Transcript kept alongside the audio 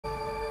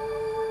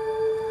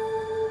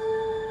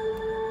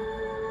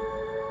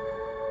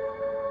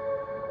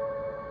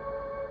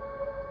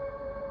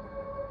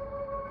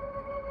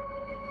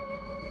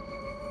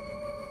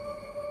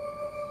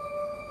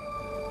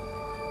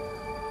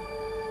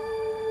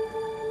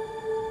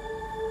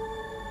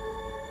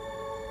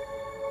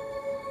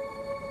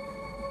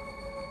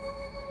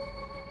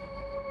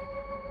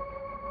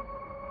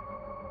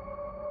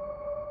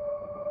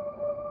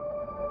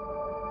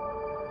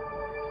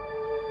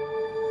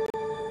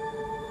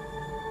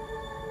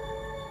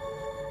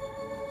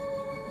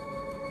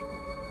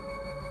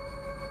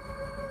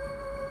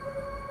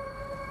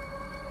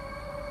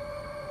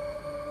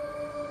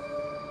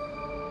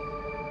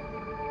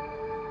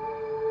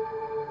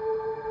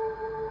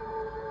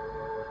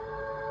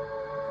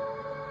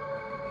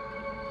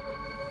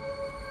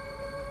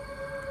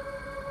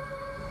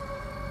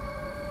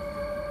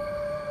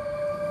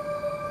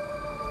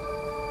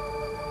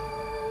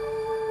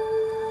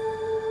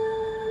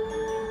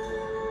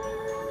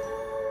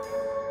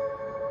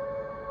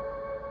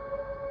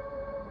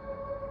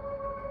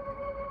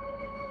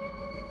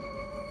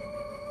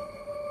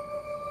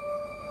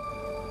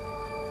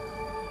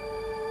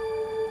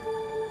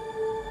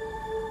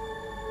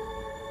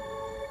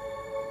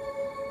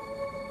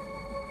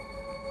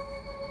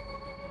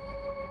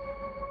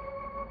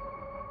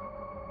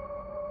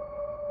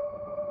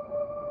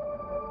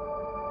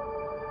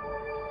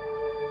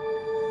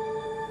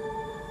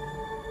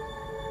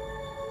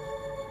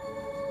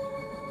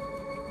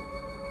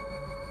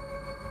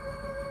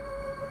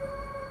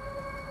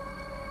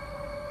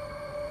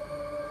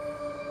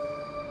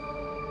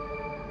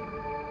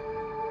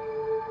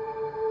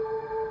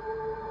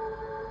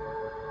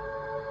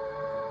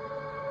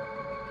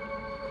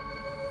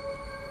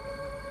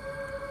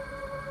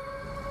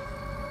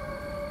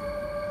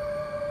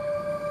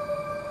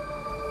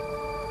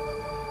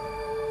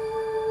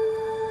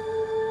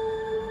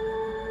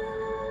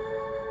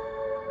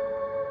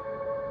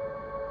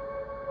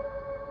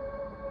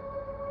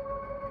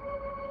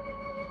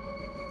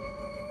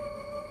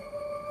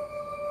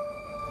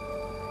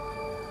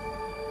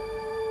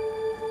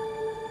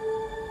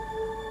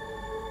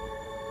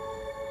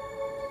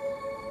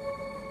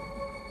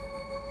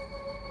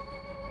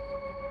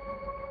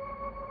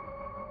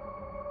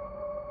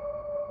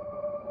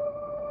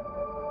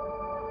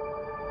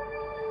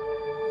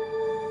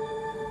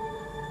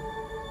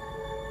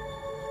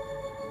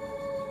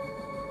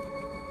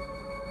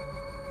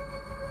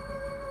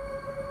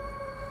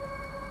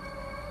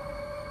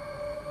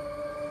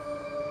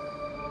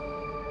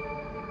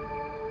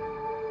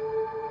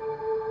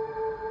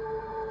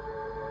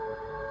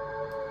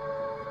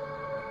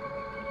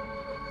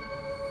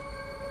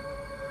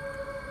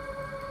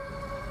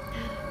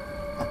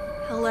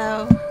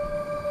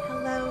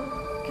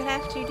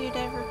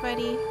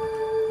everybody.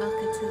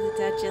 Welcome to the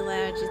Dungeon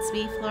Lounge. It's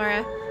me,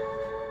 Flora.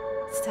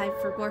 It's time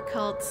for more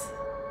cults.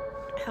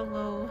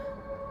 Hello.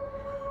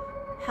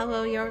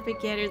 Hello, you're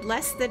beginner.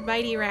 Less than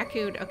mighty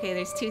raccoon. Okay,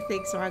 there's two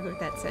things wrong with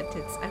that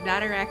sentence. I'm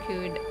not a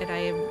raccoon, and I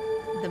am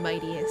the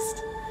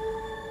mightiest.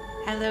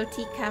 Hello,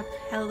 Teacup.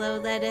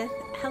 Hello, Leneth.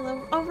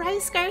 Hello. Oh,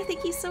 Ryscar,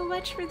 thank you so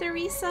much for the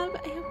resub.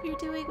 I hope you're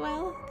doing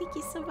well. Thank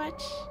you so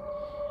much.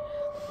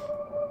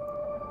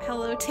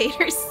 Hello,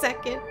 Tater's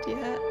second.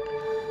 Yeah.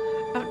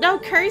 Oh, no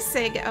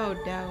cursing. Oh,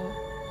 no.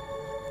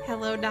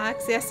 Hello,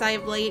 Nox. Yes, I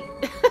am late.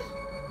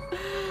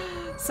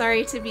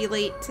 Sorry to be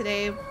late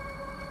today.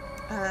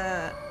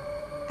 I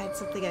had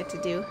something I had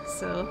to do,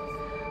 so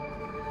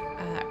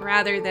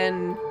rather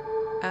than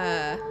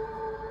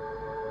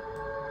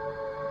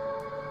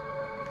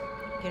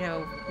you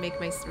know,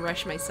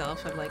 rush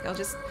myself, I'm like, I'll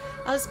just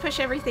push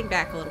everything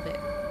back a little bit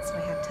so I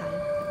have time.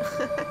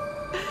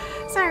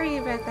 Sorry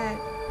about that.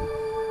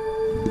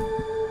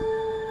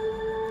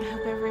 I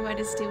hope everyone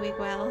is doing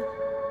well.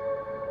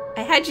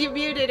 I had you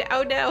muted.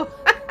 Oh no.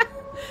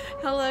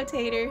 Hello,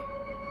 Tater.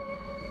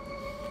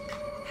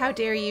 How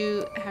dare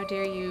you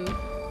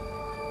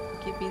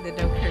give me the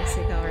no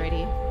cursing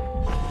already.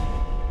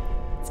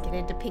 Let's get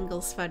into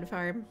Pingle's Fun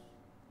Farm.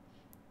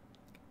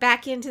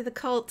 Back into the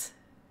cult.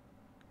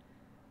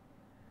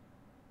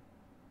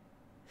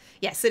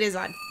 Yes, it is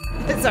on.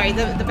 Sorry,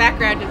 the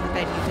background of the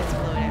menu just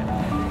blown out.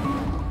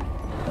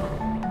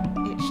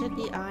 It should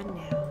be on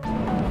now.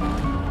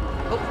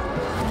 Oh,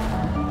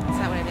 that's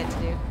not what I meant to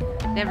do.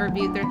 Never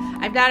mute there.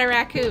 I'm not a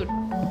raccoon.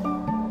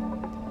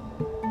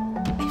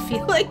 I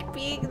feel like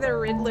being the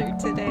Riddler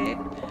today.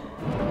 No.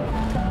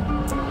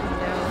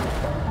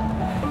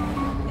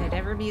 I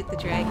never mute the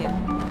dragon.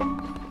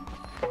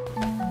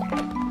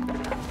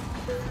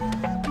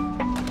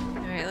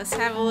 Alright, let's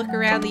have a look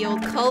around the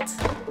old cult.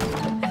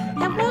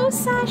 Hello,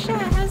 Sasha!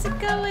 How's it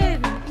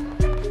going?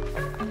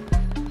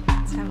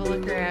 Let's have a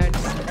look around.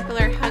 People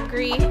are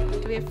hungry.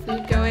 Do we have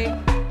food going?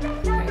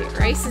 Alright,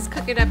 Rice is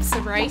cooking up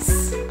some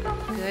rice.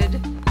 Good.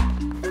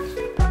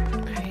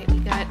 Alright, we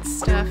got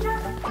stuff.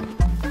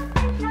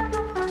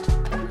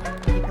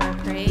 People are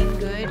praying.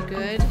 Good,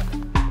 good.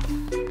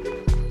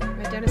 Have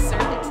I done a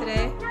sermon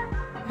today?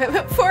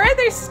 4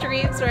 other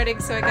streams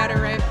running, so I gotta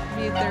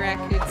mute the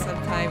raccoons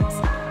sometimes.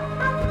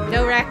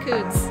 No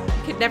raccoons.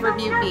 You could never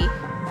mute me.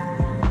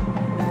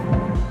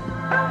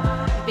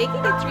 I'm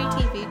making a 3D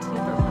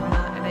VTuber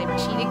model, and I'm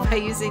cheating by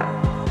using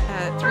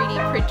 3D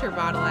printer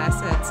model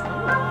assets.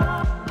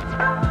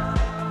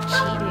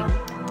 Cheating.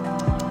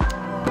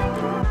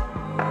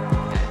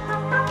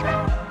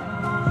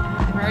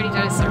 I've already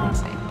done a sermon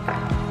today.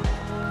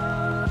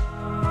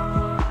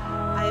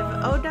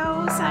 Oh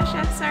no, Sasha,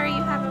 I'm sorry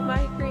you have a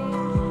migraine.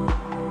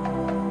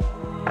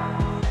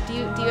 Do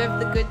you have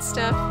the good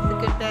stuff? The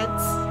good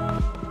beds?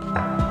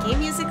 Game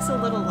music's a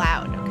little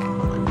loud. Okay,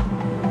 hold on.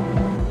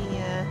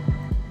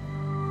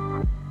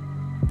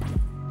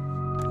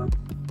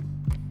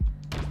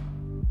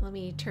 Let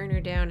me turn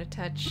her down a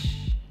touch.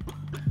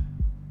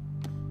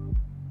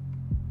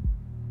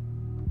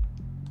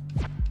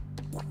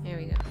 There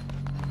we go.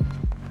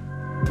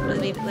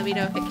 Let me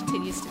know if it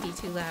continues to be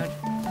too loud.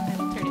 I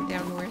will turn it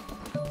down more.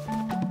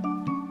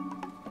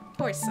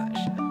 Poor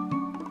Sasha.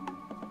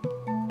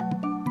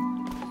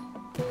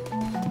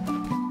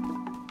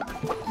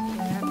 Okay,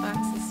 that box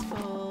is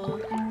full.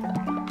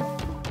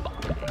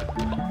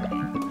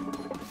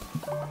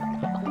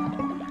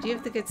 Do you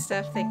have the good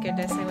stuff? Thank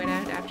goodness I went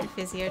out after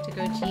physio to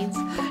go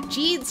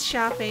jeans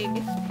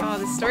shopping. Oh,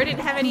 the store didn't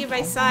have any of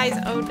my size.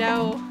 Oh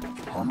no.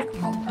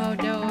 Oh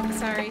no, I'm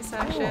sorry,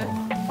 Sasha.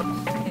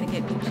 I'm gonna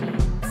get new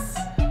jeans.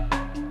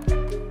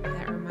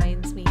 That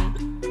reminds me.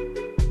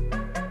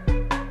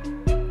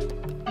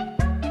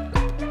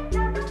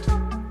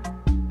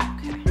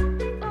 Okay.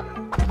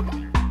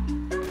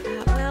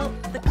 Well,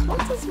 the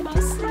cult is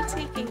mostly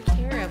taken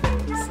care of,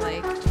 it looks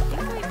like. I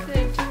think I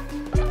could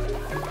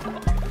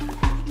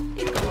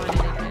go on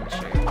an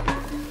adventure.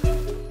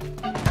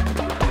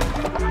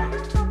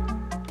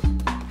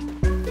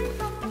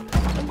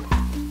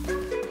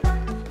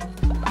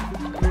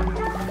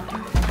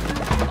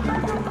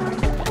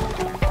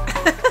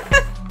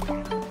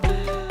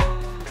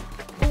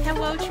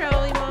 Hello,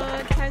 Trolley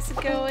Mod. How's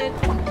it going?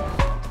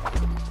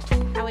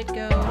 How it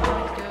go?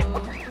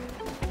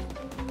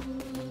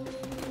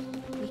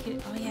 We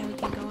can. Oh yeah, we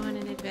can go on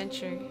an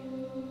adventure.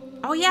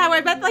 Oh yeah,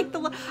 I met like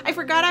I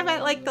forgot I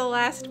met like the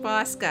last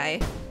boss guy.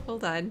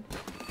 Hold on.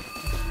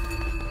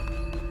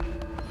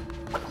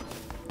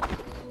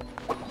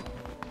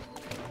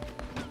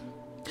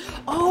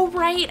 Oh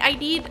right, I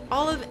need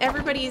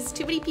everybody's.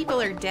 Too many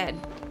people are dead.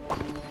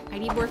 I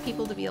need more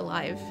people to be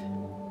alive.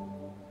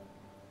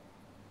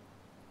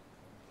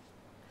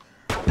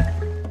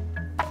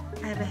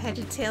 I have a head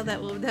and tail that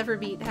will never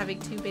meet. Having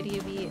too many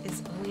of me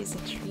is always a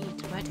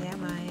treat. What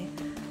am I?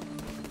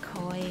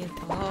 Coy.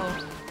 Oh.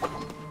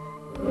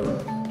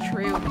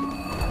 True.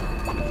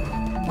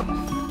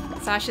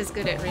 Sasha's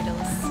good at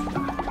riddles.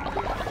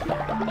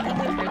 I think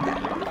I've heard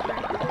that.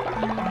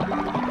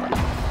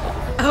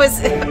 Oh, is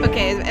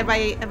okay?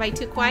 Am I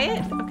too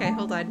quiet? Okay,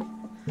 hold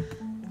on.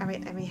 Am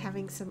I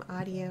having some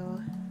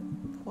audio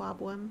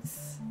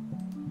problems?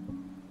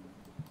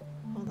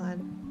 Hold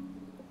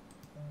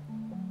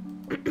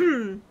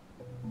on.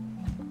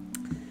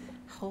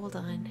 Hold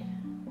on.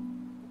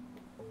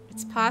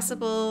 It's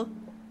possible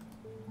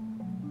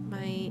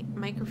my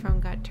microphone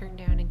got turned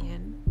down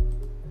again.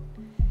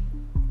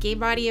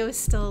 Game audio is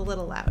still a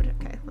little loud.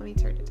 Okay, let me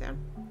turn it down.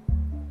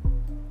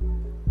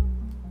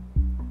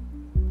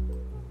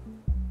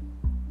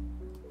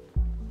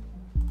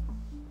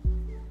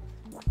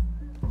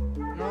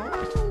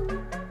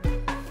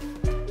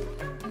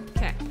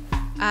 Okay.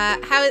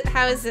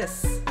 How is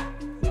this?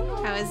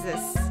 How is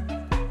this?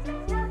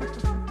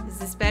 Is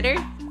this better?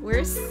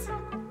 Worse?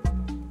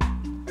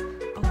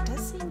 Oh, it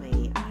does say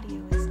my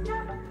audio is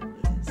not.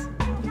 Yes.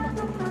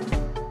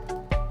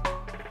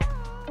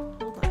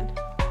 Hold on.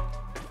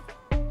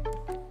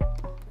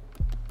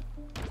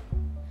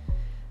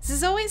 This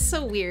is always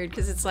so weird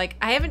because it's like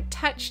I haven't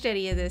touched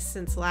any of this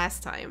since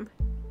last time.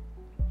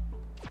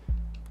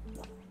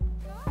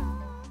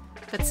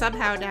 But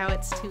somehow now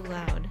it's too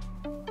loud.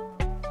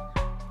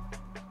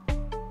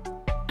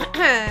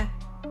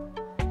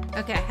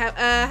 Okay,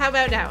 how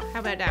about now?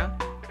 How about now?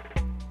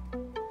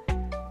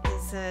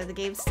 Is the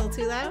game still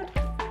too loud?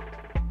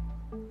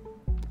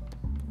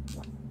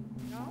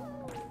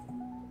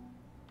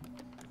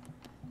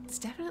 It's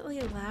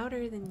definitely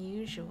louder than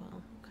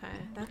usual. Okay,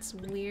 that's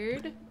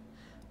weird.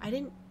 I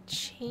didn't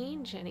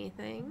change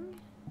anything.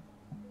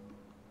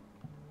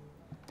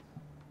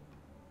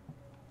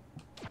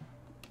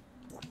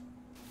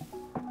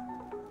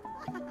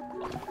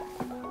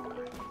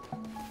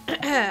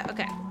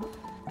 Okay.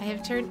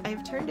 I've turned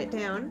it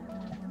down.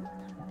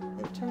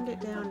 I've turned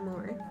it down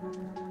more.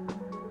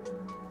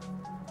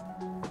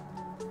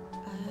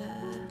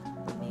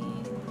 Let me...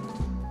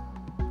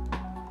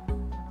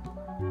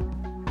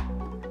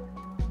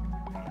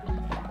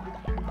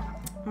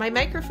 My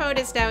microphone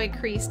is now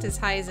increased as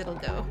high as it'll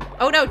go.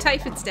 Oh no,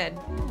 Typhon's dead.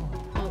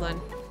 Hold on.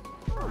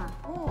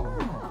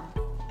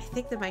 I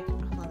think the mic...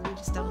 Hold on, let me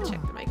just double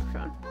check the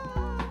microphone.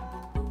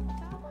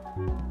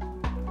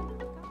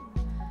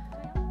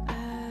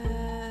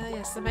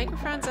 Yes, the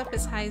microphone's up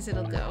as high as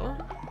it'll go.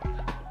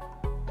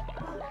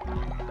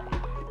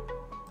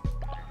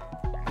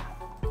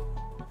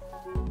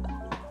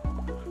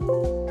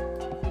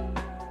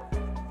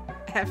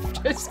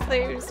 F just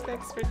player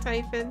respects for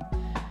Typhon.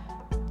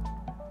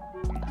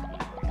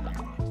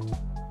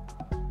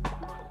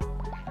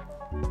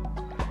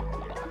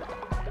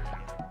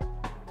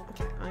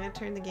 Okay, I'm gonna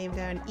turn the game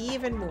down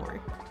even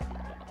more.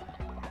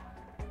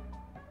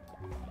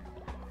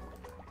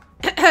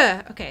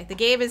 Okay, the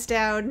game is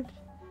down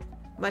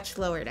much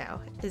lower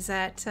now. Is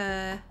that,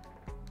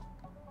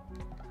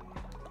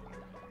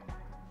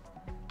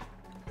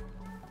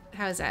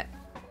 how is that?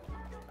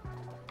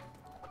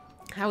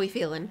 How are we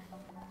feeling?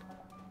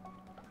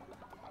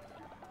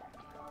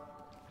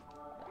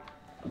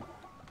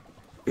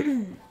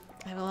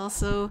 I will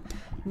also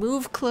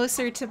move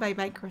closer to my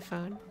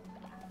microphone.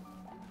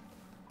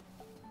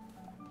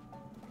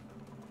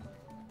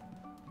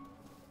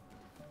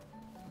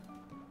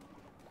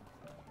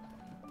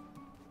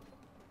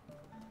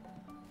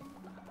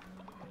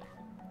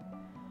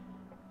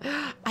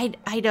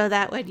 I know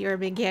that one, you're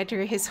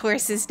Mingander. His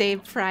horse is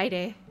named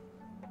Friday.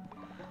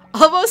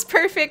 Almost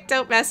perfect.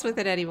 Don't mess with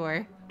it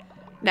anymore.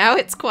 Now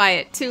it's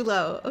quiet. Too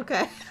low.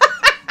 Okay.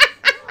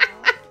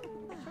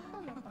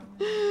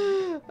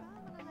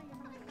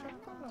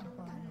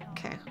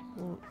 Okay.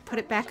 We'll put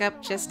it back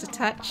up just a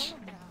touch.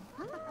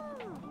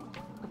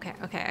 Okay.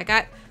 Okay. I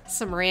got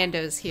some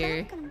randos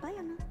here.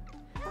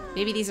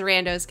 Maybe these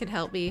randos can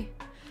help me.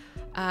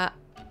 I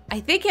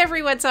think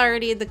everyone's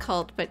already in the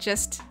cult, but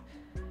just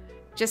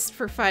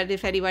for fun,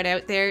 if anyone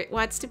out there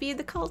wants to be in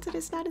the cult and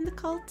is not in the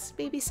cult,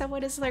 maybe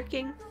someone is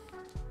lurking.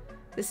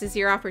 This is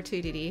your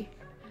opportunity.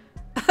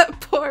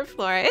 Poor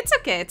Flora. It's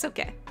okay, it's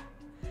okay.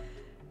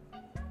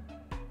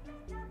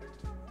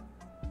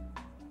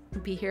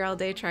 Be here all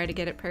day trying to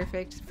get it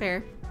perfect.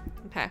 Fair.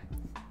 Okay.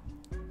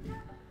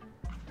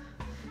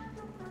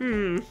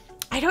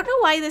 I don't know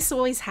why this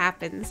always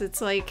happens.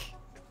 It's like,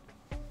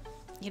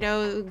 you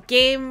know,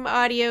 game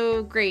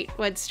audio, great,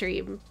 one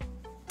stream.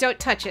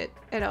 Don't touch it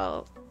at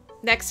all.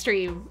 Next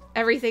stream,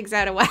 everything's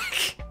out of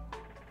whack.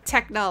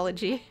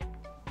 Technology.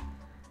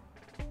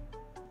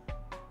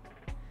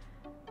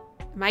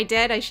 Am I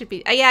dead? I should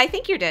be. Yeah, I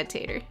think you're dead,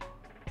 Tater.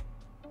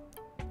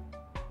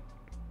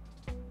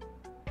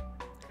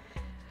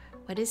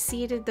 What is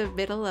seen in the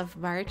middle of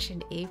March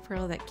and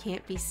April that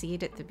can't be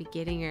seen at the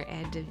beginning or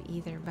end of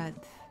either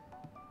month?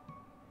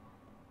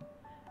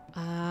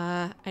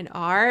 An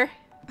R?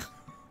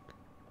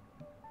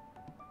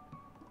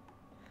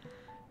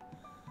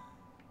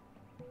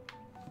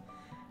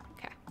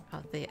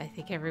 I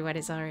think everyone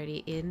is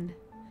already in.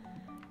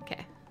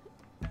 Okay.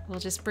 We'll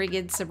just bring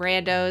in some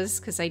randos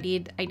because I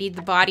need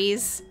the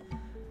bodies.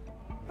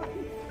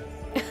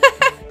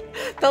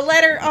 The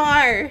letter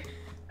R.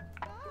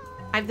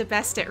 I'm the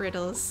best at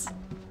riddles.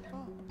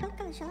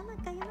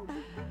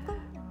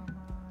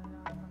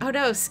 Oh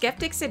no,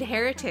 skeptics and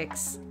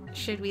heretics.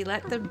 Should we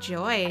let them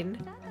join?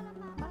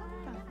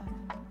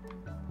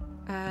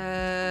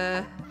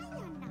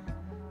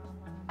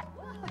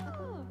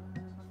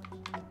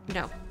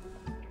 No.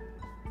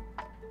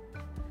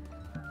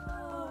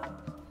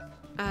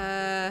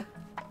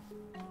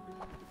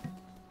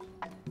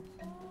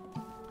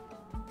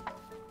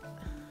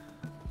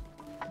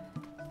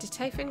 Did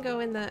Typhon go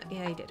in the...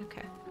 Yeah, he did.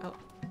 Okay. Oh.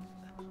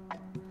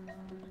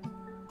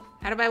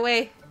 Out of my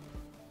way.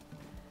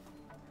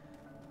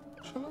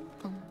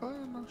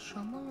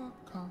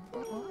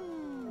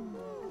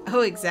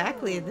 Oh,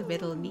 exactly. In the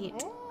middle.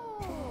 Neat.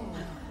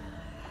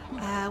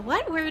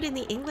 What word in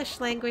the English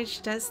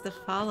language does the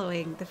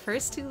following? The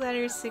first 2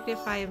 letters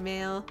signify a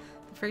male.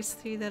 The first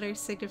 3 letters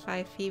signify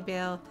a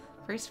female.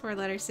 First 4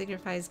 letters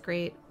signifies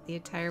great. The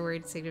entire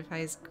word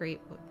signifies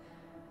great.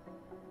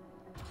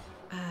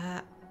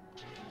 I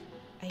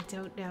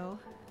don't know.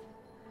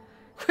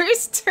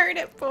 Where's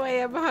Turnip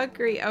Boy? I'm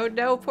hungry. Oh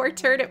no, poor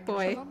Turnip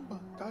Boy.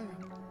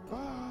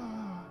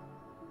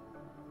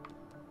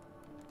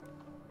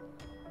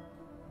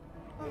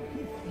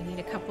 We need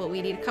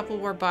a couple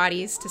more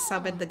bodies to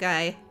summon the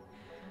guy.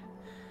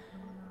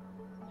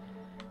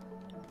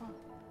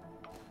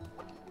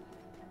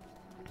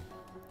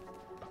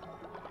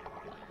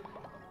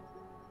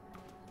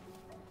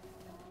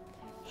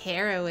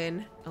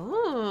 Heroin.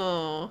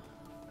 Oh.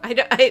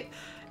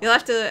 You'll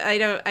have to, I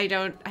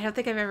don't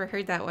think I've ever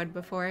heard that one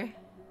before.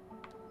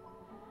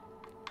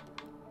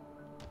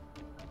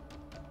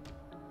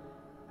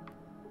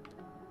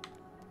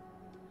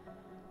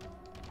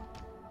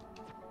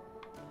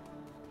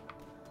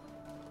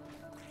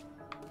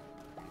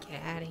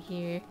 Get out of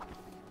here.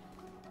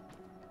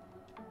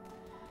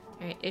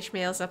 Alright,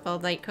 Ishmael's up all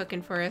night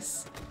cooking for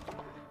us.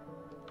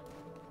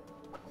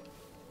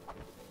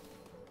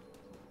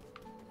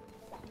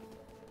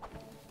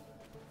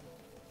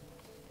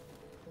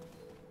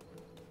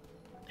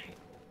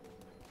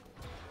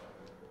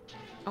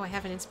 Oh, I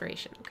have an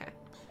inspiration. Okay.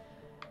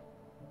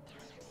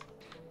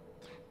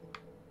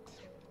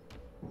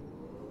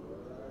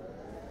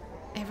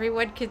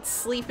 Everyone could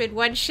sleep in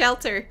one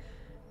shelter.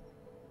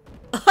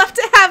 I'll have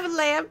to have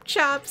lamb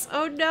chops.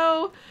 Oh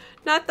no,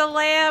 not the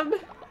lamb.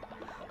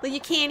 Well, you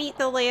can't eat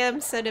the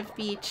lamb, son of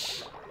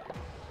Beach.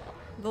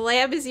 The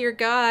lamb is your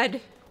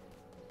god.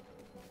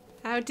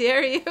 How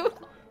dare you?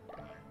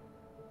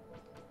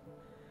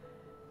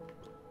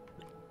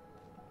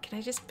 Can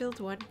I just build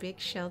one big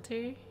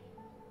shelter?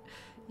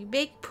 You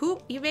make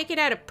poop? You make it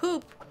out of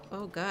poop?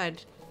 Oh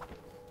god.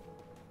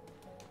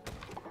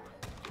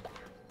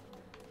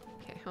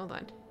 Okay, hold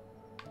on.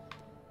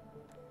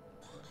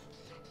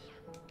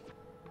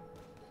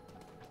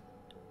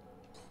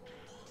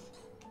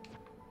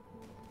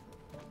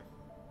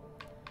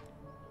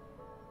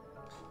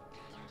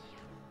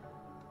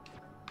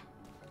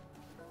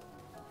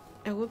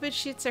 A woman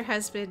shoots her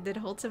husband, then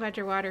holds him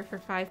underwater for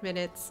 5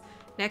 minutes.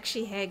 Next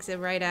she hangs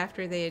him right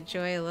after they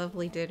enjoy a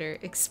lovely dinner.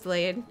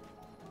 Explain.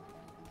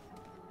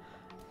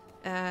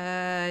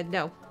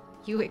 No.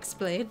 You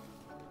explain.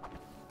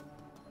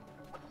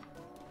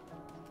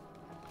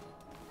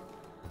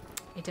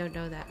 I don't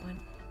know that one.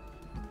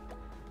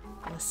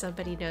 Unless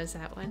somebody knows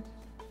that one.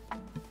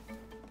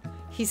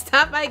 He's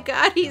not my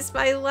god, he's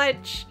my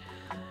lunch!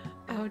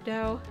 Oh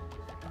no.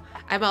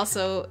 I'm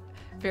also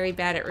very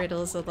bad at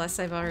riddles unless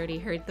I've already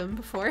heard them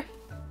before.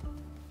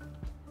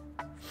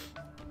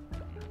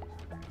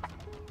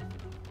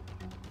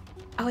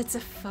 Oh, it's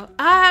a photo.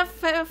 Ah,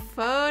 a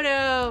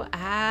photo.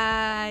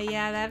 Ah,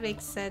 yeah, that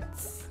makes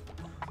sense.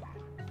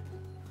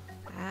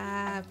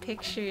 Ah,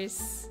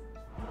 pictures.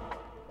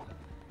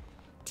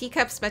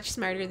 Teacup's much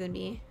smarter than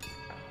me.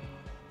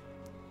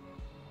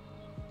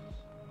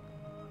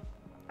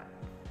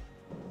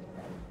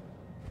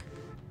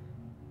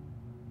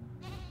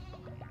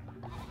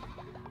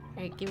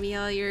 Alright, give me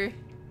all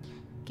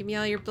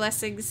your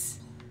blessings.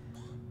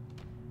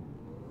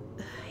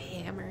 Ugh,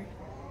 hammer.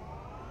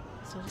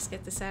 So we'll just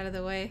get this out of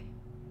the way.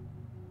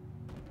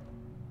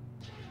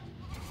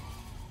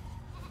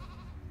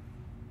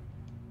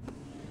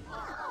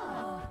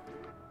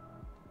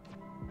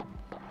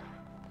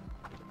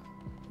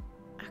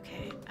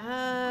 Okay,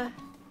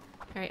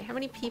 alright, how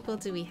many people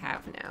do we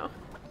have now?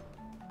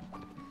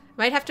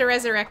 Might have to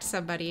resurrect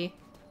somebody.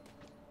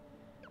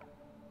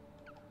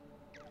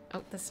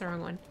 Oh, that's the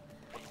wrong one.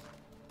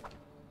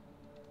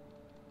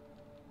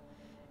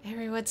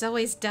 Everyone's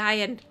always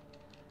dying.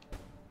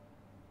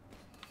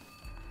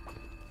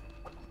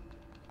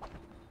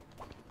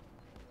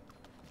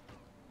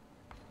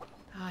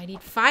 Oh, I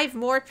need 5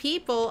 more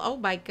people. Oh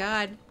my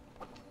god.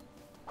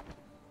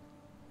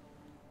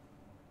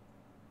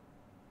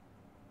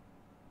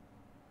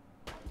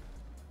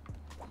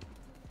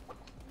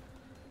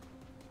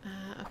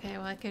 Okay,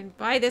 well I can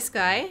buy this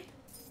guy.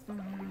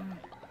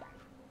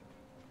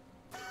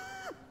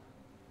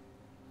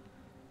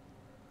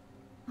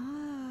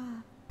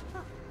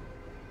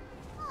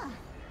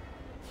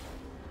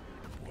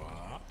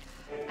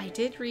 I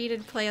did read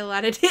and play a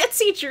lot of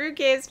Nancy Drew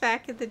games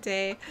back in the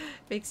day.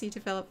 Makes you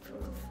develop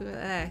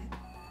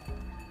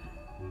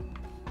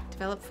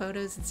Develop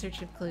photos in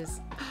search of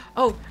clues.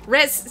 Oh,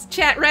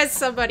 chat, res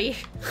somebody.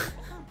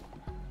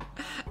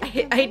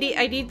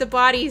 I need the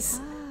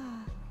bodies.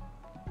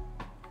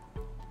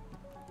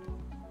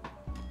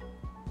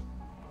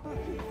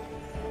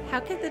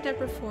 How can the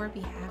number 4 be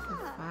half of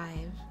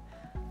 5?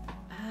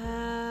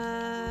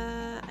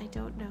 I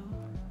don't know.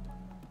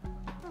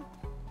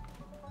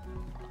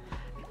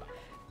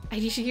 I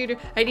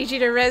need you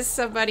to res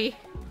somebody.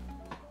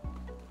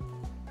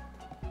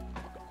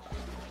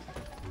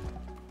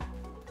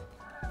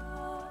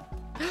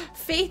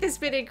 Faith has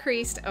been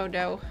increased. Oh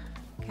no.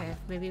 Okay,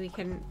 maybe we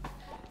can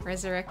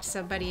resurrect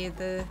somebody in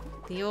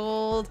the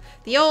old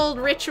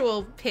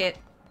ritual pit.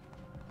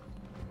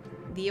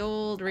 The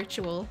old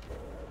ritual.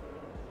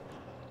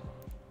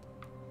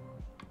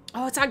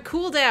 Oh, it's on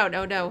cooldown.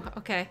 Oh no.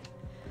 Okay.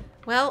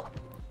 Well,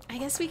 I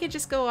guess we could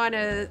just go on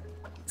a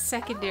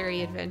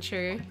secondary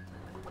adventure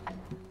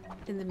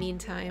in the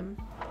meantime.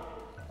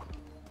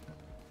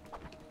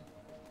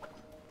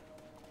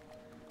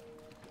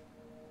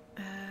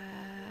 I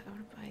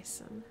want to buy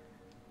some.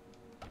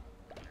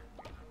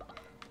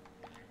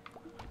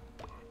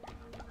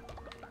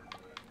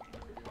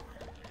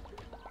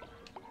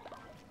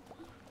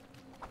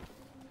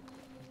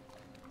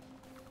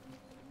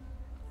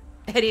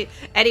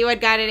 Anyone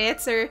got an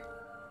answer?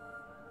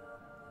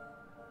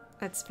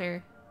 That's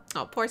fair.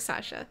 Oh, poor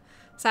Sasha.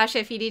 Sasha,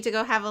 if you need to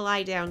go have a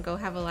lie down, go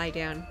have a lie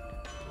down.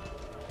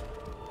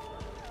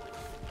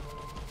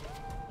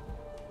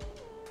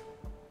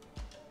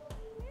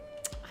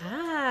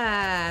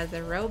 Ah,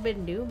 the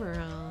Roman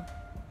numeral.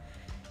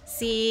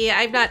 See,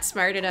 I'm not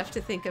smart enough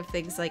to think of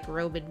things like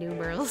Roman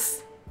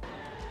numerals.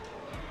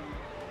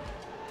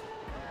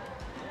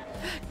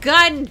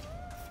 Gun!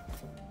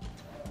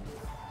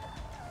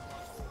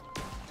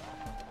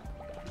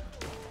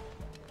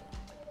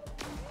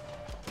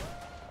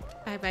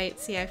 I might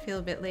see. I feel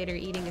a bit later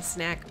eating a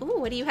snack. Ooh,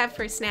 what do you have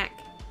for a snack?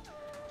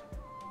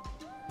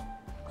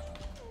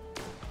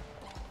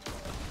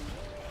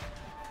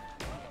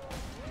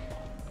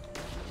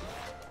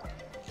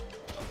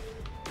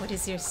 What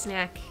is your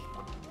snack?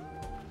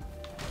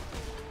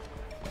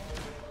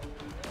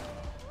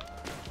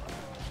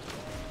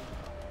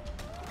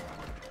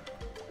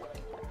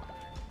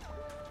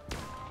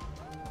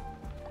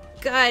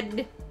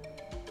 Gun!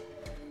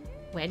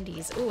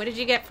 Wendy's. Ooh, what did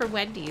you get from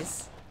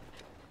Wendy's?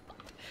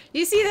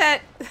 You see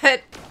that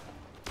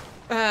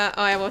oh,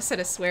 I almost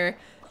said a swear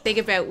thing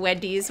about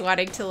Wendy's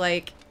wanting to,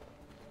 like,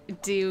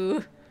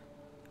 do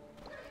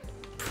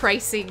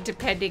pricing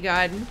depending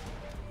on,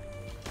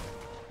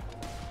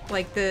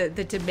 like, the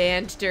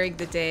demand during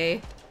the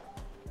day.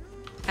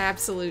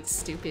 Absolute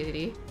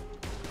stupidity.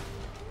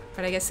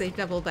 But I guess they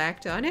double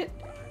backed on it.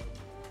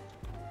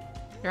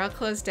 They're all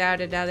closed down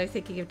and now they're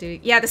thinking of doing...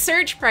 Yeah, the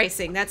surge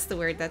pricing! That's the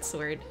word, that's the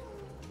word.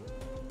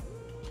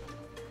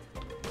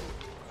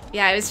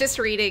 Yeah, I was just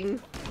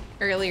reading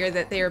earlier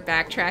that they were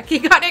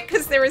backtracking on it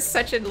because there was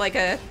such a, like,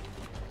 a...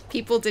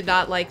 People did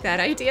not like that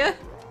idea.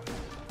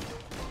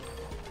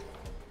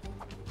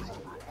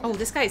 Oh,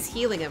 this guy's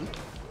healing him.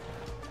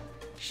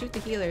 Shoot the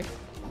healer.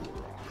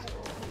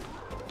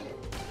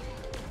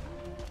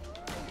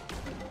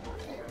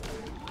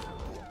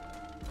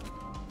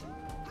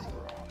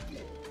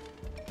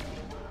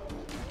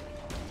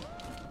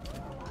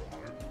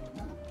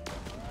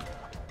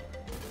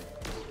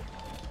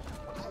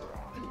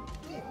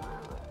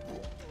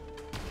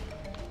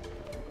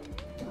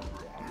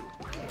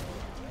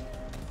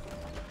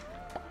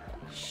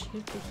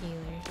 Shoot the healer.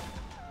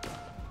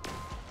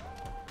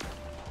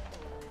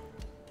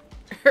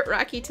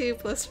 Rocky 2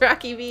 plus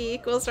Rocky V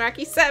equals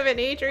Rocky 7,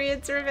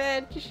 Adrian's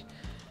Revenge.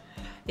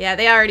 Yeah,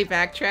 they already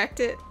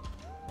backtracked it.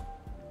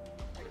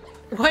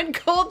 1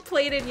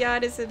 gold-plated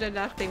yacht isn't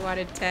enough, they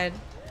wanted 10.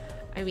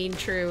 I mean,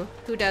 true.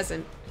 Who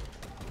doesn't?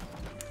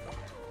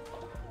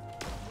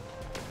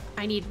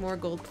 I need more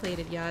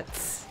gold-plated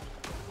yachts.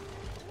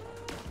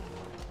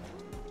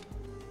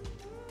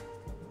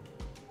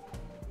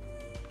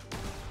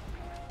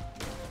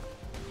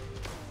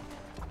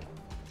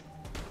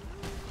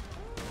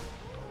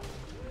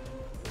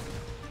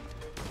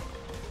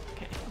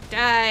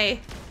 Die!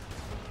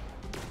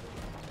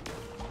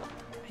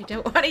 I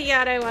don't want a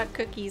yacht, I want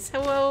cookies.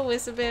 Hello,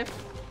 Elizabeth.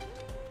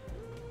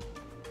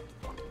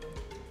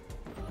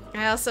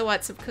 I also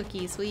want some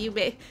cookies. Will you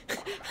make...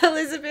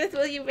 Elizabeth,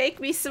 will you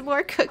make me some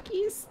more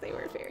cookies? They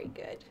were very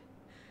good.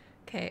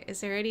 Okay,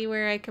 is there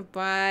anywhere I could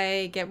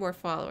buy... Get more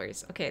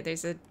followers? Okay,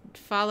 there's a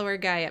follower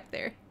guy up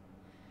there.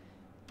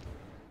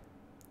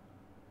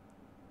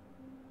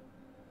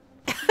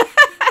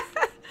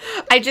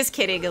 I'm just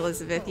kidding,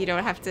 Elizabeth. You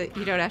don't have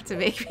to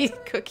make me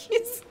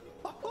cookies.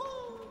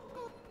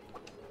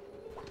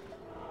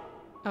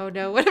 Oh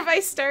no, what have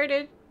I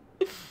started?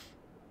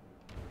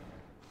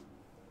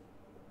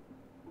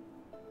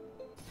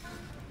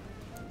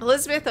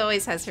 Elizabeth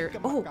always has her...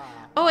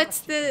 Oh, it's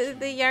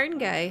the yarn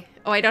guy.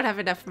 Oh, I don't have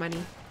enough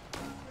money.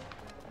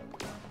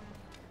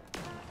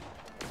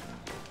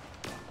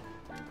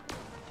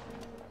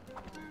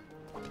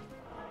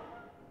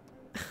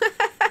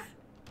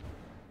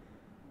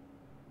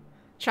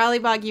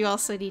 Trollybog, you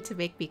also need to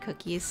make me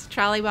cookies.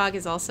 Trollybog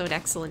is also an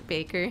excellent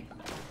baker.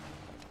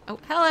 Oh,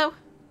 hello.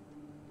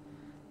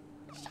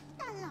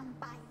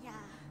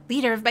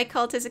 Leader of my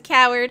cult is a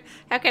coward.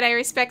 How can I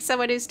respect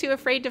someone who's too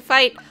afraid to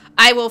fight?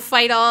 I will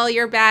fight all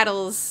your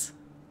battles.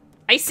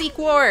 I seek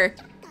war.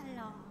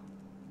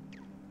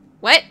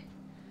 What?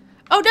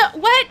 Oh, no,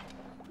 what?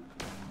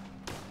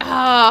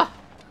 Ah,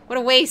 what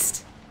a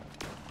waste.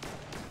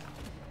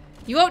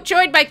 You won't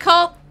join my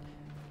cult?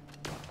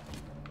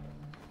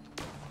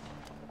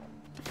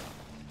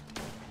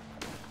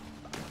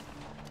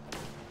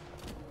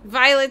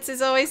 Violence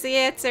is always the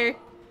answer.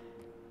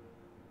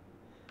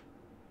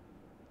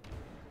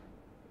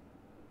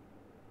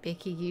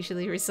 Baking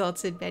usually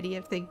results in many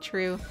of things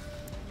true.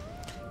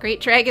 Great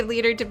Dragon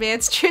Leader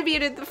demands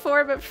tribute in the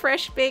form of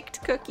fresh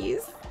baked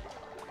cookies.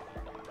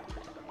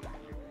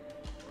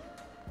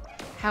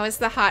 How is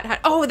the hot?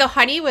 Oh, the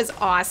honey was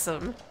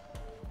awesome.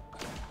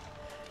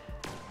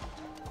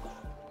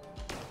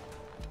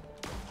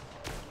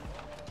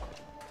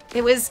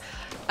 It was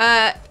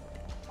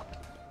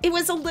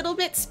a little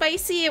bit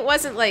spicy. It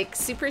wasn't like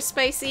super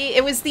spicy.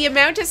 It was the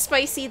amount of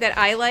spicy that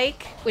I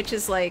like, which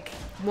is like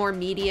more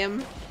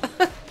medium.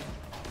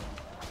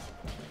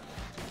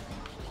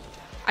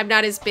 I'm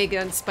not as big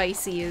on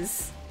spicy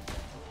as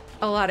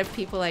a lot of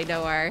people I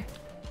know are.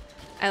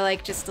 I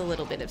like just a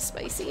little bit of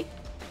spicy.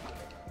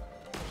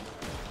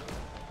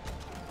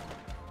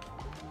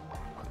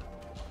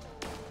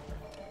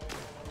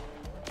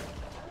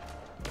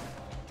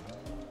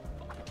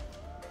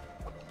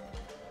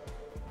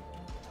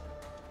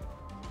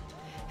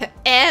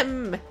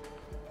 M.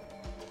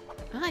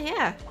 Oh,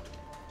 yeah.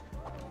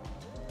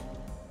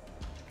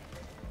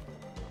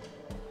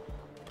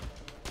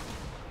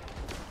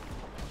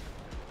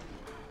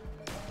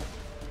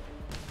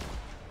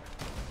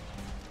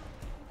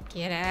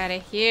 Get out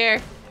of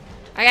here.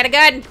 I got a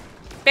gun.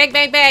 Bang,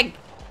 bang, bang.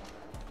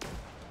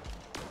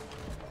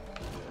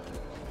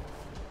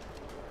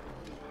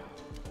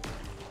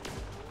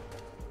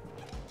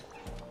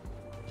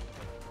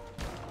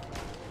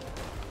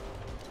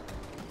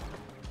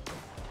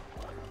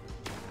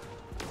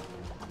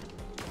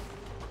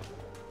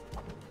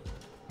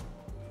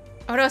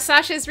 Oh no,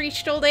 Sasha's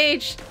reached old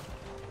age.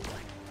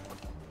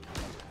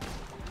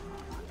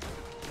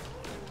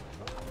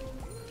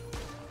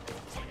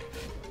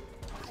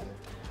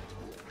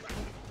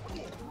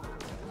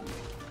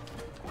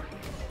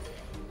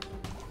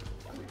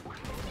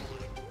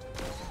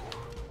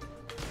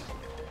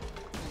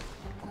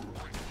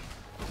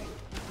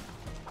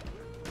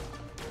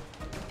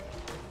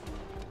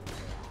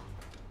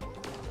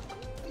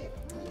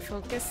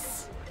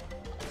 Focus.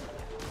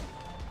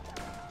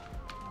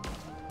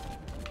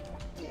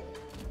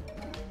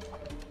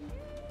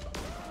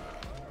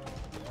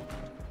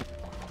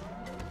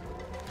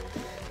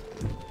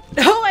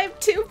 Oh, I'm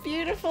too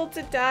beautiful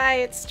to die.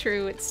 It's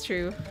true, it's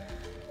true.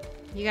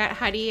 You got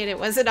honey and it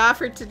wasn't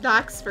offered to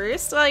Nox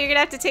first? Well, you're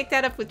gonna have to take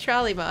that up with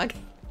Trollybog.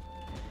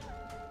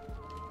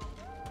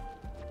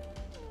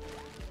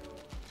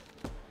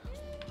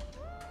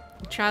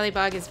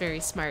 Trollybog is very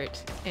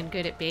smart and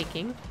good at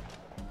baking.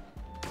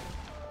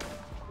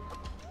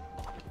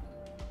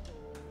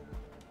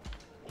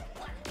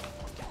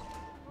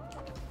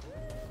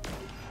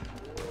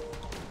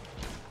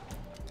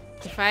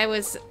 If I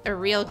was a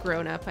real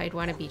grown-up, I'd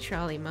want to be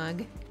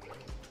Trollymug.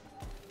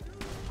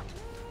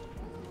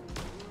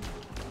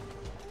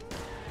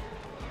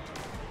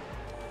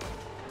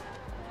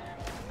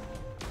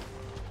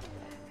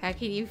 How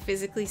can you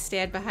physically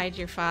stand behind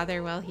your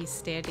father while he's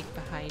standing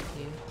behind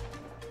you?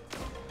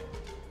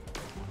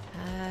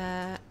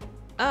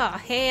 Oh,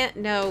 hand,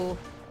 no.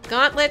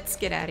 Gauntlets,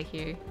 get out of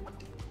here.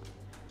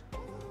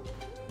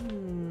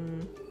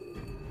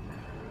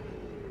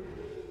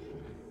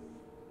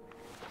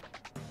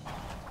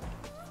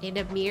 In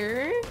a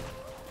mirror?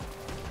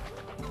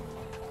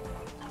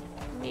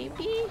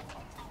 Maybe?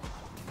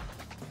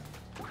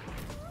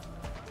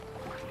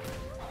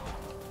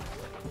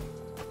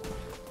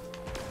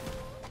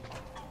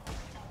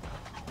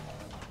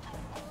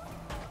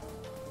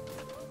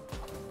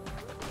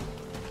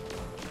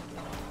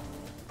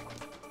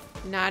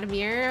 Not a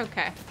mirror?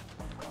 Okay.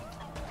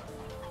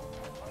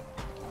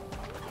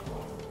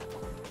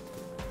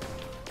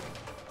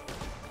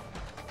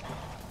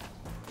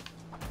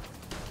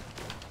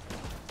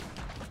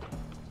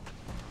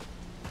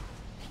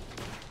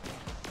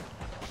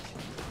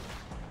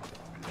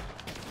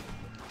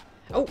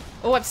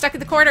 Oh, I'm stuck in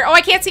the corner. Oh,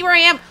 I can't see where I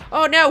am.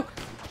 Oh, no.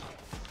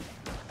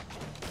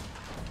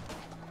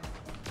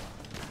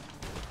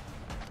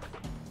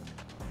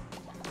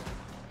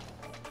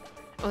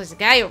 Oh, there's a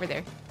guy over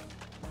there.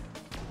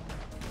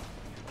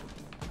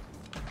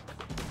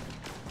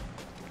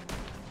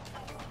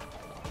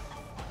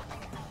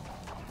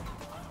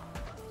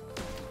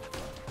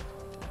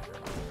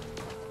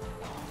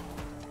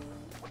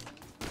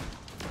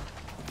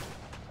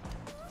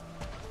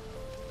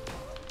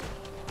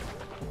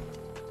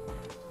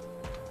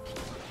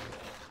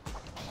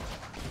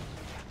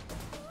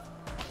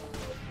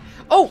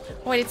 Oh,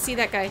 I didn't see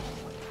that guy.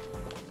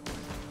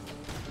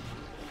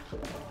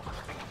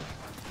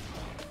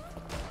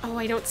 Oh,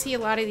 I don't see a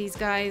lot of these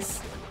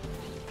guys.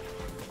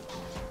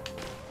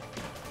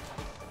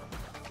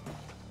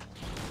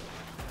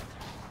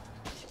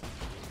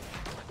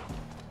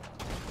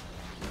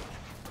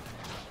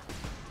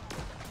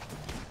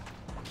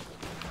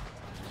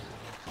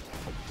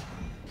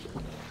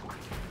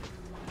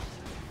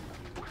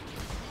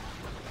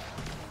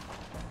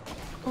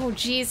 Oh,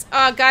 jeez.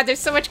 Oh, God, there's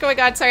so much going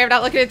on. Sorry, I'm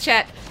not looking at the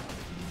chat.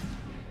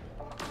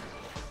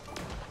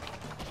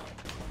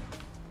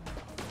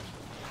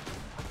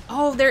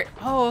 Oh, they're...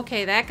 Oh,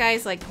 okay. That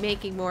guy's, like,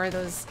 making more of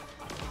those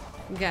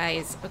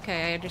guys.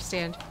 Okay, I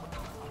understand.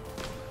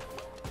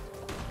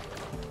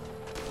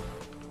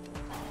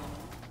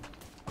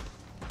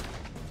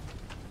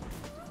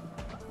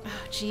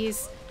 Oh,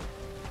 jeez.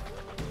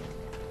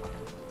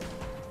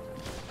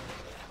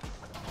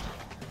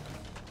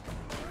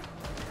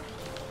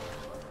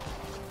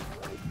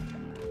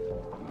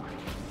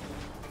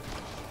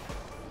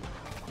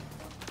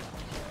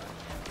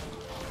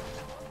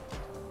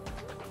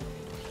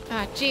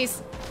 Ah,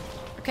 jeez.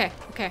 Okay,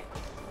 okay.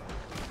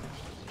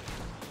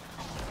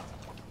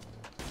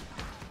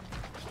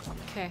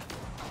 Okay.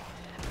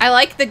 I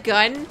like the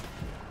gun.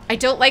 I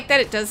don't like that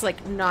it does,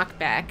 like,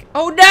 knockback.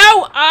 Oh,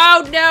 no!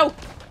 Oh, no!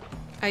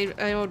 I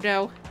don't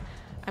know.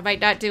 I might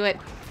not do it.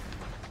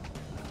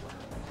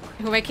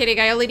 Who am I kidding?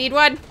 I only need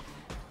one.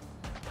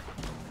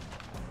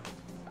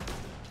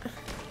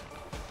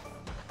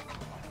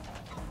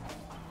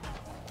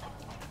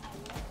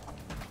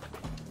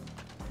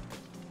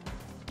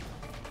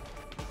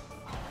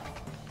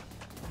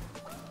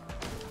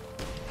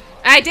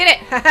 I did it!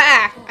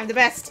 Haha! I'm the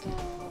best.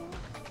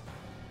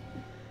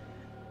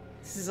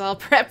 This is all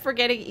prep for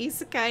getting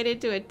isekai'd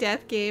into a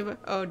death game.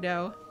 Oh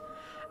no.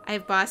 I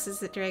have bosses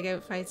that drag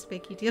out fights to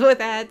make you deal with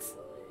ads.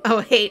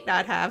 Oh, hate,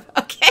 not have.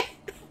 Okay.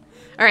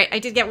 Alright, I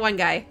did get one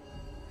guy.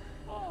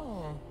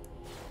 I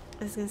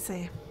was gonna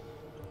say.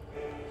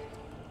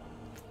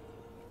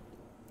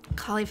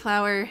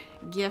 Cauliflower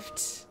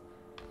gift.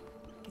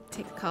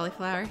 Take the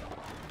cauliflower.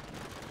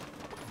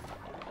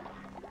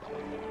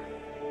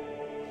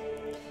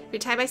 Every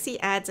time I see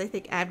ads, I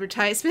think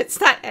advertisements,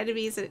 not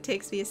enemies, and it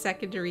takes me a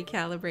second to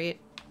recalibrate.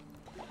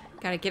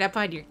 Gotta get up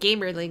on your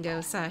gamer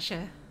lingo,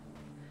 Sasha.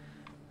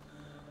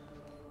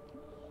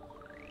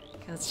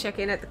 Okay, let's check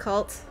in at the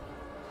cult.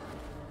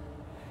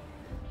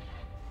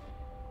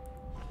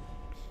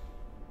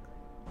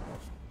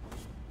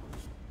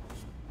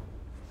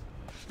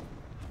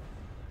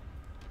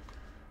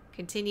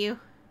 Continue.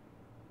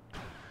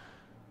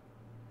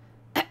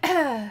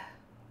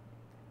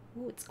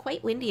 Ooh, it's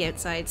quite windy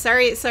outside.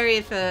 Sorry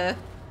if the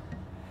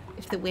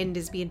wind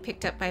is being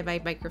picked up by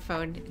my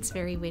microphone. It's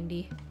very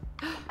windy.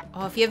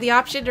 Oh, if you have the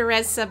option to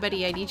res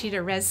somebody, I need you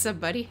to res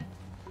somebody.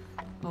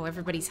 Oh,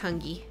 everybody's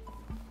hungry.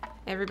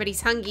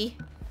 Everybody's hungry.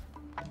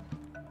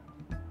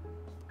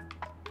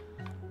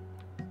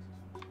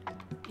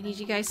 I need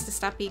you guys to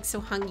stop being so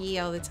hungry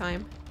all the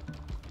time.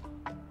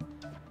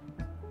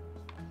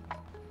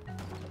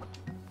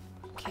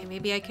 Okay,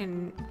 maybe I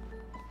can...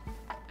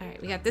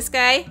 Alright, we got this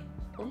guy.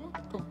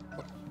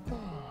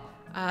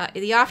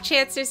 In the off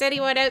chance there's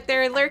anyone out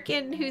there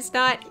lurking who's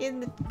not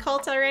in the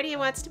cult already and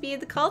wants to be in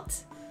the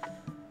cult,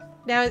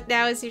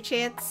 now is your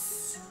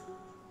chance.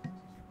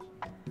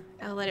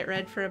 I'll let it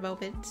run for a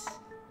moment.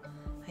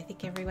 I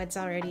think everyone's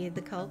already in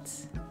the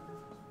cult.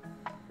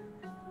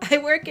 I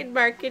work in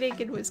marketing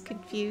and was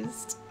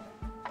confused.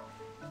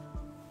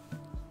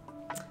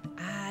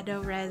 Ah,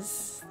 no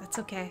res. That's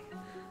okay.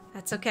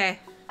 That's okay.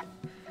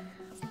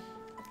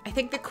 I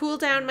think the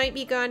cooldown might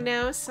be gone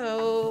now,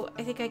 so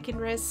I think I can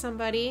res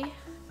somebody.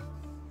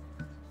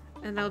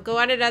 And I'll go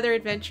on another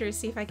adventure,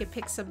 see if I can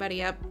pick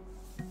somebody up.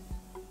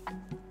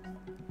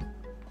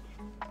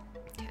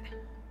 Okay.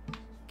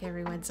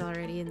 Everyone's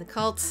already in the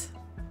cult.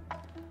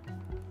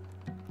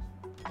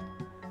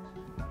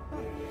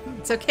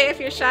 It's okay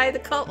if you're shy, the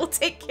cult will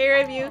take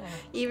care of you,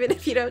 even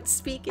if you don't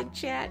speak in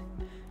chat.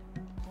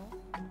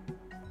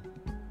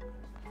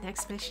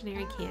 Next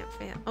missionary camp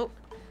fail. Oh.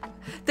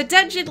 The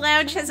Dungeon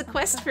Lounge has a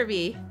quest for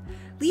me.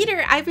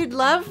 Leader, I'm in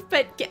love,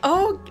 but...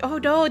 Oh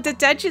no, the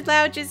Dungeon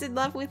Lounge is in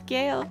love with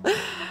Gale.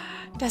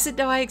 Doesn't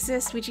know I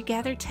exist. Would you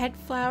gather 10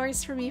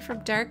 flowers for me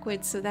from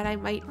Darkwood so that I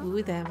might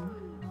woo them?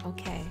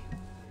 Okay.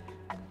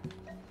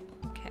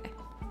 Okay.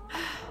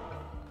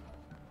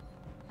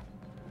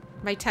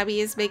 My tummy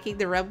is making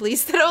the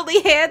rumblies that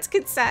only hands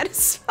can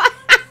satisfy.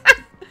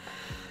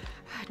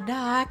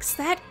 Nox,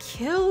 that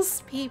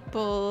kills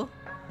people.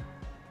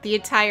 The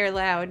entire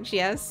lounge,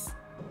 yes.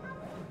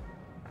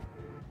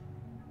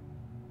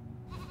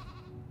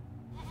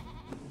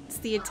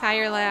 The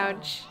entire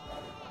lounge.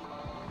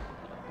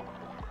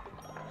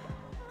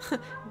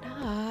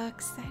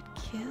 Nox, that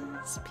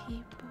kills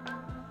people.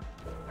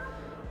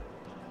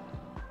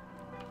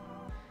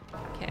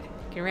 Okay,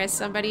 can res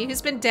somebody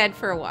who's been dead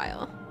for a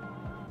while.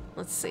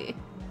 Let's see.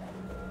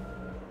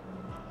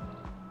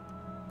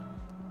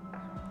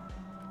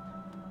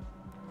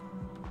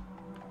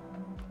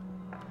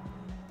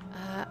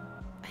 I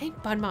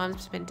think Bun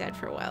Mom's been dead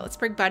for a while. Let's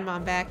bring Bun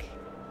Mom back.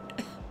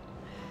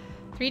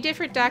 3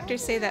 different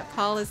doctors say that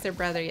Paul is their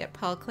brother, yet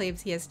Paul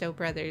claims he has no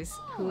brothers.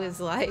 Who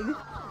is lying?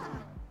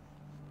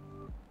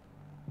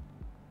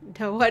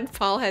 No one.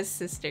 Paul has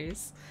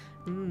sisters.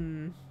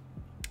 I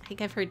think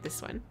I've heard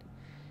this one.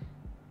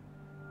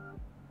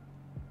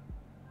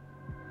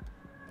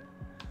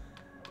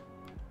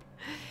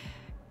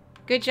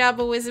 Good job,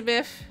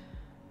 Elizabeth.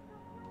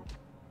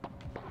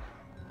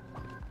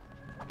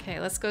 Okay,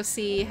 let's go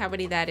see how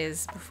many that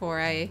is before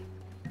I...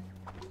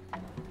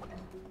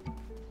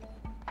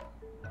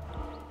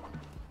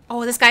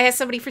 Oh, this guy has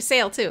somebody for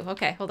sale too.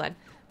 Okay, hold on.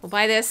 We'll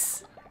buy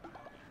this.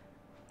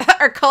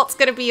 Our cult's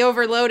gonna be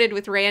overloaded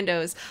with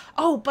randos.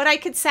 Oh, but I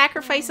could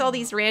sacrifice all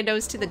these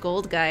randos to the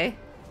gold guy.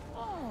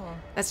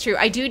 That's true.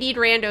 I do need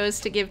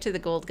randos to give to the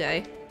gold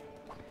guy.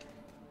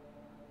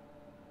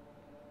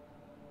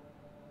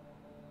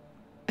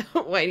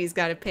 Whitey's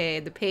gotta pay.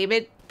 The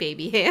payment?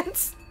 Baby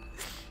hands.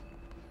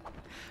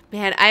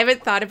 Man, I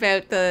haven't thought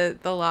about the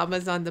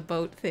llamas on the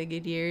boat thing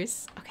in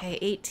years. Okay,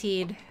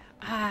 18.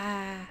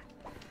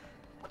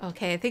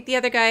 Okay, I think the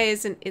other guy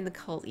isn't in the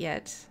cult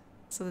yet.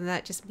 So then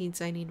that just means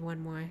I need one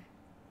more.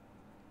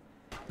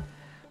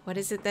 What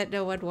is it that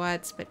no one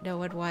wants, but no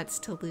one wants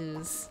to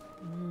lose?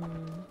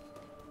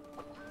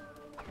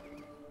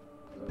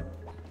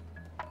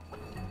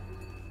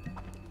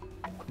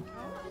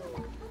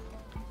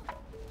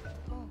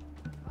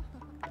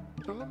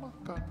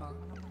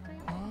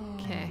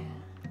 Okay.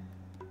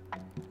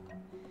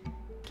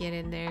 Get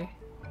in there.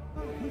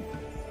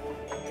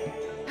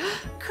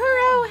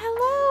 Kuro,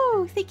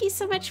 hello! Thank you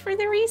so much for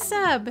the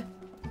resub.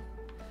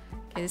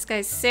 Okay, this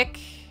guy's sick.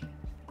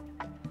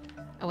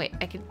 Oh wait,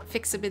 I can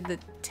fix him in the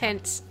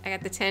tent. I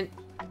got the tent.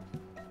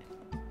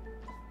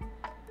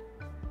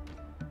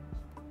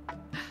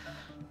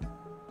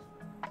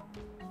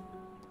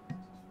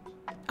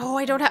 Oh,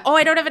 I don't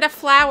have enough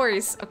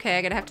flowers. Okay,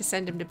 I'm gonna have to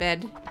send him to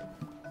bed.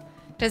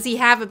 Does he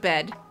have a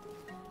bed?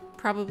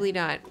 Probably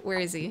not. Where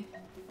is he?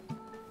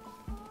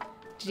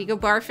 Did he go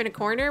barf in a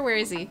corner? Where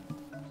is he?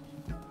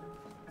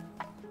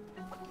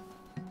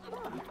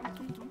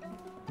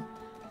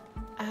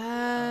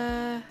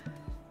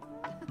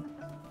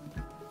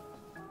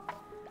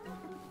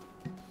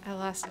 I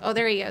lost. Oh,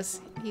 there he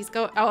goes. He's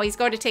going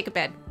to take a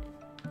bed.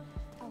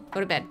 Go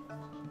to bed.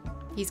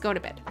 He's going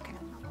to bed. Okay.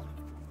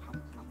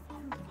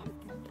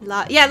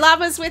 Yeah,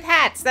 llamas with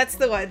hats. That's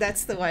the one.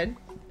 That's the one.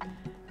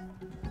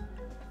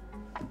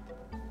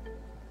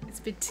 It's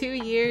been 2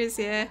 years,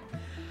 yeah.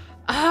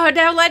 Oh,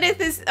 now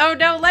Lenneth is... Oh,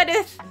 no,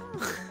 Lenneth!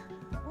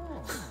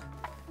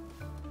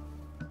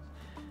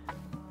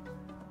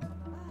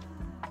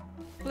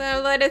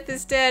 No, Lenneth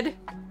is dead.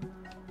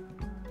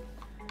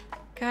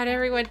 God,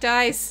 everyone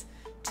dies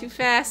too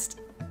fast.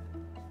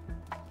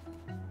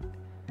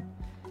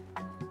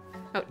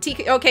 Oh,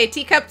 okay,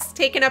 Teacup's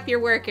taken up your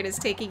work and is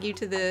taking you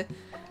to the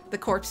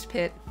corpse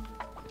pit.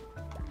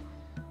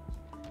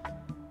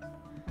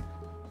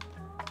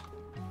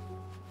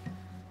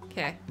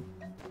 Okay.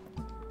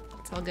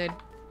 It's all good.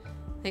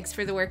 Thanks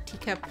for the work,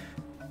 Teacup.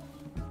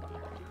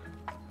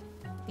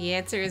 The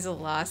answer is a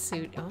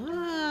lawsuit.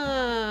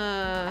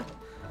 Ah.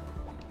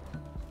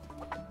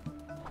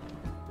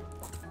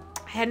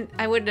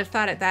 I wouldn't have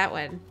thought it that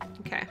one.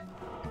 Okay.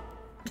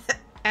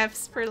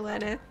 F's for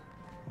Lenneth.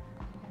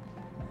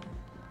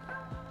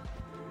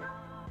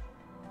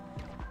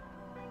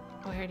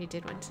 Oh, I already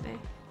did one today.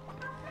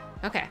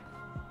 Okay.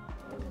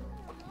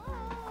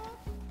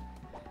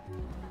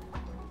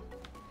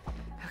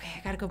 Okay,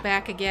 I gotta go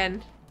back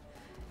again.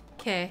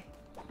 Okay.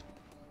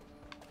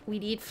 We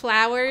need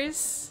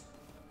flowers.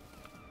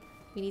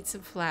 We need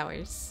some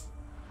flowers.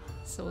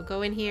 So we'll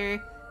go in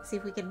here, see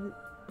if we can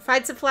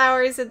find some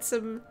flowers and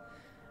some...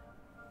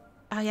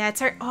 Oh yeah,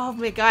 it's our... Oh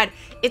my god.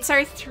 It's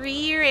our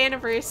 3-year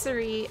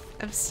anniversary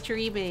of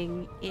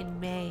streaming in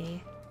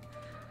May.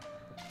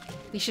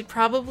 We should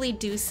probably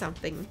do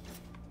something.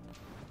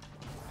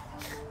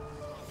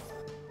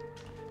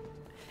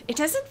 It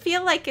doesn't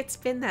feel like it's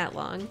been that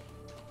long.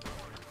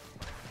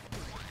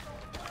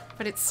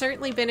 But it's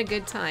certainly been a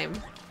good time.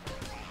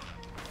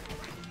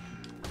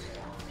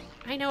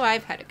 I know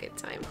I've had a good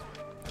time.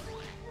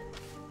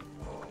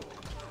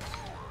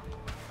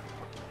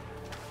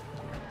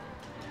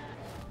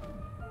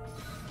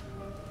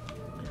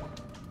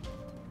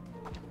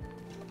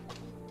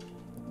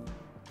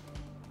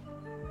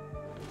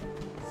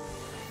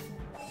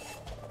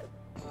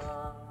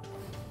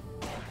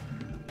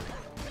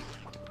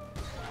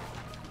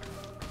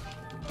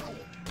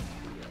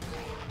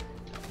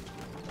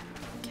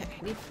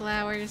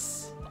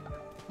 Flowers.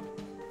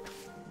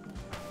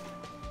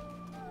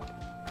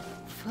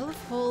 Full of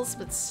holes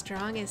but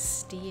strong as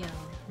steel.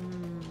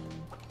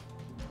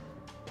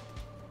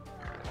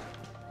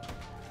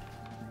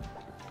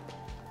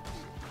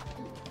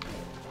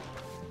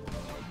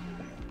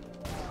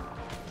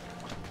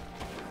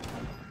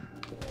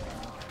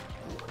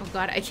 Oh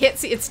god, I can't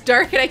see. It's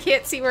dark and I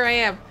can't see where I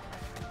am.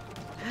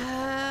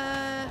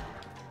 I'm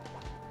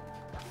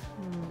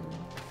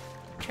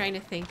trying to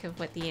think of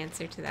what the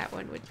answer to that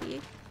one would be.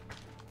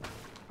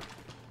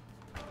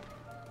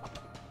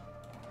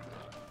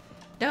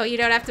 No, you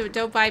don't have to.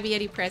 Don't buy me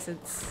any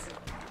presents.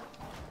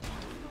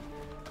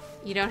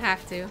 You don't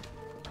have to.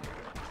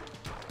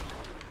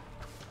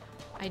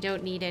 I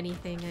don't need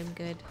anything. I'm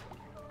good.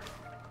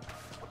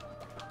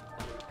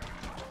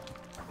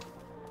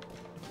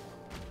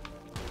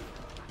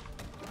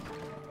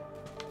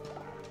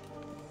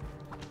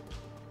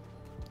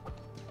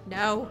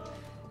 No.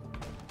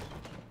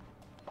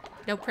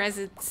 No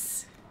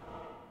presents.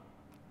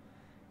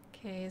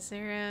 Okay, is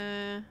there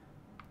a...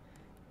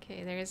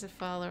 Okay, there is a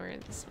follower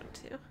in this one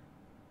too.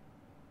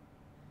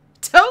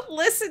 Don't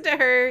listen to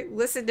her.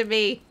 Listen to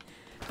me.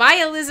 Buy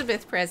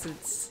Elizabeth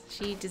presents.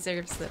 She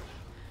deserves them.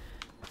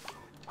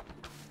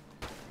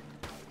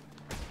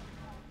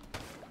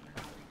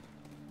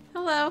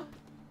 Hello.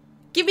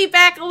 Give me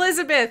back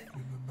Elizabeth.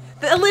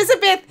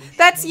 Elizabeth,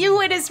 that's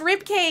you in his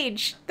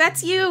ribcage.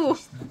 That's you.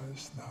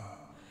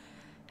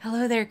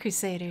 Hello there,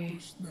 Crusader.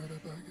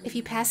 If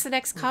you pass the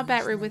next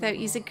combat room without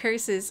using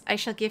curses, I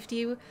shall gift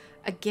you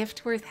a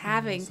gift worth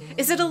having.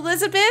 Is it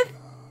Elizabeth?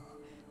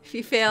 If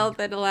you fail,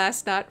 then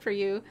alas, not for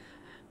you.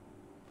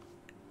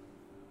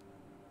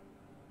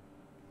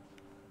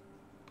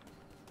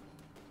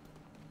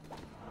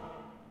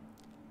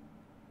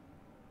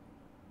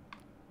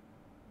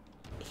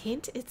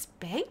 Hint, it's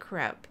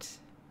bankrupt.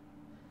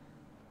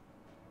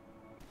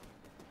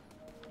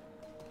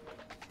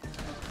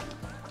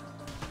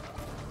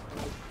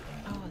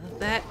 Oh,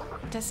 that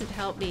doesn't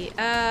help me.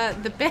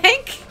 The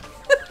bank?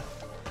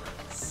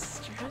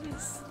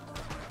 Strongest.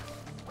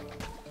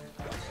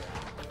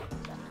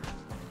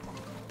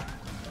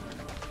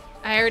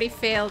 I already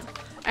failed.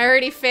 I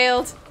already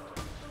failed.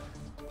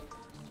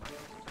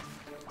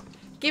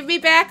 Give me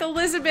back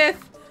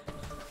Elizabeth.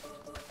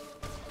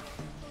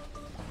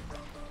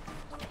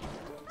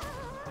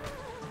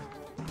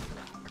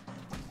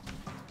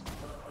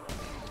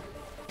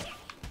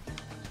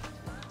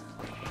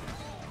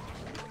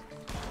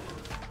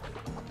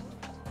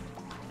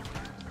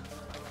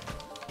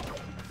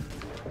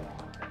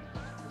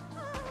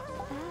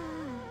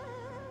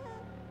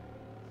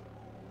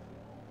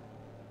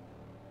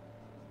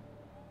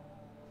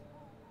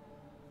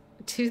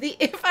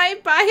 If I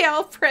buy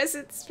all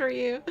presents for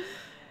you.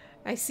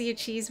 I see a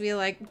cheese wheel,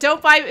 like,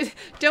 don't buy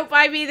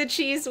me the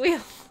cheese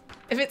wheel.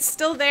 If it's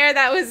still there,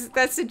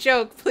 that's a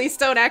joke. Please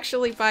don't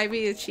actually buy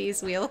me a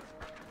cheese wheel.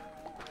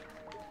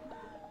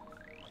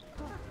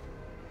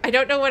 I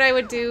don't know what I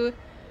would do.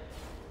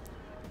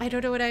 I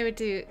don't know what I would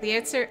do. The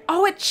answer,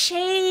 oh, a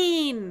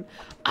chain.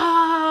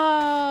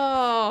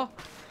 Oh,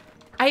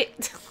 I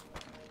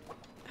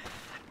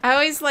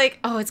always like,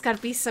 oh, it's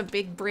gotta be some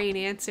big brain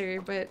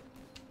answer, but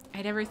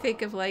I never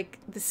think of, like,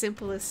 the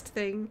simplest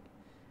thing.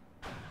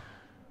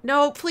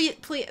 No, please,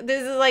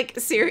 this is, like,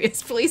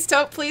 serious. Please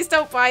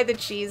don't buy the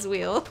cheese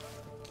wheel.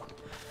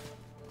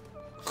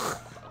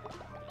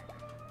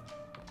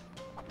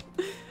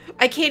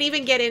 I can't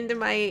even get into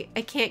my,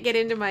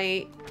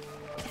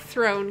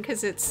 throne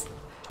because it's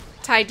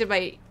tied to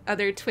my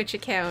other Twitch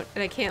account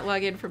and I can't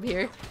log in from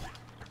here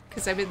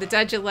because I'm in the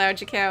Dungeon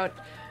Lounge account.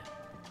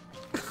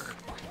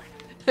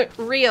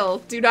 Real,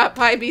 do not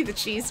buy me the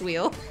cheese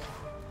wheel.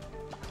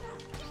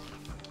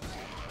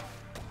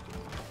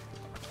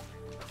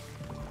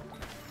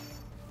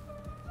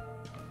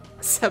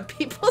 Some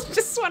people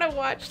just want to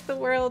watch the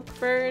world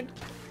burn.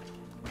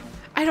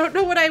 I don't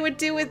know what I would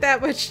do with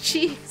that much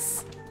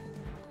cheese.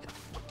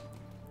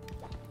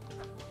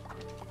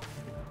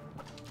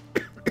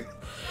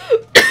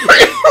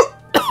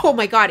 Oh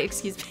my god,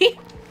 excuse me.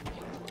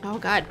 Oh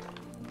god.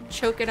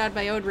 Choking on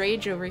my own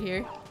rage over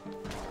here.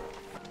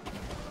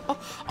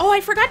 Oh,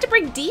 I forgot to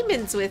bring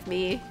demons with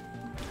me.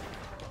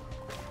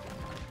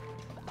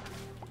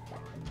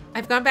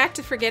 I've gone back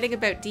to forgetting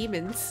about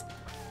demons.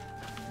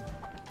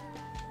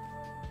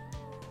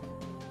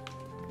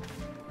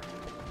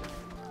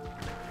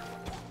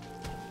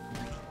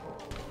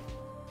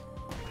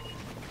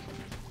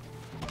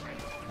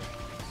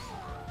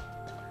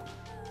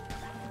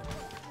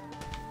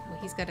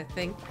 He's got a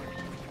thing.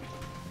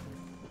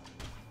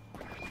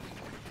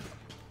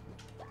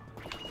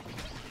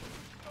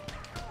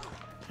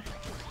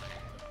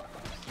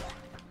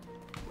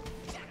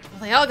 Well,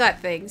 they all got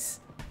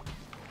things.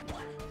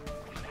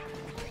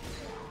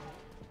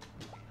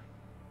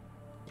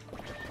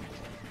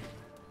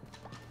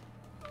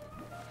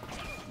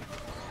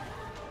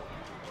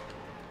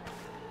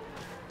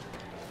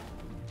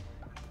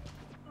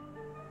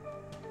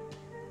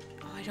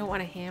 Oh, I don't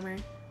want a hammer.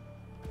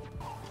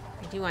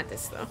 I do want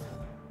this though.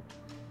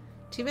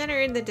 Two men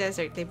are in the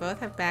desert. They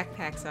both have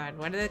backpacks on.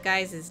 One of the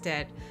guys is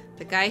dead.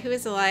 The guy who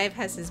is alive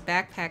has his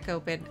backpack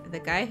open. The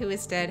guy who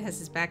is dead has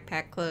his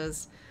backpack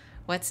closed.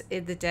 What's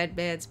in the dead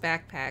man's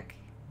backpack?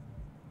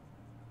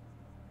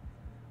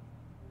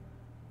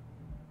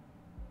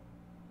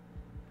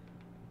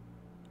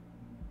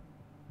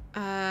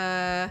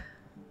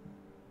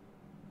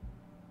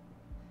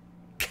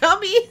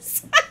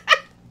 Gummies?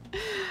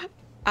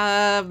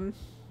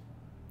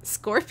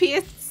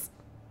 Scorpions?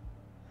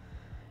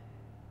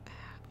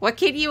 What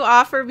can you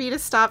offer me to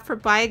stop from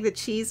buying the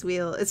cheese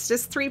wheel? It's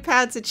just 3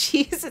 pounds of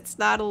cheese. It's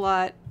not a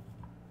lot.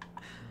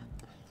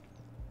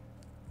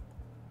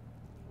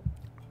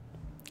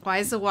 Why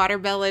is the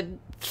watermelon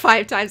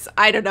 5 times?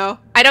 I don't know.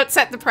 I don't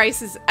set the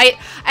prices. I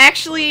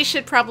actually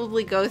should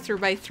probably go through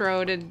my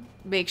throne and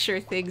make sure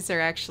things are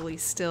actually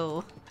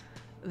still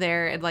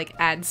there and like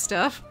add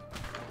stuff.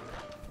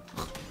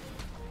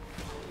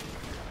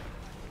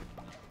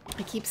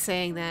 I keep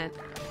saying that.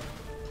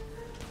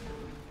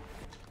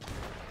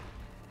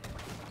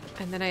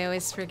 And then I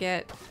always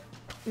forget.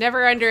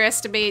 Never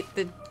underestimate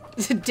the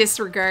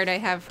disregard I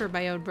have for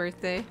my own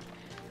birthday.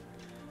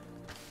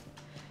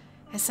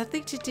 Has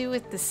something to do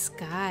with the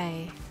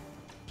sky.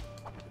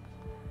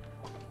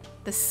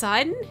 The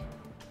sun?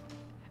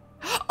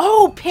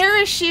 Oh,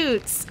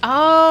 parachutes!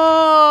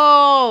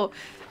 Oh!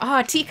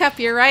 Oh, Teacup,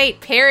 you're right.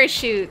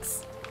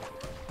 Parachutes.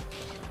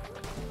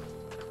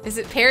 Is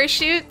it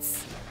parachutes?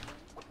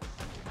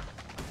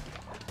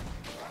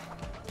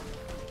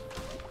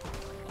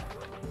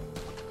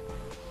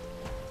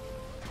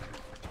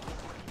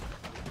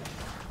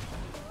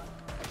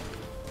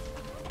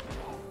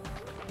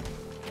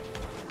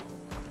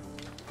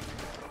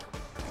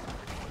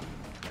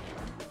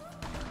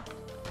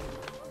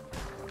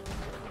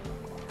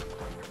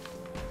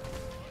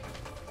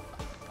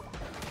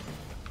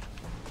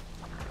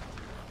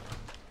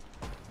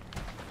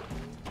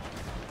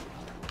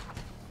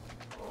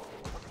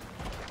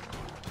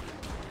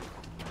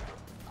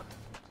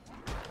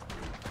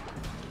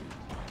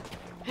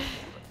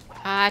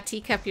 Ah,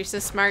 Teacup, you're so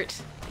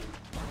smart.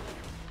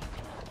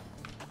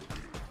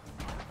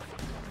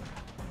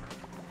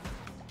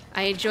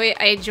 I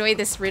enjoy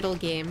this riddle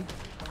game.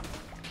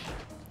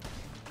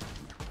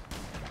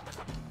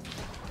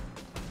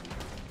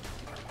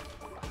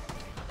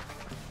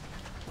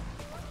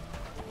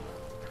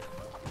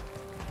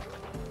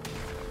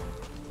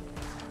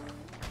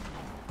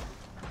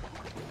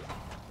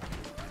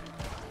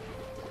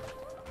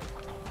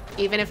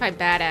 Even if I'm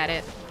bad at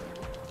it.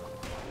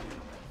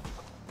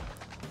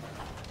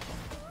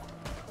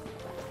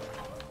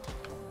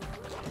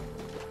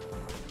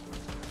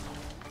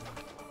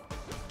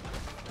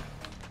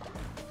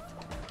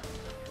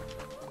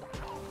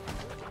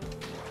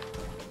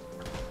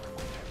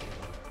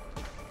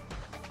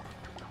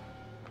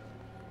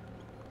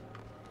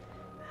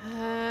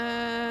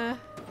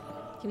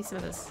 Give me some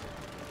of this.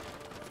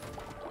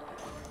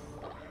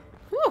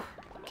 Whew.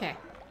 Okay.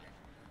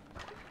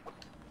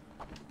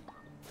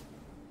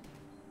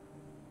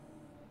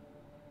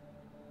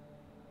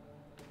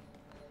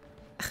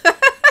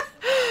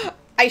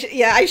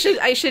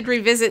 I should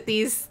revisit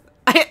these.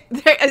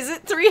 Is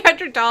it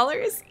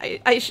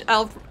 $300?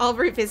 I'll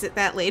revisit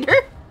that later.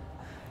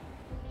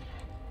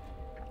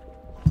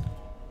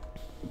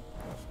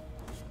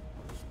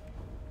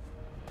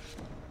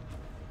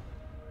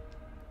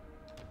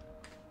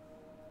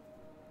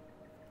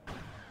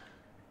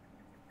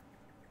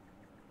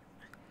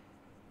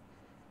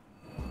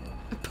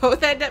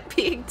 Both end up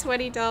being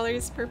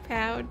 $20 per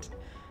pound.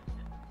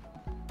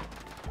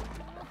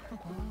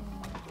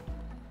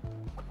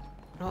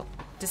 Oh,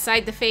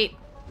 decide the fate.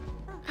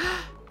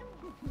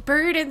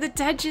 Bird and the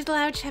Dungeon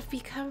Lounge have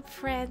become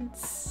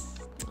friends.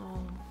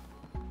 Oh.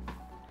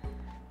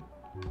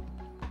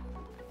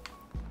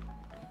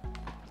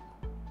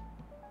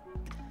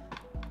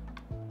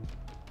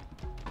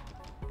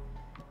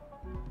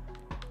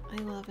 I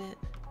love it.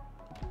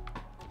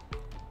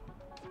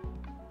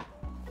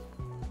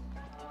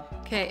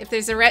 Okay, if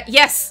there's a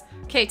yes!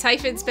 Okay,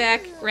 Typhon's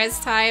back. Res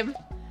time.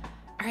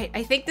 Alright,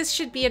 I think this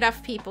should be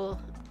enough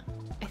people.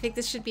 I think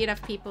this should be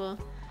enough people.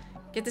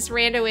 Get this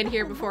rando in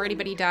here before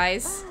anybody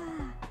dies.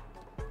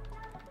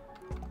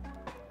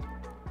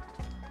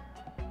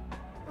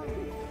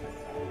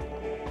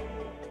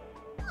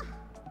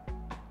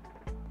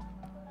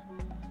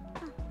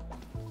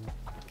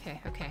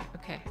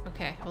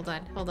 Okay. Hold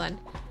on.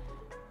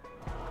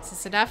 Is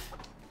this enough?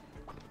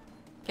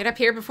 Get up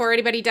here before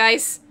anybody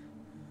dies.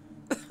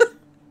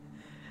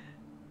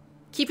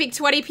 Keeping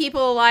 20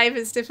 people alive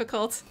is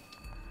difficult.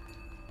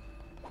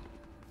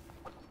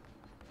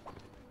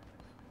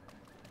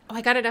 Oh,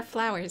 I got enough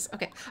flowers.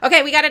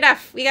 Okay, we got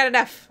enough.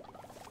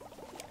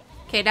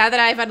 Okay, now that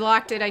I've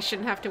unlocked it, I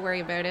shouldn't have to worry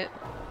about it.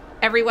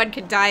 Everyone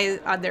can die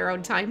on their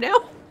own time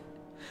now.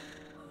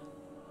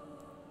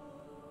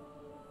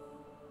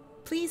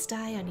 Please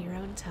die on your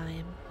own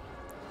time.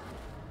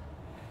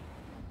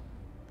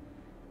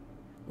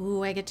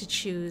 Ooh, I get to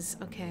choose.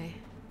 Okay.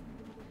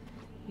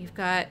 We've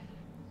got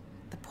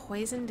the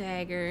poison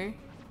dagger,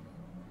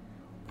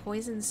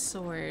 poison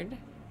sword.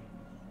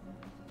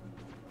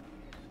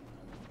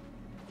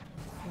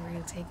 And we're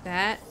gonna take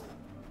that.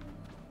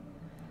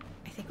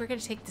 I think we're gonna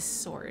take the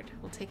sword.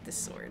 We'll take the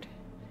sword.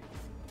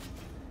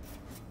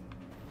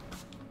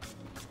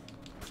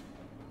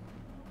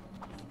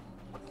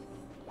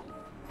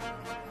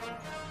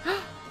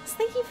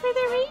 Thank you for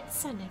the raid,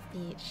 Son of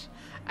Beach.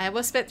 I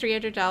almost spent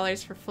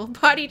 $300 for full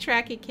body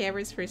tracking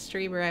cameras for a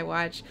streamer I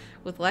watch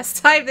with less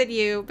time than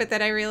you, but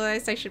then I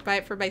realized I should buy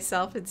it for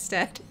myself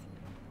instead.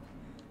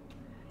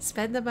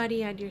 Spend the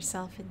money on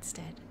yourself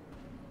instead.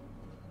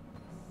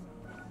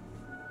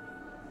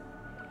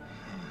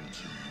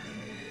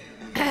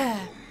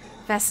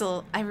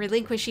 Vessel, I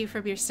relinquish you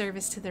from your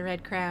service to the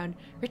Red Crown.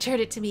 Return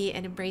it to me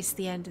and embrace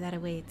the end that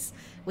awaits.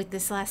 With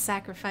this last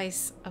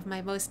sacrifice of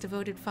my most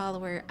devoted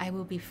follower, I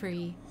will be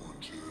free.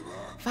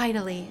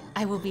 Finally,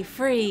 I will be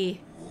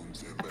free.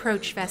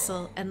 Approach,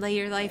 Vessel, and lay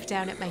your life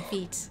down at my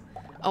feet.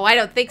 Oh, I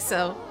don't think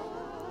so.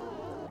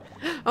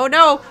 Oh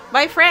no,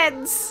 my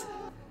friends!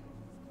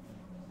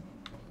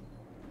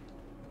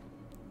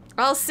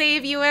 I'll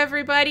save you,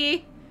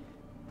 everybody!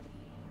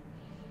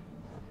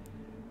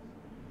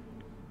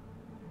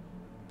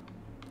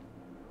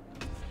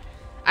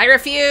 I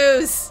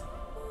refuse!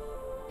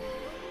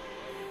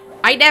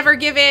 I never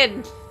give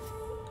in!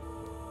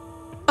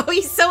 Oh,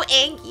 he's so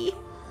angry!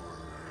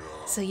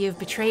 So you have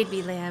betrayed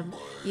me, Lamb.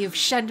 You have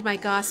shunned my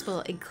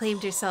gospel and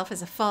claimed yourself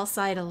as a false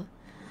idol.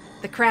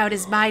 The crown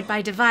is mine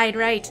by divine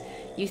right.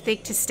 You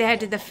think to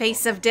stand in the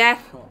face of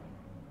death?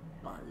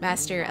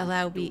 Master,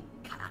 allow me.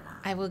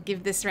 I will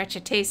give this wretch a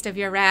taste of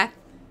your wrath.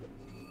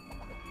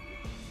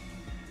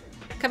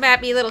 Come at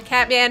me, little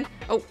catman.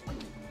 Oh.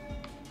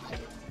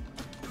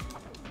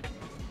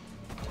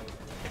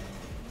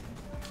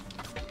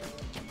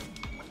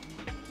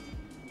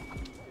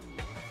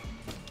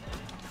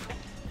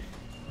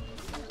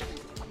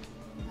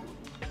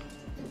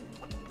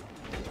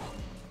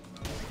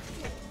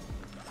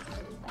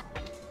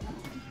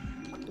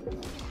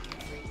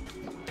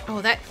 Oh,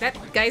 that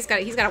guy's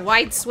he's got a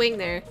wide swing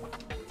there.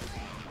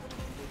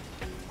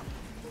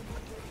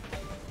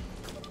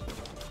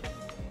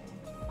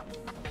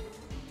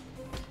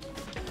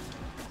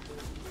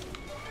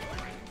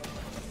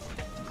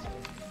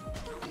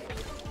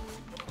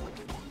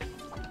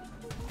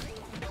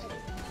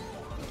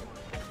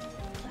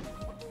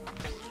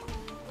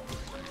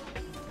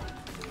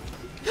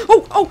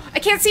 Oh, I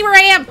can't see where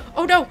I am.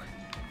 Oh no.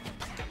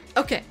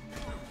 Okay.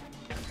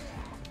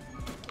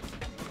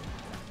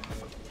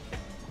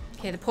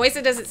 Okay, the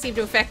poison doesn't seem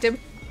to affect him.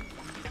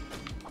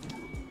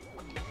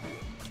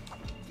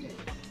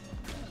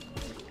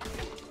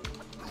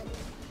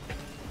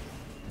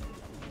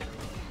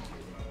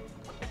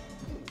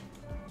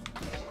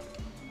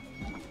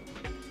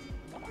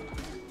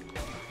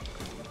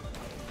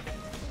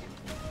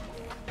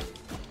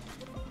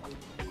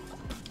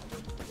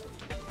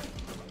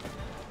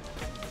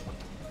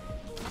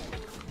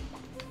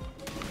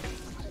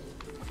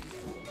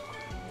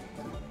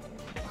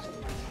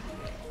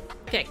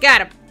 Okay,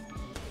 got him.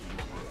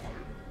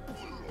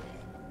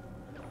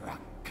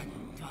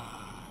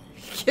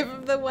 Give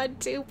him the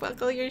 1-2,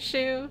 buckle your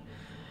shoe.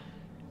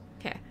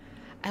 Okay.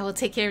 I will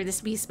take care of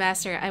this beast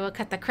master. I will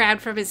cut the crown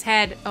from his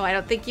head. Oh, I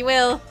don't think you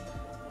will.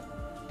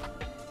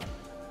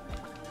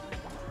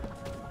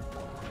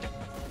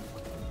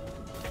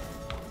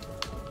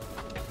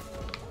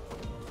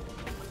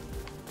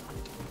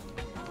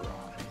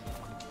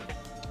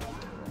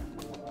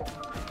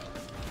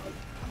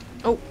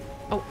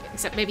 Oh,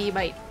 except maybe you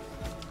might.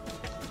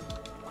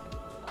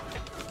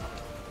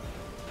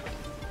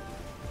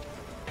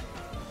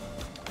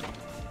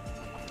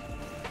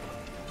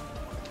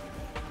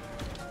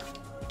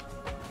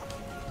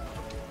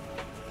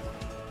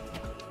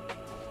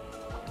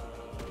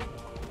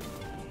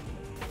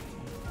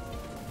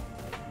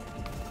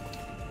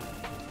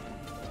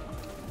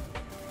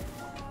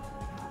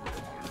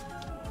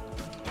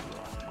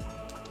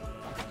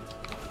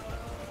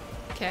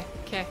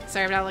 Okay.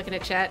 Sorry, I'm not looking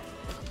at chat.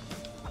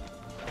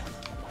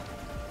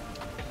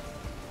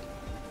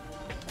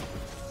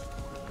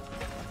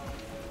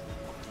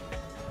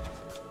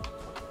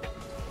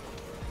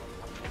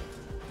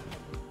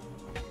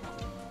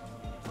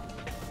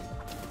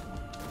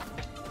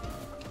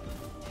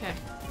 Okay.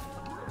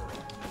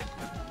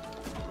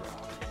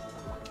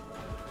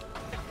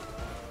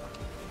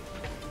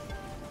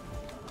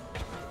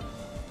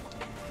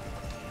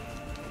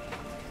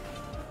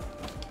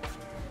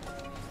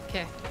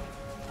 Okay.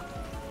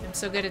 I'm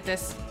so good at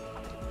this.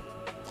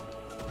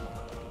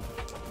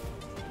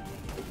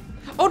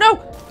 Oh no!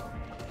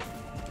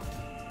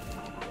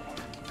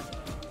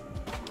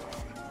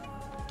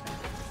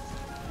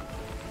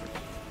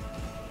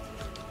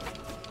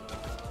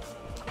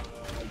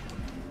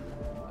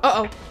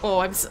 Uh-oh.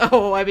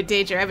 Oh, I'm in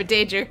danger. I'm in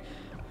danger. You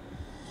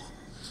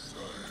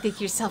think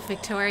yourself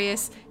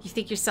victorious? You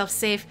think yourself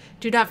safe?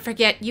 Do not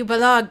forget, you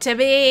belong to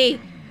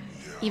me!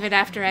 Even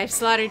after I've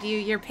slaughtered you,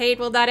 your pain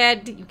will not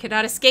end. You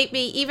cannot escape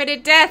me, even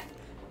in death!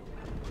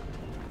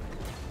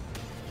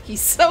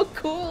 He's so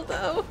cool,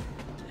 though.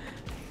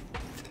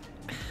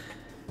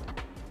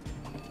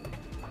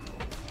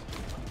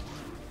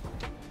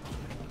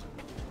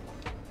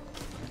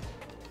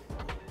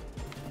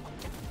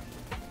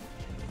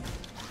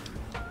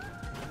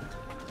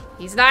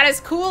 He's not as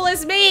cool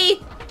as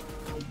me!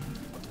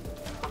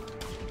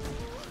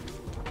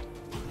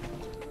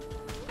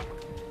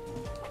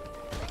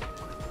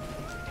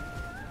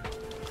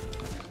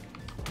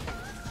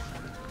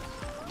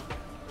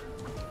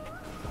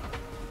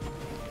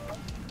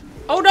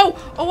 Oh no!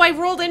 Oh, I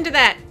rolled into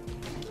that!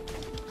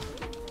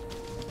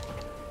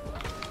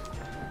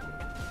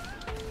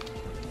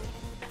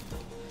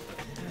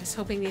 I was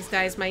hoping these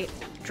guys might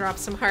drop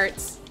some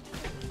hearts.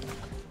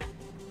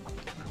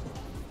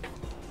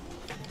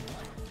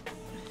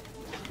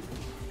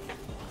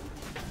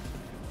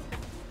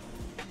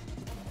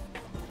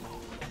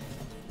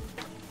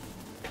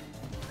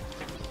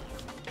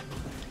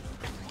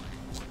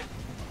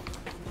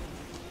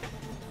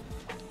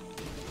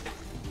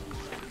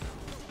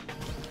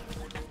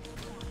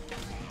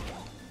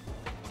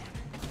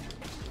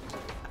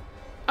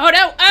 Oh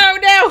no! Oh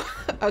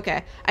no!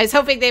 Okay. I was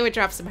hoping they would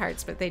drop some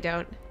hearts, but they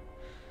don't.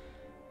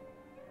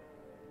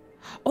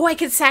 Oh, I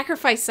could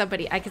sacrifice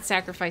somebody. I could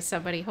sacrifice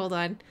somebody. Hold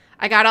on.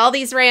 I got all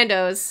these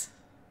randos.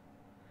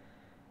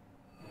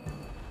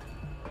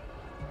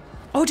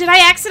 Oh, did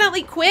I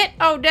accidentally quit?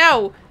 Oh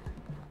no!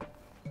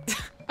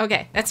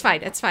 Okay, that's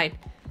fine. That's fine.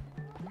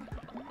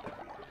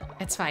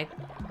 It's fine.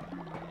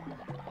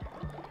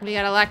 We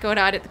got a lot going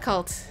on at the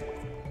cult.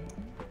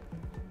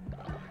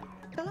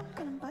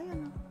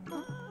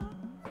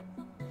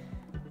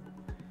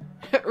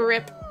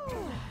 Rip.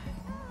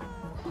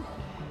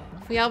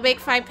 If we all make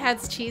 5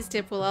 pounds cheese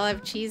dip, we'll all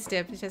have cheese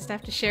dip. You just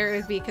have to share it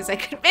with me because I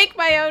could make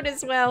my own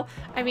as well.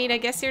 I mean, I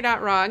guess you're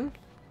not wrong.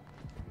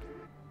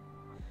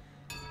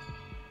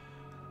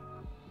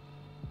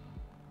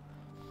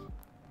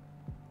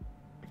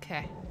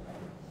 Okay.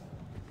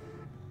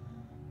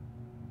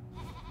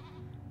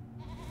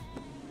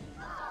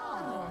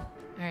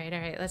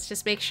 Alright. Let's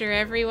just make sure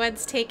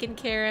everyone's taken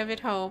care of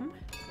at home.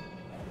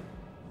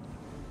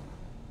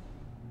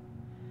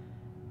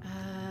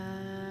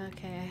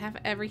 Okay, I have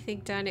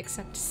everything done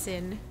except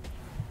sin.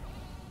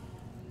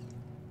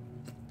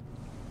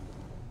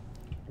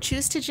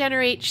 Choose to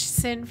generate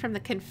sin from the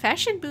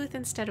confession booth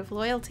instead of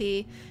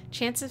loyalty.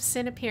 Chance of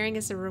sin appearing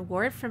as a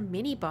reward from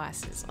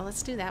mini-bosses. Oh,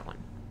 let's do that one.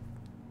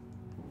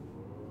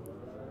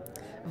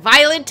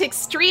 Violent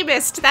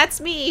extremist! That's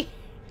me!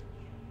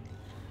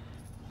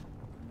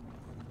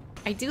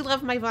 I do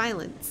love my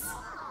violence.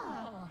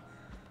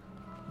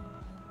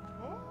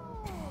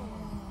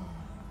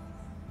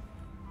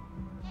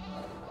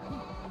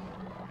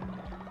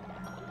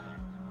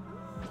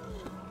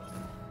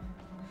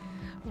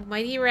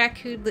 Mighty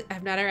raccoon,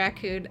 I'm not a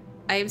raccoon.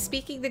 I am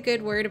speaking the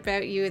good word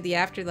about you in the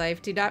afterlife.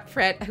 Do not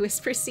fret. I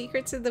whisper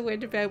secrets in the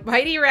wind about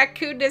mighty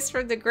raccoonness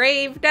from the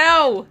grave.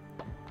 No!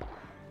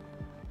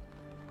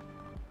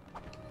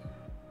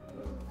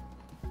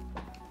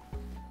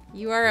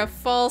 You are a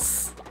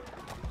false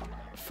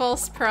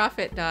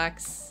prophet,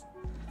 Nox.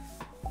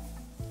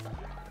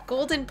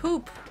 Golden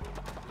poop.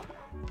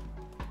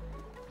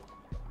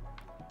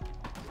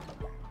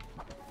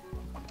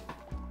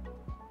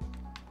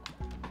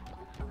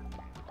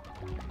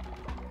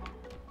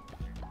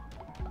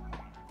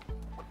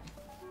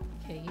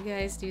 Okay, you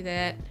guys do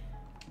that.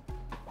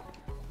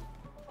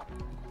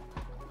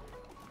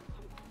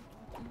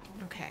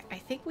 Okay, I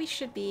think we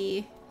should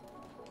be...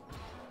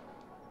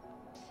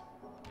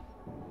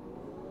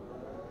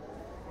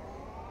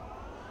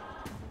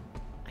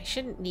 I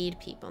shouldn't need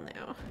people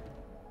now.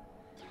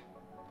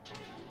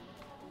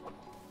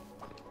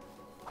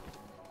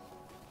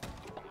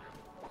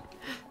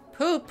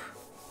 Poop!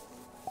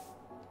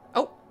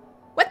 Oh!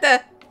 What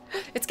the?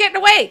 It's getting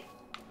away!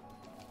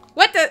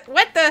 What the?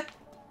 What the?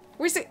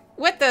 Where's it?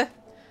 What the?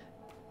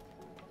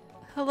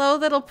 Hello,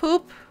 little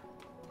poop?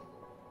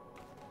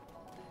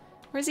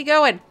 Where's he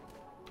going?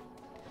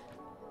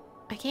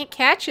 I can't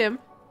catch him.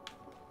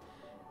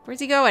 Where's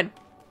he going?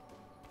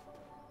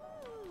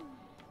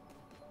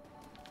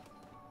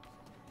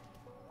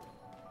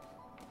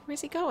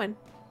 Where's he going?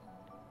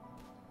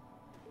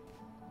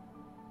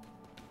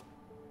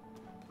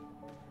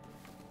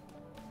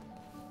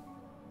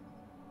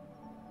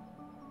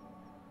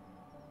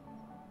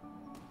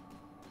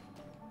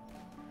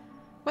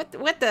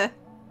 What the?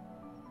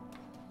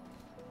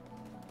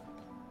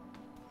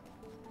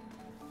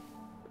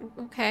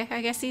 Okay,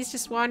 I guess he's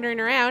just wandering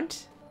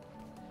around.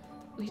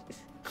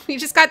 We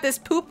just got this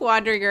poop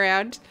wandering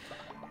around.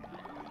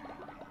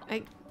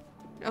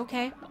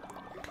 Okay.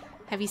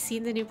 Have you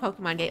seen the new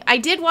Pokemon game? I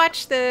did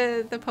watch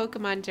the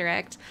Pokemon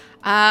Direct.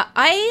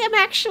 I am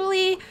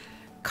actually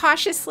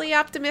cautiously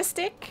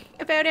optimistic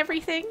about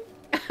everything.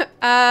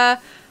 Oh,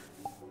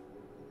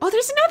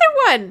 there's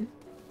another one!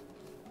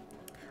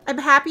 I'm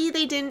happy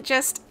they didn't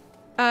just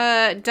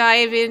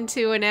dive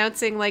into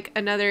announcing like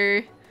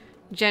another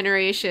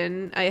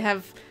generation. I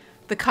have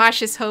the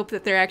cautious hope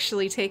that they're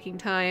actually taking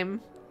time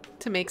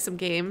to make some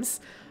games.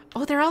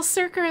 Oh, they're all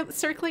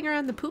circling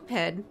around the poop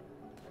head.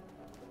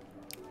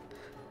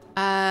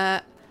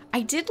 I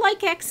did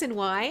like X and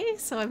Y,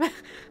 so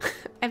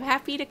I'm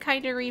happy to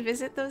kind of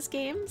revisit those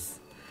games.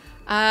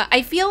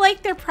 I feel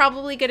like they're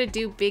probably gonna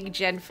do big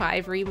Gen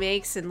 5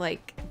 remakes and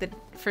like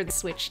for the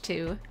Switch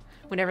too,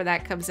 whenever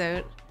that comes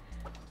out.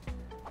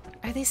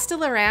 Are they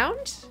still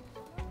around?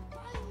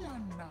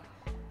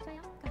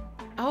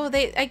 Oh,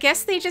 I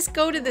guess they just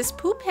go to this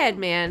poop head,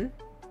 man.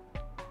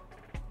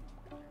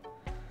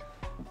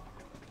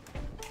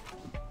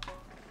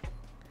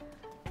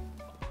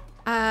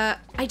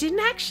 I didn't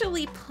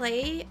actually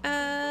play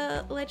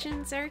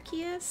Legends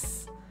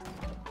Arceus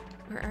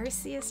or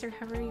Arceus or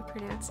however you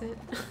pronounce it.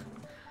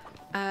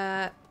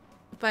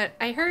 But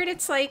I heard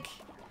it's like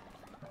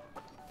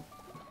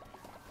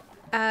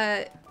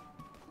a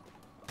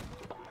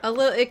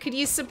little, it could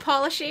use some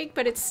polishing,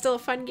 but it's still a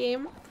fun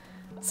game.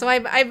 So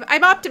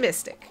I'm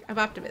optimistic. I'm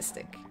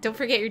optimistic. Don't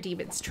forget your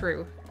demons,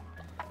 true.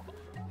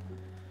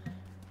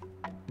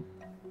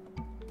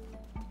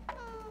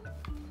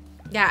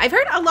 Yeah, I've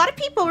heard a lot of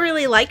people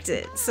really liked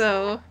it,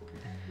 so...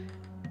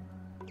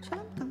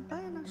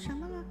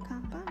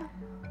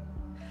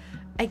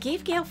 I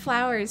gave Gale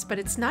flowers, but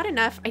it's not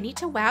enough. I need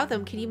to wow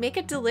them. Can you make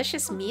a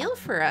delicious meal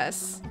for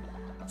us?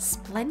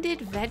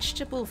 Splendid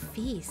vegetable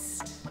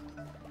feast.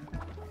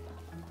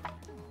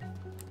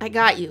 I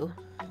got you.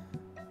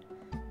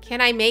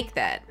 Can I make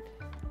that?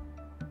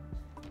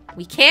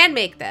 We can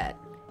make that.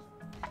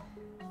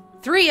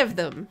 3 of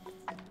them.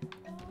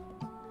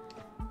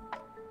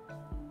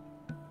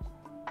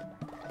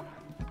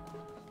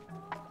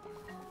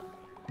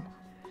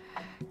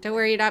 Don't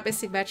worry, you're not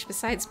missing much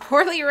besides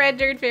poorly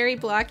rendered, very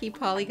blocky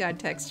polygon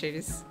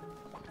textures.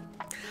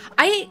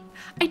 I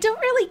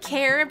don't really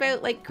care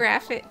about like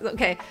graphic.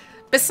 Okay,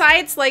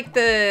 besides like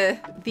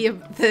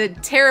the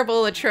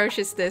terrible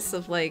atrociousness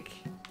of like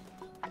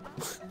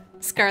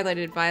Scarlet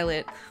and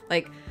Violet,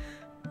 like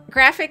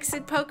graphics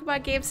in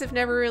Pokemon games have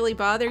never really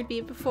bothered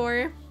me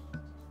before.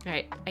 All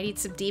right, I need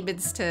some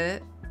demons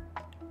to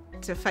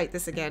fight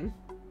this again.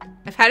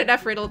 I've had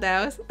enough riddle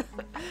now.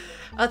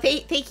 Oh,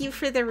 thank you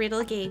for the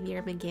riddle game,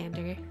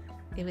 Yermagander.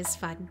 It was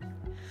fun.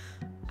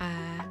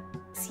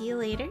 See you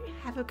later.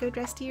 Have a good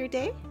rest of your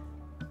day.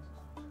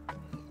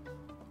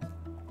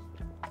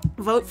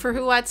 Vote for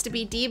who wants to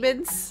be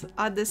demons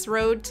on this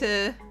road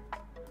to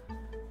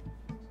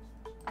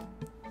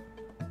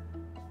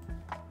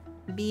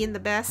being the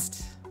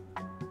best.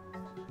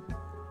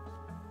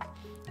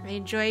 I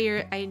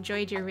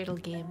enjoyed your riddle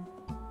game.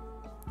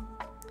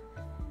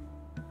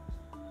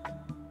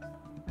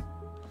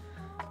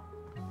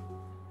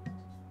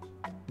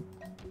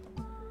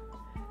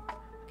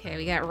 Okay,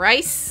 we got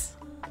rice.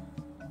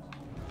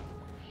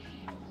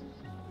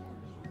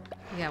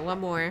 We got one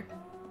more.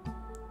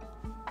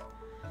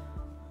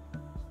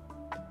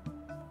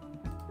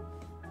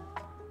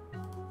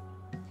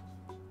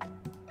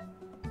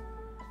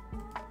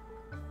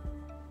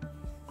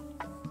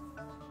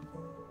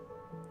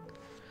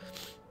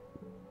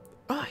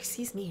 Oh,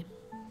 excuse me.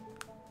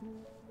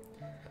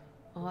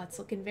 Oh, it's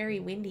looking very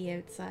windy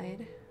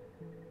outside.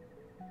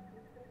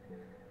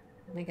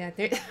 Oh my god,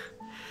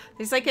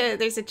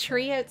 there's a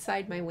tree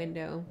outside my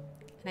window,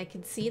 and I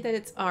can see that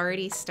it's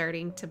already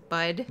starting to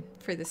bud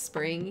for the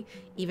spring,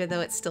 even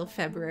though it's still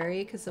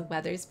February because the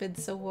weather's been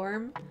so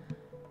warm.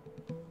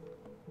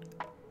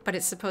 But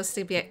it's supposed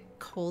to get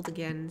cold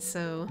again,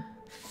 so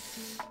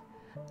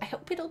I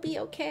hope it'll be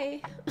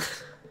okay.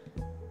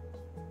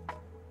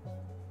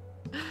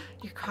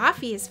 Your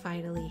coffee is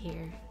finally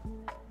here.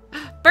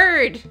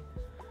 Bird!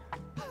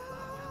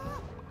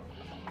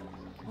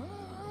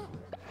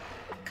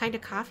 What kind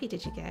of coffee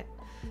did you get?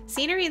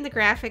 Scenery and the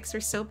graphics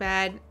were so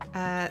bad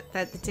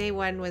that the day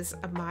one was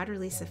a mod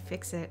release of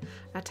Fix-It.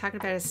 Not talking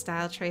about a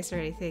style choice or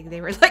anything. They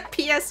were like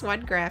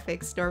PS1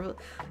 graphics.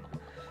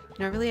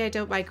 Normally I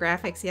don't mind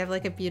graphics. You have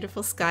like a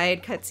beautiful sky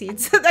and cutscenes,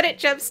 so that it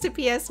jumps to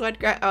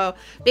PS1 oh,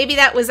 maybe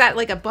was that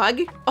like a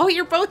bug? Oh,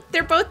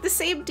 they're both the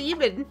same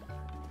demon.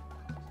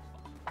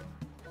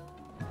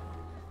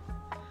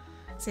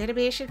 So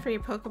animation for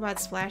your Pokemon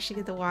splashing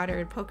in the water,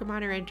 and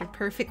Pokemon are rendered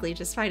perfectly,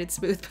 just fine and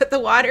smooth, but the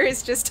water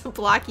is just a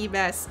blocky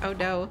mess. Oh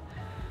no.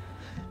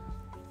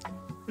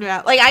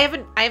 Yeah, like I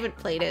haven't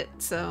played it,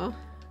 so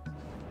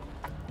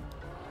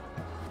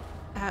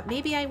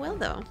maybe I will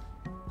though.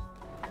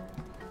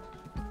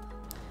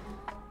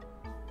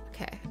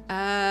 Okay.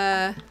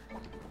 All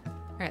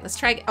right, let's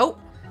try. Oh,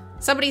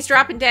 somebody's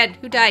dropping dead.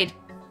 Who died?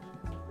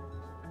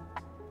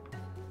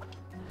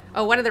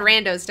 Oh, one of the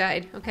randos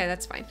died. Okay,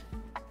 that's fine.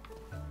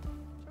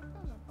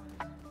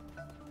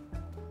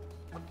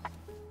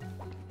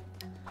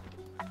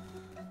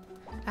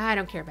 I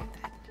don't care about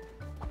that.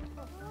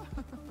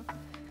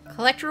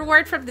 Collect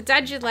reward from the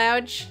Dungeon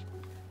Lounge.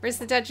 Where's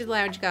the Dungeon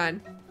Lounge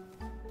gone?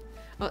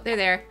 Oh, they're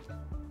there.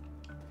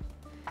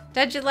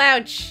 Dungeon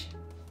Lounge.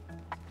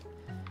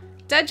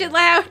 Dungeon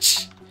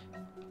Lounge.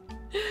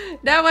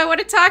 No, I want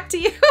to talk to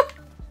you.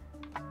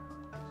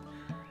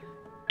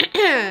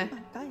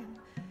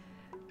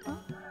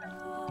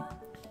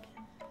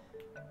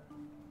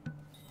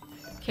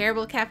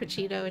 Caramel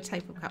cappuccino, a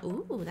type of coffee.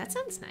 Ooh, that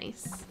sounds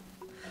nice.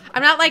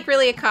 I'm not like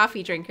really a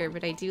coffee drinker,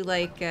 but I do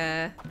like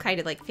kind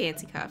of like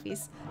fancy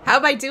coffees. How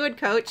am I doing,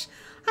 Coach?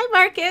 Hi,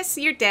 Marcus.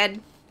 You're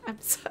dead.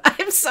 I'm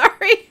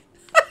sorry.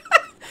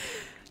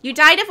 You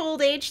died of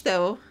old age,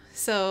 though.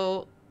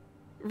 So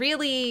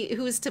really,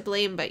 who's to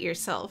blame but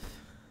yourself?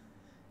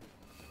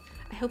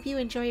 I hope you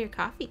enjoy your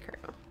coffee,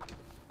 Colonel.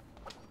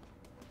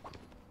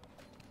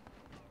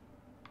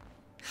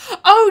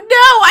 Oh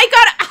no!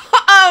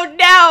 Oh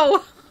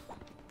no!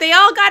 They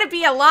all gotta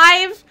be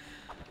alive.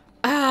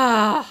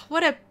 Ah,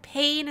 what a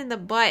pain in the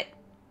butt.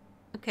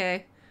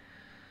 Okay.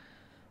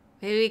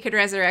 Maybe we could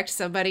resurrect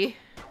somebody.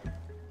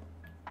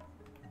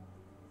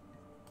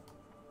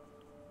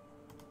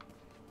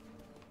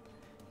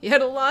 You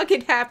had a long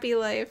and happy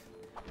life.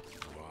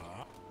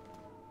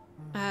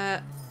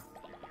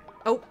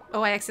 Oh,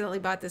 I accidentally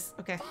bought this.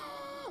 Okay.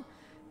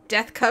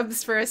 Death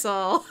comes for us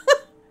all.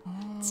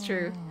 It's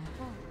true.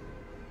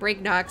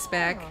 Break knocks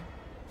back.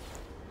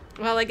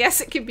 Well, I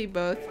guess it could be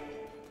both.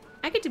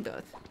 I could do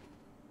both.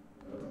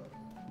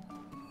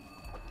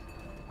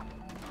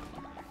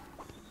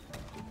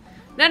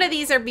 None of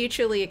these are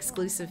mutually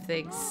exclusive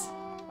things.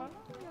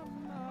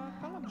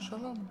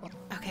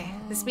 Okay,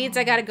 this means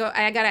I gotta go.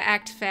 I gotta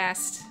act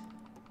fast.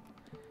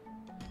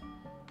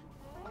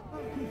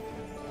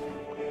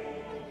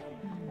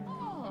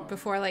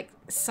 Before, like,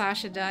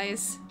 Sasha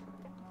dies.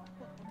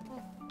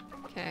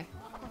 Okay.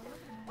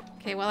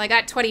 Okay, well, I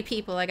got 20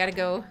 people. I gotta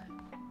go.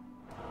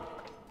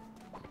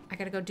 I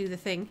gotta go do the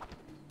thing.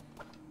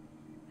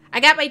 I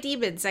got my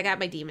demons. I got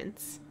my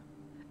demons.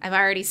 I've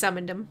already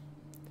summoned them.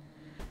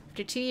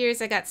 After 2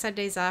 years, I got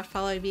Sundays off,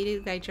 followed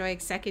immediately by joining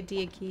second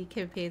D&D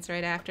campaigns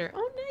right after.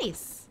 Oh,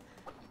 nice.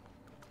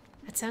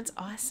 That sounds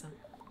awesome.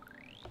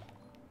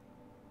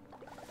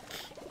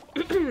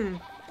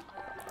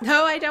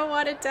 No, I don't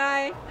want to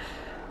die.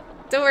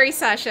 Don't worry,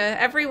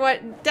 Sasha.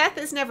 Everyone, death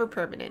is never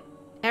permanent.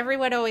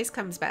 Everyone always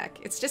comes back.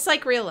 It's just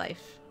like real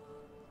life.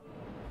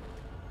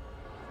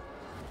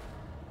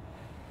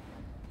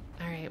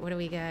 Alright, what do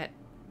we got?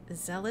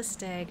 Zealous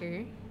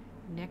dagger.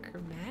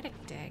 Necromantic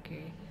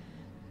dagger.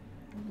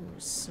 Ooh,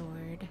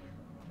 sword.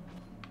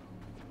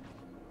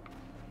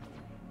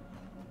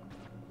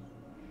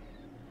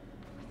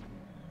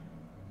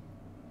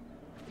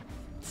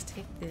 Let's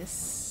take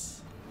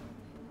this.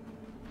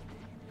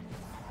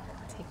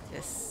 Take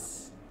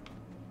this.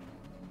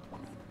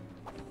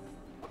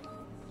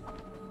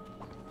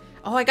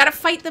 Oh, I gotta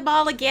fight them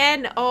all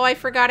again! Oh, I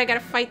forgot I gotta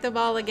fight them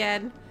all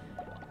again.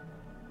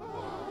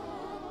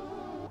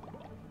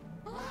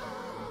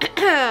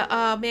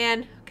 Oh,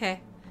 man.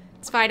 Okay.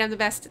 It's fine, I'm the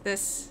best at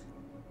this.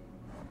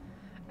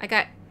 I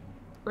got...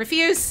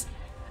 Refuse!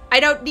 I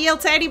don't kneel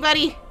to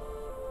anybody!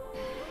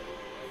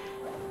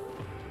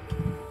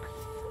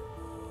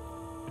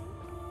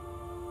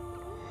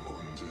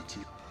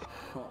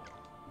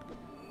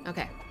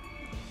 Okay.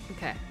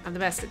 Okay, I'm the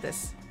best at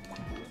this.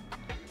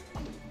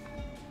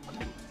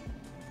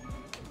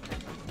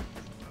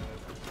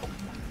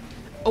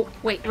 Oh,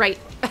 wait, right.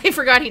 I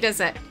forgot he does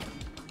that.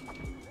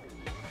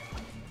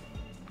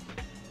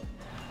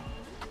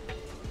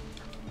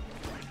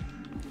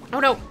 Oh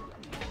no!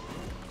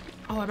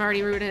 Oh, I'm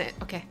already ruining it.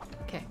 Okay,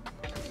 okay.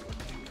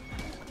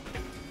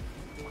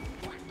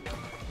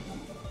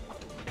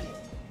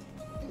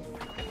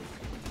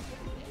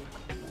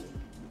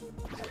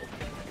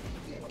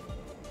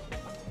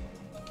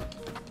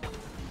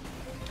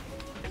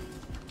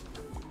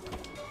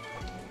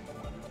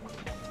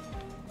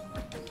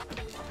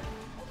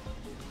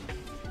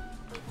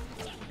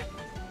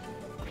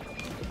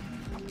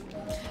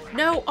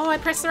 No! Oh, I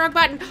pressed the wrong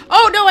button!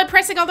 Oh no, I'm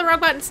pressing all the wrong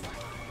buttons!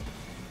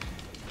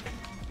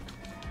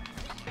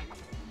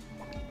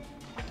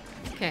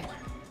 Okay.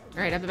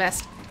 Alright, I'm the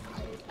best.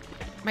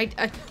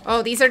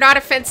 Oh, these are not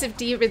offensive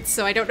demons,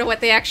 so I don't know what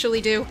they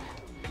actually do.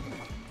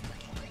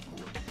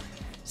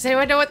 Does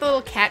anyone know what the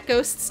little cat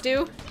ghosts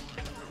do?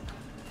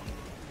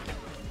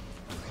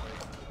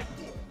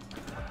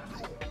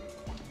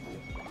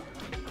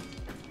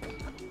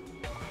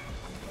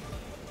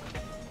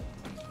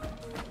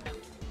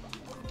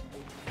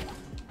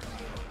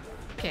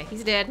 Okay,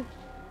 he's dead.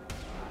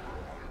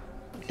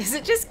 Is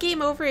it just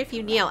game over if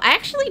you kneel? I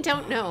actually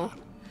don't know.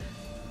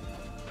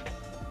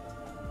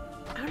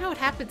 I don't know what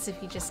happens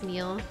if you just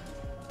kneel.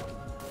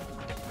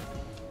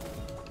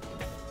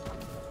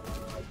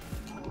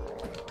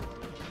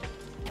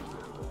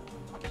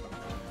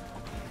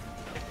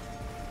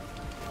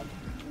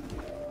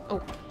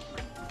 Oh.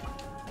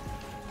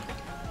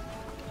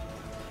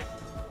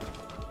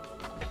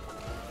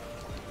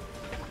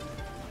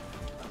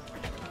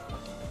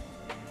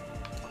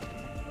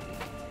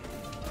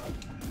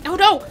 Oh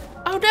no!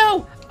 Oh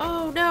no!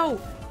 Oh no!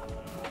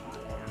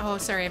 Oh,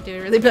 sorry, I'm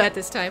doing really bad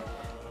this time.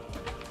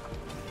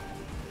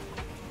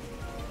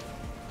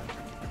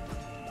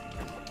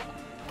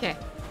 Okay.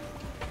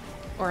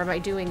 Or am I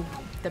doing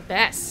the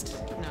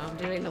best? No, I'm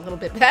doing a little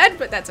bit bad,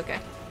 but that's okay.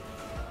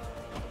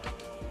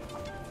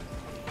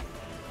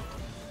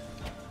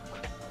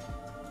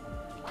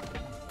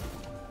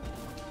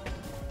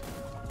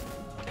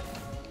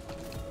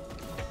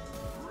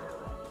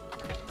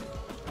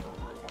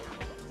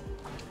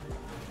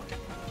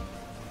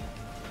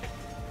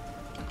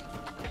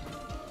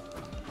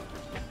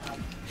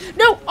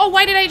 No! Oh,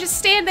 why did I just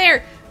stand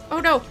there? Oh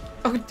no.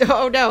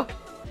 Oh no.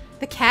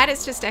 The cat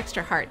is just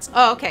extra hearts.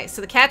 Oh, okay.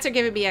 So the cats are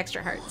giving me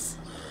extra hearts.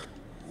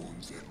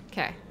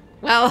 Okay.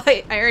 Well,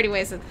 I already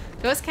wasted.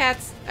 Ghost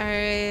cats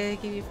are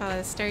give you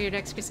follow. Start your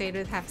next crusade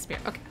with half a spear.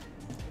 Okay.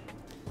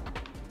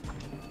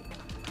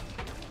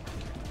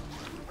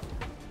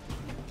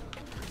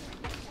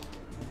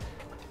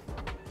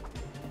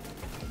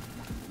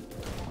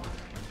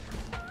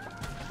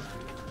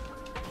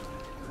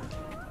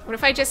 What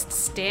if I just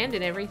stand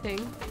in everything?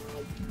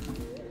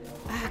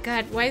 Ah,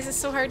 God, why is this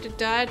so hard to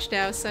dodge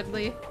now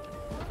suddenly?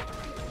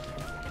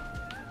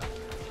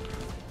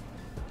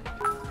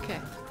 Okay.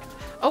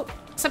 Oh,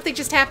 something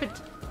just happened.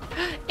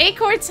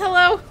 Acorns,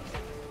 hello!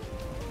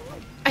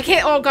 I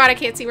can't, oh God, I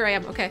can't see where I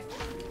am. Okay.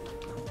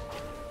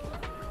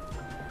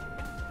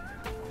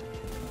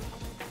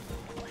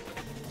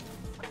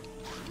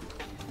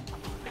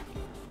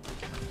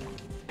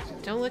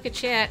 Don't look at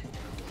chat.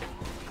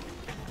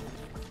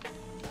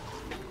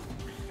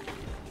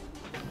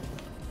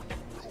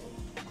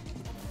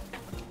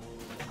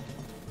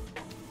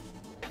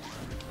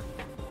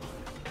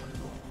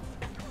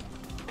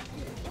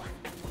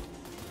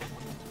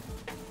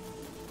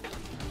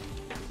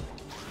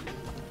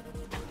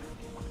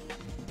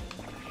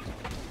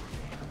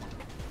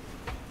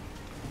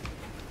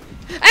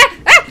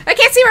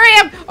 see where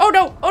I am! Oh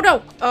no! Oh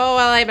no! Oh,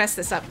 well, I messed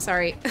this up.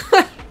 Sorry.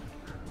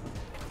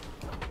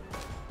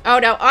 Oh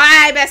no! Oh,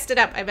 I messed it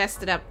up. I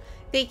messed it up.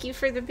 Thank you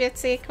for the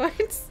bits,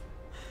 acorns.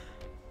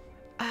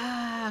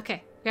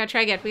 Okay. We gotta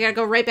try again. We gotta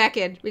go right back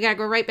in. We gotta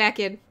go right back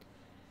in.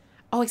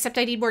 Oh, except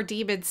I need more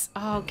demons.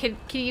 Oh, can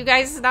you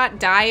guys not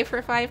die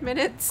for 5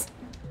 minutes?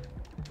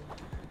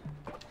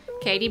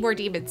 Okay, I need more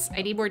demons.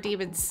 I need more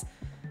demons.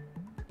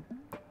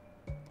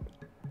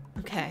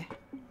 Okay.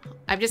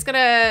 I'm just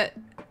gonna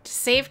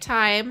save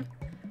time.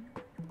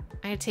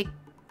 I'm gonna take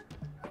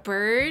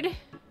Bird.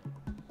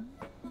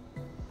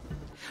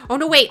 Oh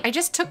no, wait! I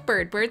just took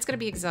Bird. Bird's gonna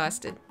be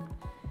exhausted.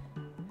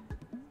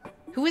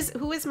 Who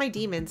is my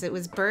demons? It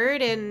was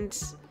Bird and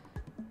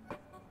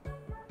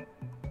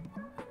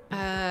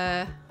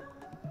I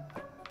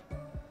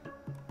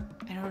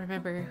don't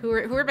remember. Who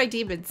are my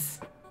demons?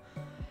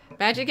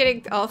 Imagine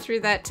getting all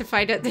through that to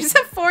find out there's a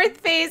 4th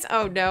phase.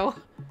 Oh no.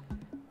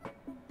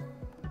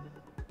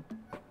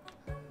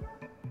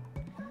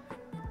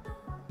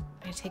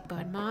 I take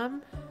Bun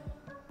Mom.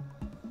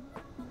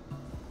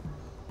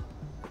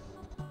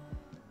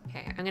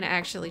 Okay, I'm gonna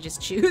actually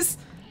just choose.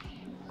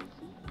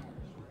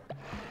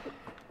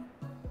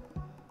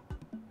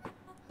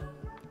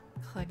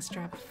 Collect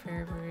strap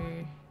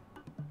forever.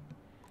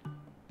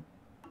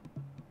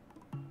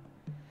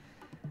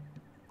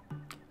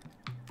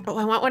 Oh,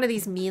 I want one of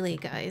these melee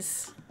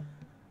guys.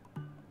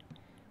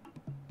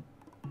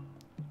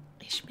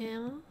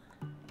 Ishmael?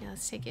 Yeah,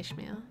 let's take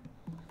Ishmael.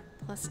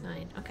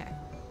 +9. Okay.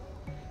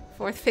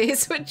 4th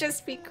phase would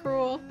just be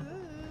cruel.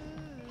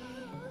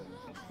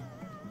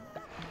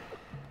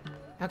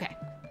 Okay.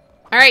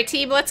 Alright,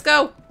 team, let's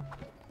go!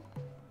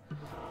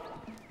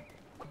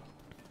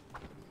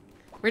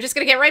 We're just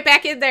gonna get right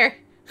back in there.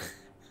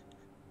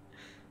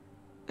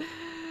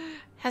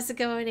 How's it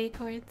going,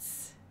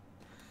 acorns?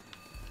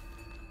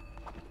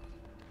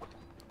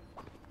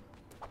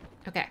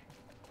 Okay.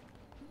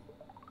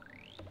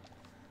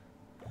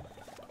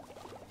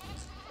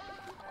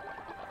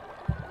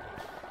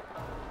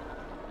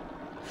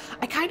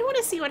 I kind of want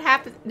to see what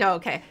happens. No,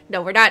 okay.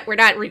 No, we're not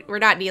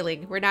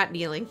kneeling. We're not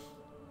kneeling.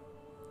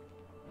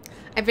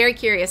 I'm very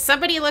curious.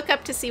 Somebody look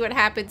up to see what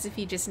happens if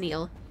you just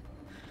kneel.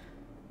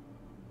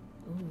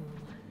 Ooh.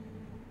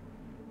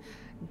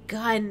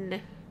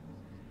 Gun.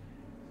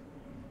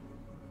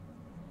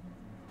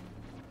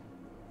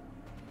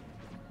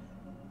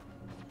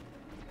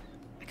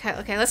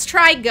 Okay, let's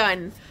try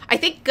gun. I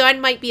think gun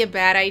might be a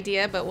bad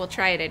idea, but we'll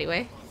try it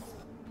anyway.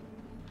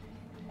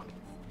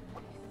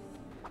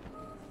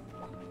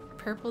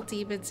 Purple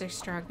demons are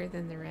stronger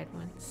than the red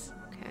ones.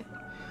 Okay.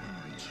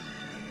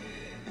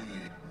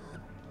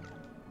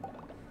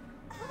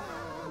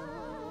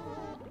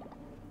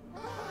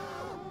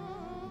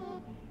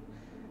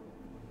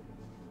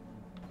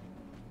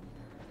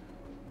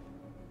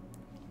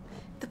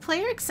 The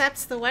player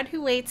accepts the one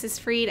who waits is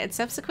freed and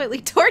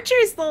subsequently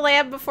tortures the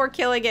lamb before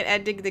killing it,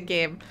 ending the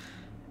game.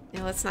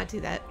 No, let's not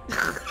do that.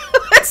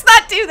 Let's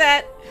not do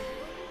that!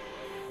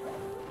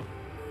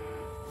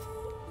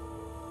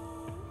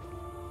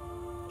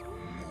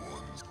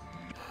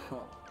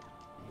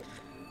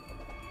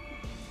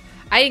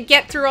 I didn't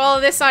get through all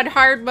of this on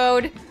hard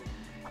mode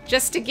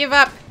just to give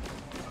up.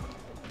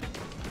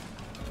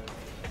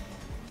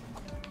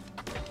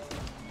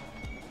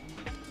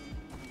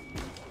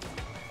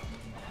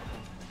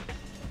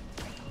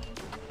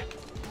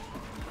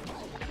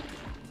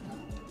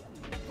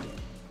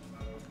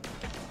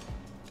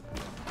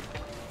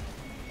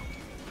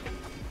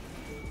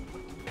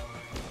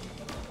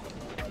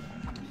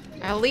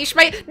 Unleash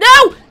my—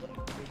 No!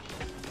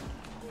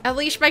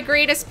 Unleash my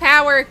greatest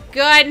power,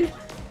 gun!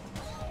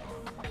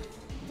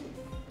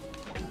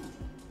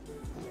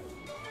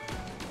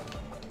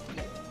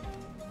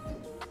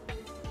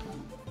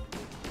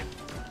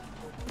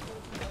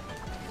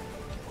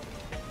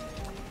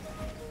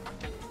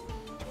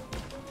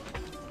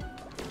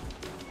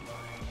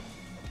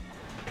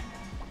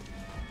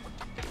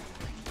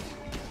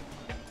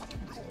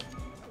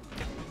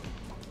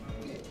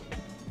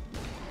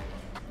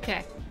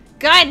 Okay.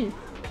 Gun!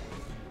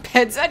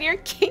 Depends on your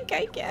kink,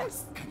 I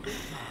guess.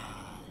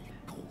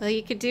 Well,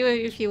 you could do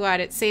it if you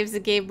want. It saves the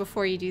game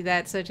before you do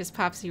that, so it just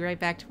pops you right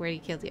back to where you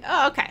killed you.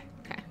 Oh, okay.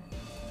 Okay.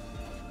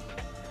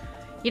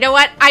 You know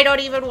what? I don't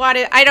even want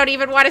to— I don't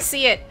even want to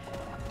see it.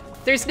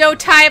 There's no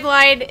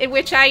timeline in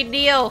which I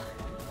kneel.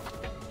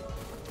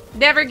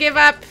 Never give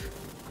up.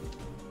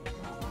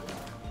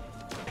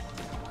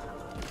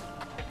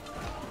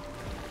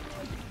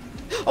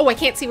 Oh, I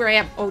can't see where I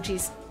am. Oh,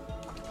 jeez.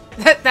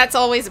 That's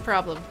always a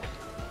problem.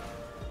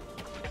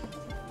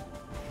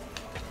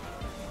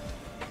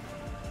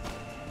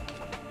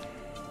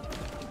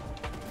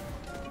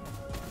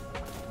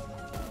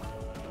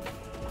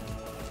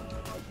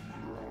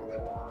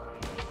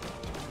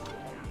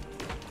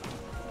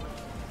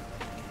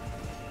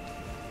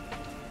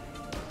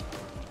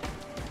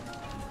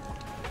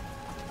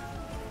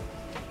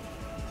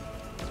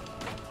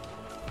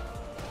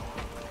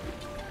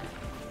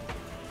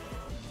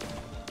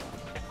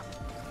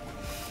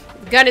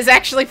 Gun is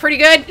actually pretty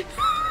good.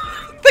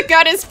 The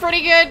gun is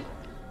pretty good.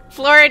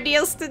 Flora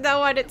kneels to no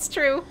one, it's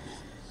true.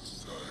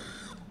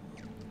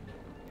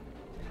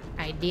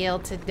 I kneel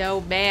to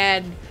no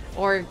man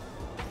or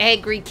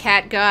angry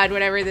cat god,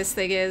 whatever this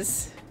thing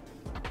is.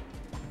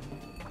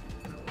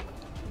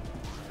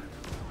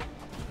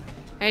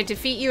 I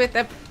defeat you with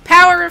the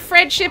power of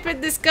friendship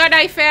and this gun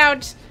I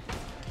found.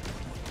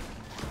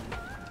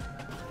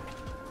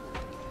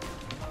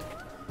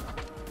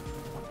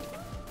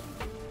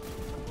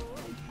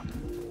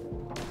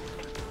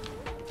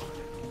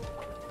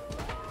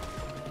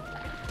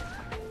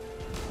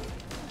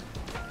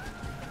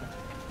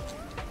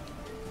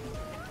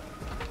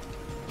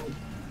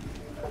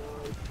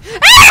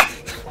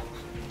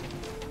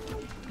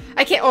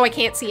 I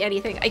can't see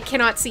anything. I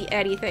cannot see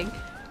anything.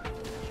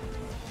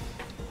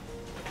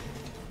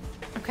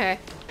 Okay.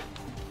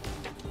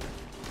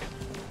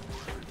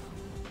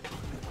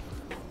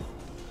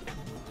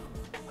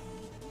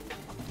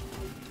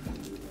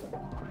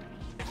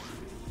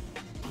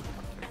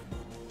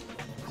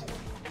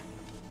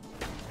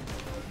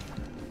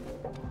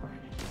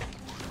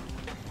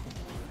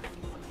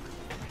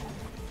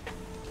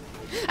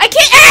 I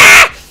can't.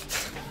 Ah!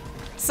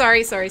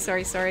 Sorry.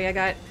 I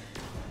got.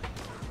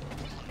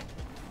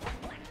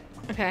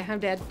 Okay, I'm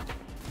dead.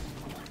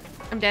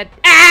 I'm dead.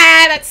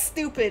 Ah, that's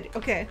stupid.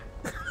 Okay.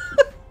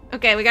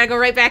 Okay, we gotta go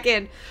right back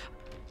in.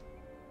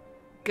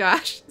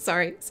 Gosh.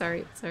 Sorry.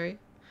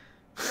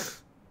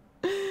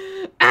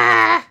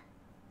 Ah!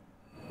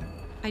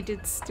 I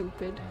did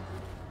stupid.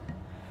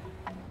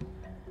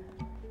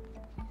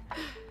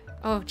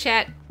 Oh,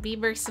 chat, be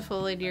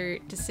merciful in your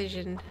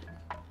decision.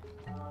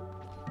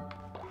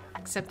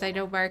 Except I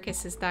know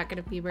Marcus is not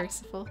gonna be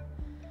merciful.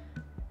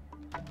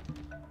 I'm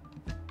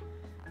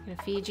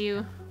gonna feed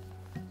you.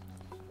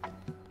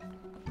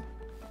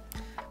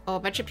 Oh, a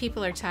bunch of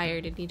people are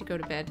tired and need to go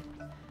to bed.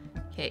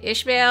 Okay,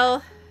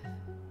 Ishmael.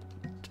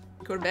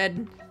 Go to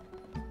bed.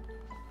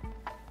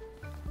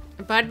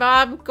 Bud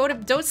Mom,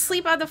 don't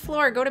sleep on the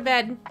floor, go to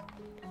bed.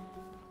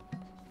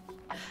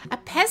 A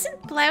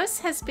peasant blouse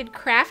has been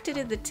crafted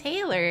in the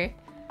tailor.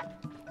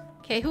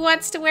 Okay, who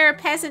wants to wear a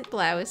peasant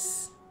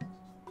blouse?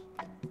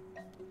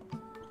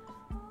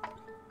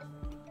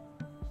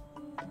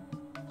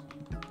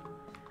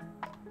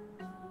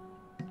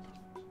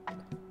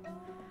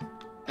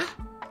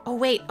 Oh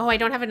wait, oh I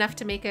don't have enough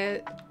to make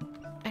a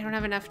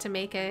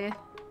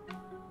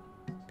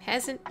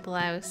peasant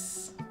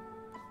blouse.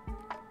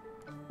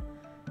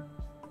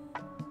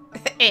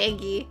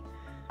 Aggie.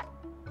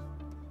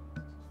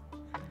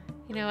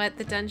 You know what?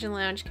 The Dungeon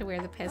Lounge can wear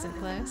the peasant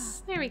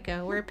blouse. There we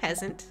go. We're a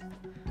peasant.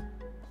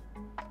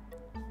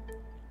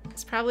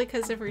 It's probably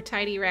because of her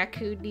tiny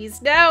raccoon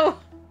knees. No!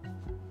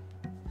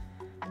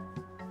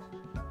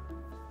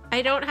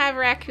 I don't have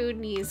raccoon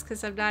knees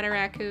because I'm not a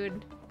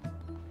raccoon.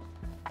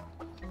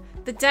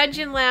 The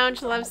Dungeon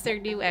Lounge loves their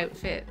new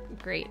outfit.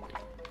 Great.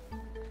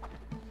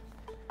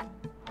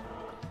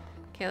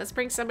 Okay, let's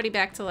bring somebody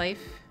back to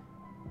life.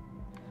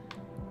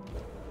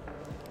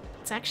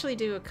 Let's actually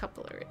do a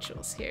couple of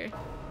rituals here.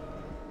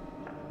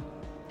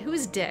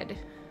 Who's dead?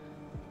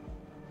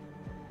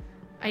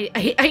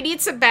 I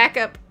need some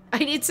backup. I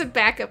need some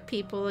backup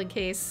people in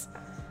case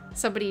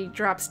somebody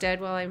drops dead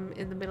while I'm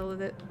in the middle of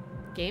the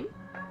game.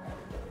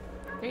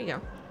 There you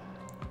go.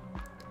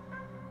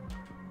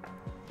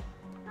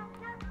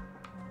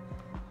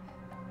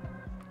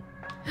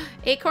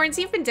 Acorns,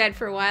 you've been dead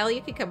for a while.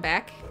 You could come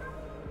back.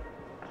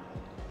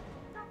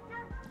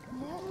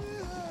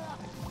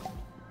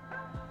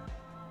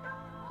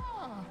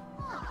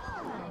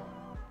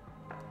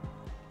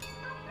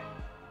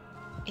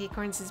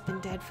 Acorns has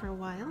been dead for a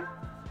while.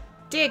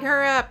 Dig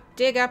her up!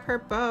 Dig up her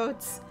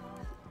boats!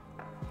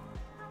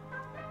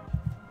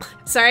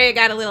 Sorry, I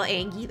got a little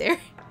angry there.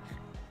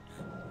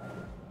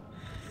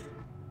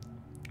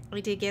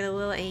 We did get a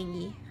little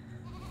angry.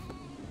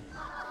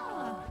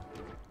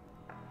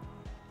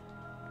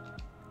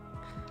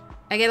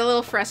 I get a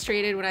little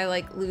frustrated when I,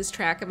 like, lose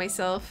track of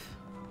myself.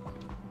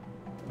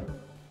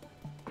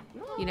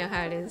 You know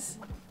how it is.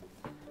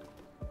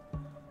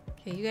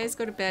 Okay, you guys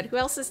go to bed. Who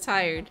else is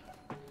tired?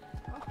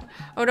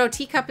 Oh no,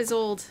 Teacup is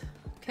old.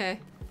 Okay.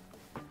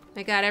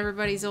 My god,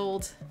 everybody's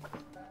old.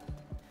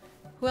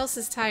 Who else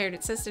is tired?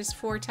 It says there's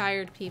 4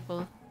 tired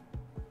people.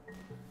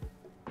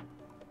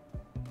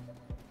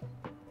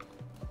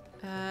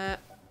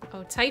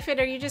 Oh, Typhon,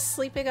 are you just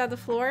sleeping on the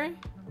floor?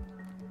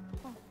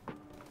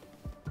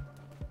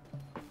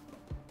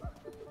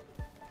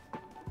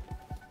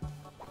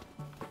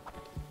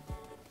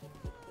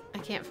 I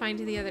can't find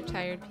the other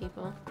tired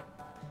people.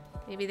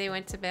 Maybe they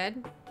went to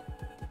bed?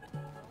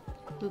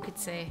 Who could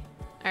say?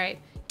 Alright.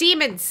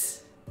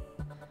 Demons!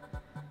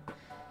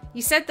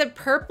 You said the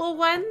purple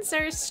ones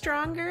are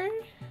stronger?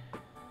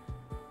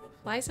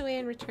 Flies away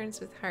and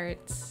returns with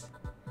hearts.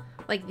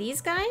 Like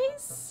these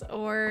guys?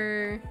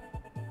 Or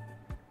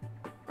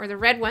the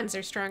red ones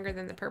are stronger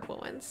than the purple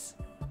ones?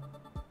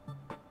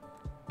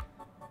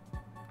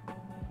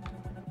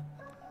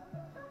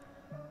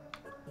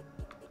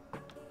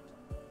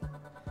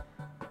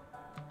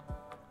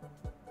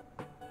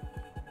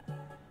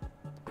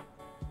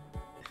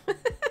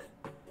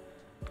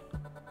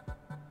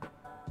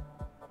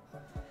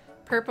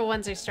 purple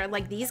ones are strong.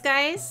 Like these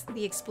guys,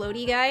 the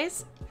explodey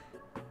guys.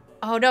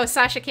 Oh no,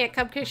 Sasha can't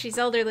come because she's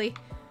elderly.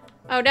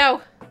 Oh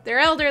no, they're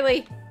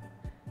elderly.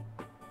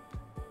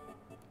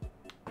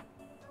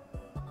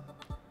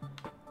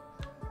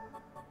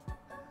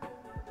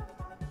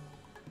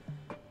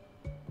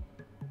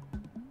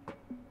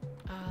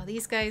 Oh,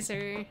 these guys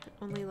are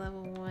only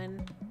level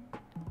 1.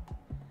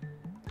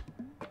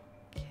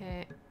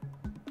 Okay.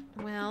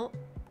 Well.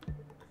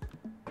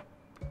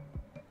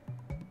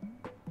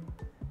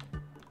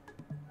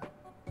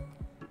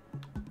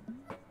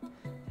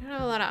 I don't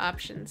have a lot of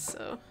options,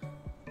 so.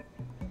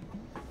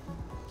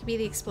 Could be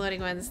the exploding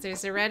ones.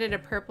 There's a red and a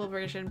purple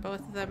version, both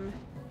of them.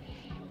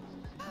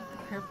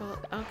 Purple.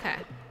 Okay.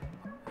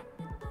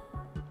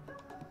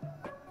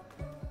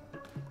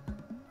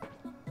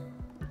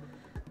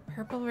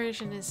 Purple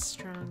version is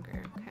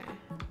stronger. Okay.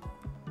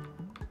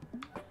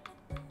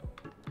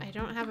 I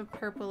don't have a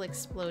purple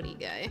explodey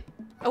guy.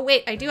 Oh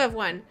wait, I do have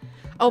one.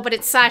 Oh, but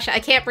it's Sasha. I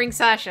can't bring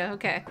Sasha.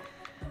 Okay.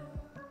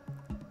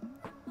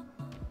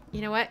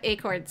 You know what?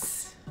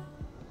 Acorns.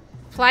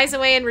 Flies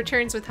away and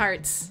returns with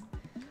hearts.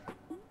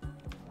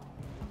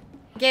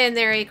 Get in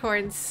there,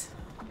 acorns.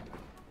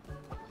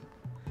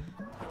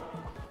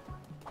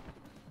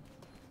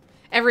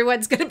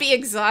 Everyone's gonna be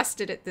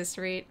exhausted at this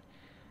rate.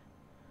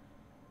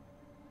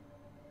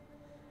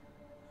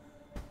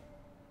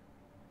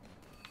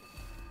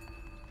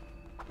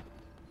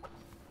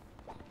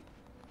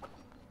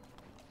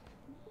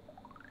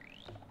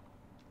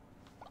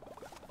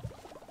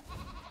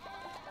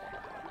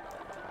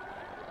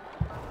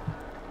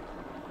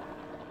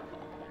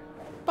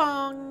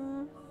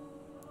 Bong.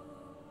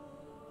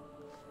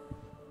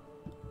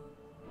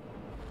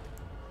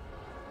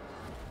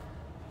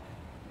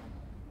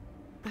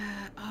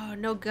 Oh,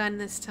 no gun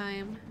this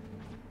time.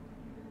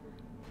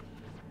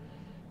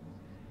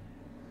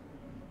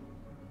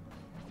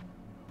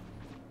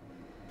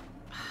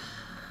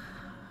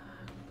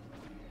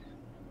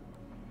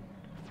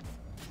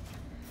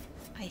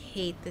 I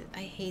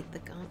hate the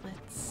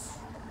gauntlets.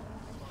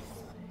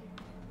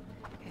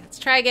 Okay, let's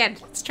try again.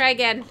 Let's try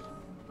again.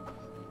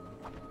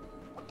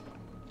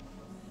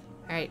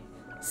 Alright.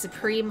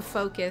 Supreme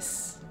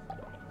focus.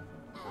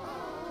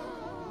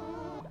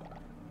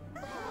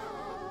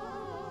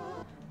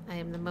 I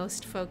am the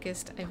most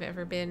focused I've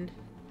ever been.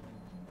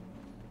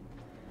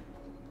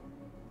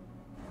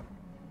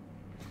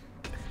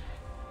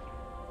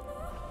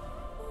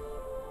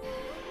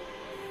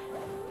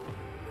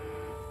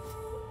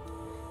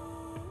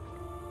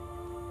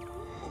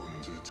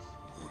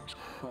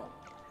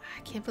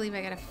 I can't believe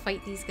I gotta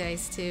fight these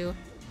guys too.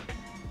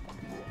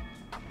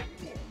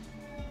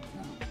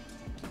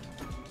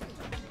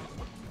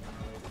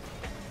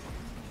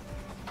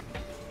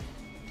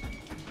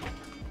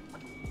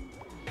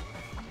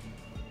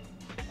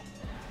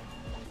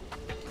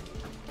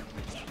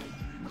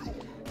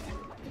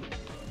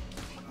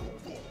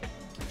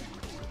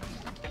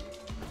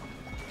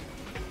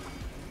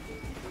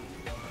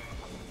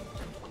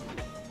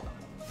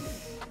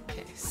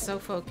 Okay, so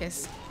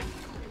focused.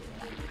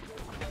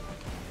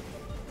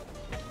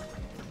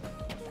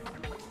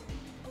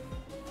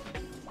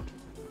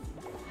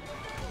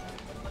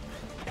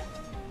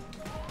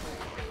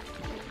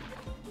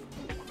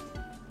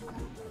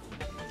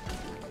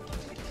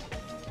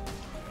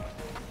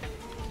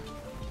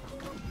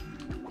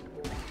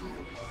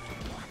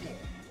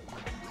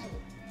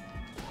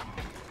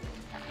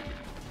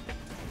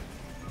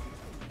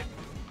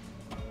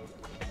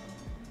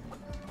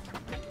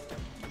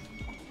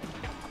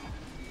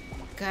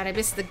 God, I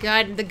missed the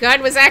gun. The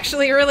gun was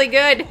actually really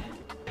good.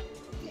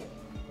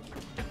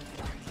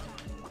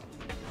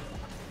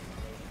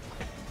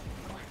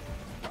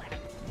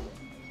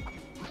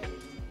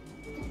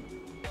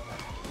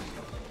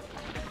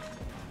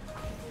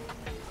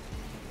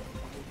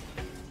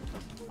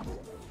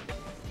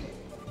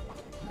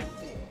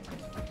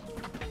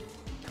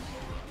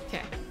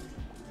 Okay.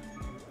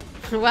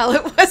 Well,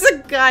 it was a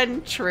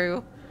gun.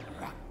 True.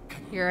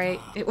 You're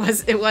right. It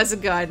was a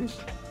gun.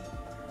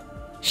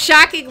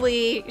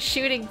 Shockingly,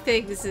 shooting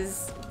things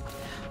is...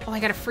 Oh, I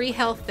got a free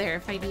health there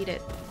if I need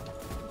it.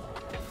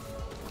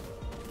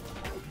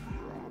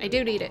 I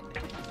do need it.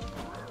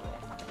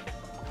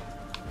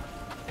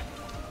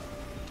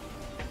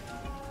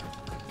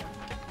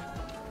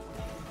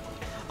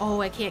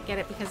 Oh, I can't get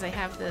it because I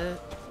have the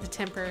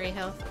temporary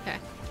health. Okay.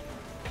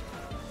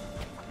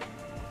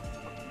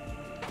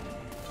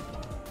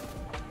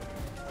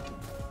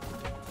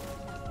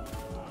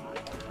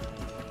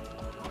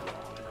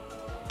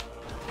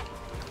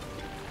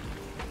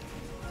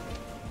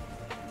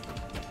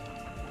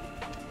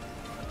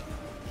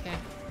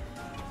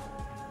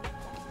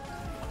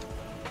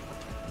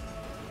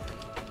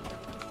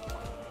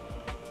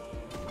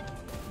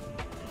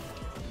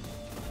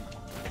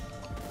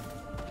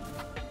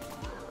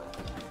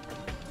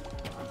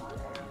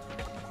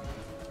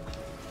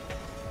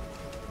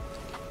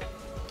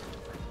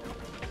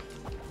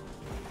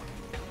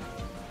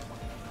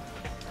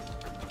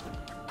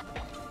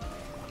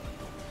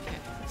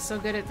 So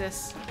good at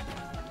this.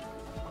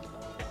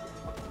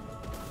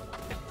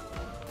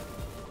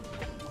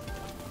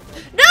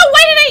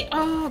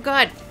 Oh,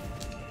 God.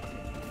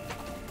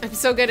 I'm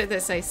so good at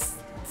this, I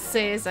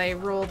say as I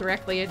roll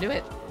directly into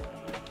it.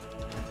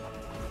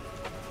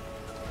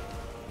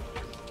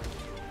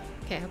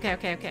 Okay, okay,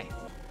 okay, okay.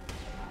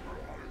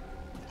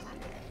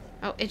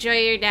 Oh, enjoy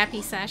your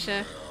nappy,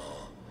 Sasha.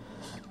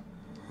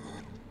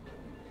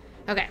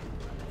 Okay.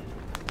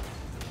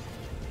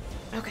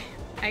 Okay,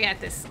 I got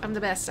this. I'm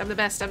the best, I'm the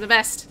best, I'm the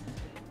best.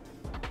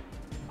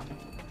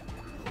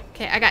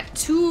 Okay, I got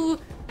 2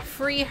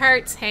 free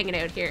hearts hanging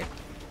out here.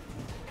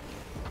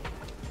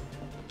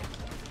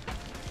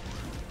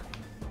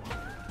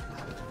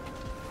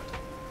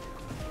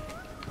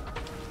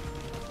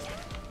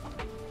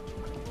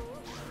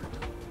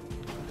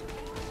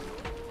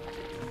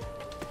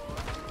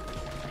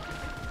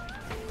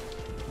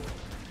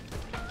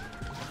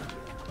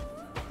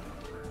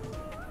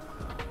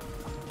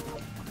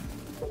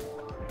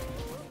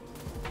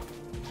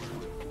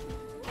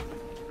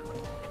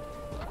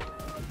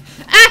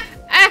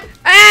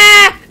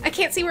 I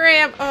can't see where I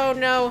am. Oh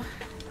no.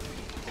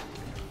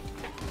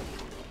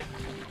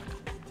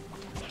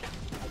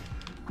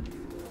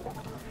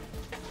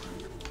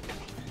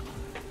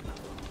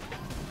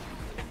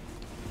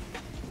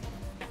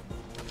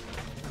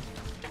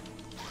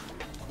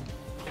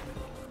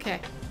 Okay.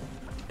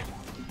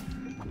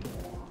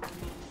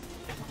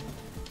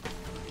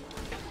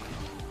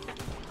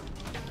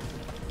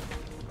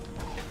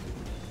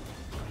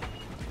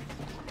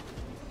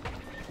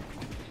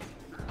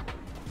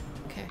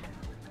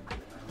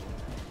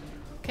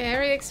 Okay,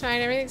 everything's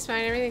fine, everything's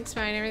fine, everything's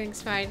fine,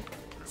 everything's fine.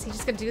 Is he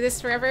just gonna do this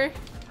forever?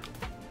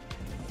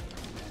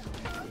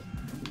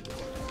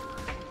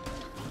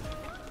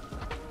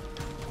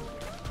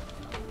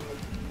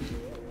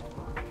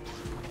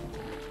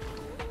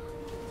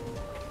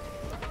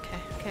 Okay,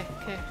 okay,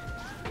 okay.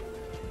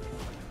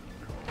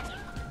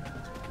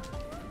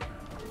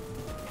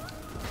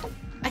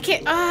 I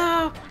can't,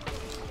 oh!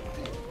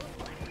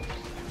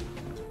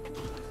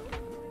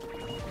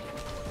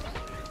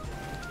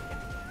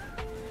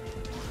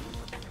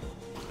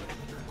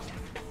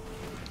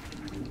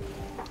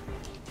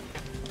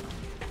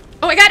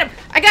 Oh, I got him!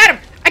 I got him!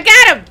 I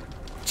got him!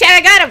 Chad,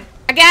 I got him!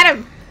 I got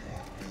him!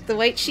 The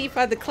white sheep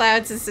on the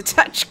clouds is a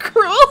touch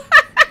cruel.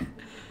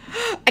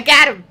 I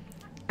got him!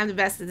 I'm the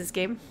best at this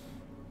game.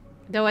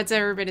 No one's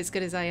ever been as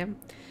good as I am.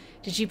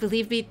 Did you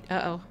believe me?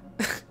 Uh-oh.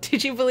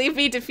 Did you believe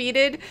me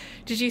defeated?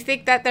 Did you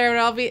think that there would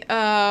all be—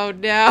 oh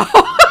no.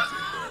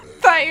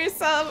 Thought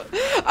yourself—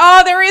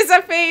 oh, there is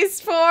a phase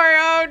 4!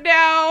 Oh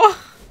no!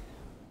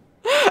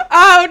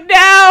 Oh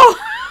no!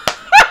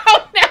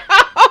 Oh no!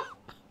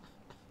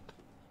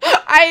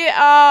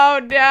 oh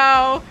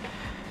no.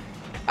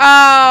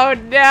 Oh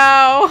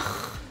no.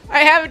 I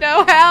have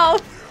no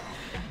health.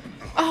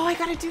 Oh, I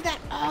gotta do that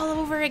all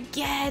over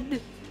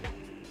again.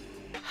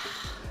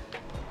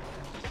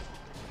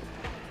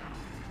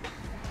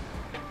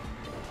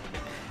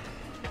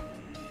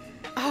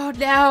 Oh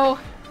no.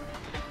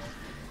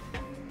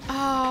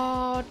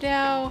 Oh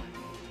no.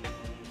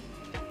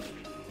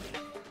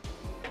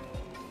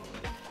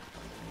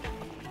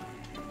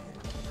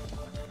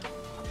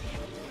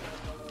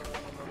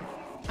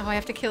 Oh, I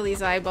have to kill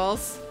these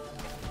eyeballs.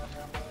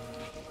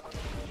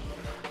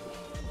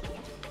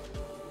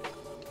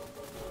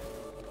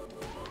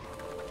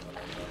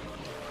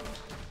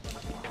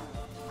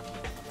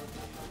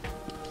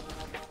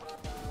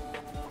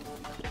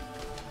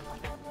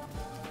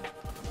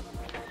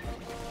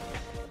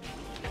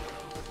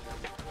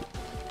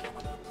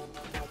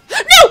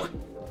 No!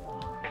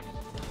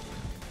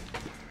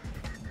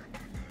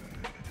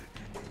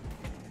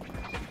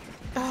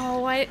 Oh,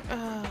 what?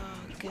 Oh,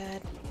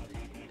 good.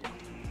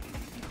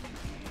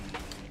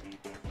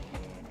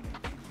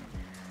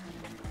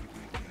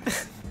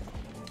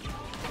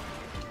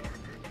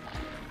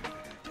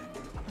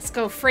 Let's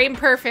go. Frame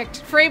perfect.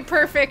 Frame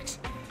perfect.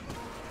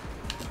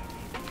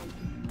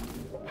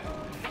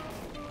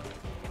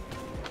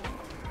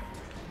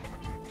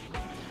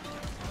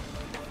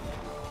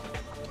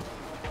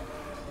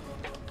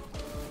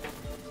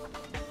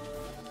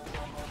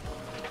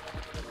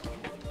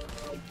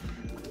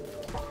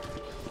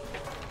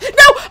 No!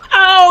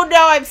 Oh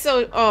no, I'm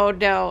so— oh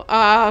no.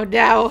 Oh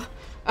no.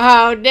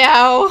 Oh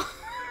no.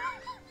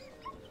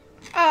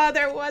 Oh,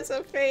 there was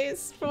a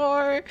phase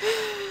 4.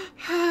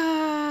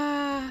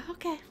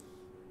 Okay.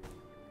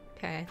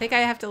 Okay, I think I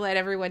have to let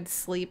everyone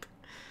sleep.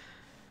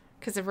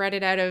 Because I'm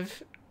running out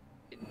of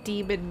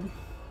demon...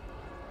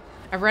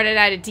 I'm running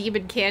out of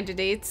demon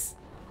candidates.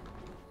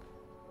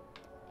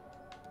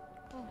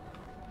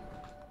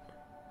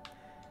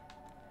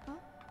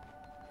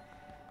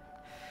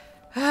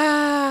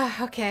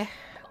 Okay.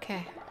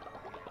 Okay.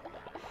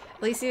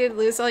 At least you didn't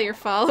lose all your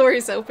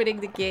followers opening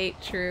the gate.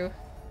 True.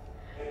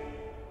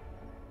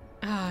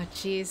 Oh,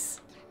 jeez.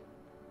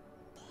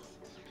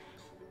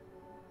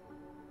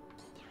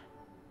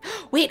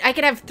 Wait, I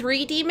could have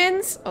 3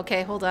 demons?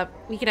 Okay, hold up.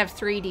 We could have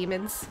 3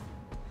 demons.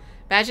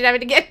 Imagine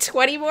having to get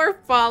 20 more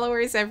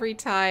followers every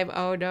time.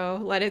 Oh no,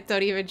 let it—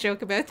 don't even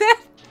joke about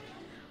that.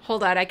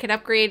 Hold on, I can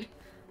upgrade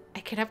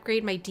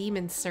my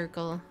demon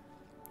circle.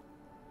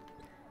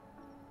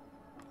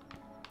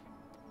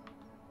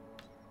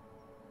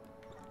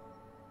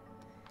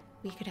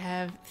 We could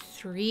have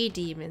 3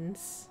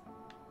 demons.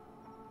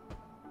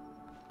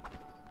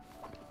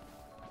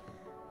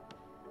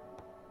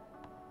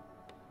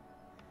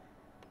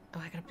 Oh,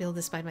 I gotta build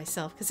this by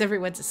myself because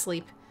everyone's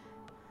asleep.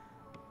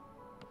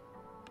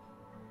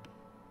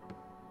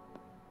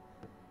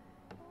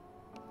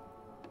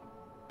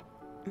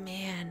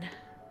 Man.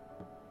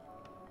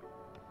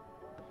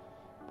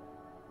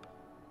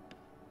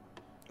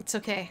 It's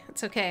okay.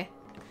 It's okay.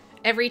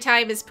 Every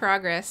time is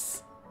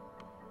progress.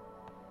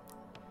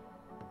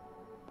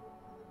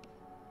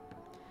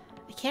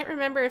 I can't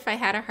remember if I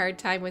had a hard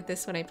time with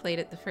this when I played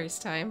it the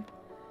first time.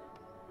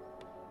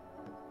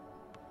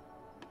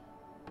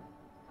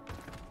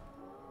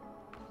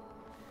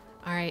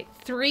 Alright,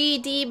 3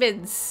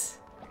 demons.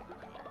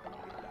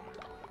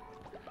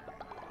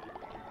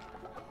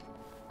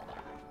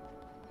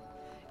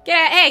 Get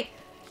out! Hey!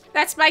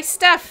 That's my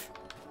stuff!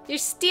 You're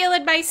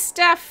stealing my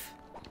stuff!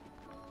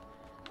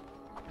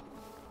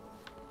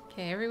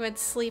 Okay, everyone's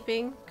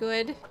sleeping.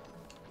 Good.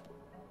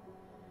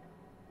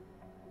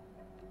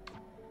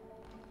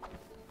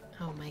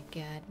 Oh my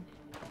god.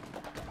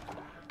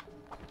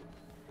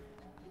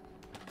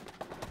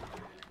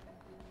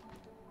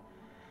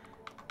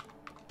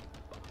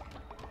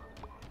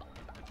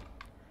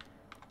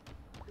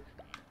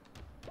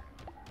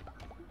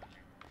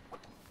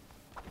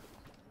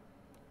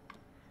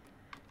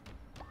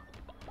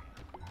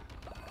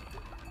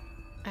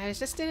 I was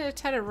just doing a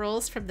ton of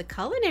rolls from the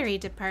culinary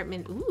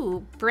department.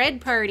 Ooh,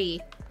 bread party.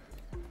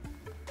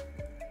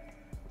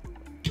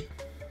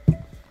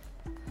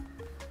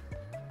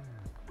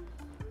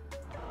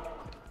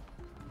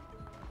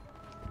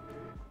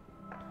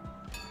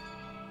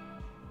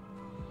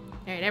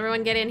 Alright,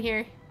 everyone get in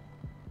here.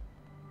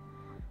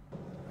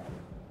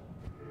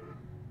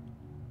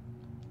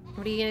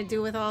 What are you gonna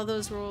do with all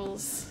those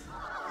rolls?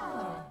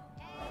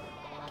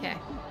 Okay.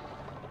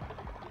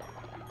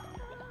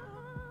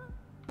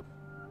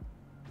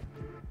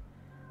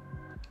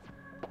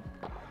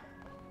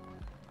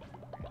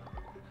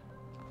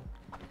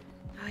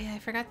 Oh yeah, I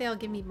forgot they all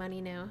give me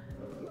money now.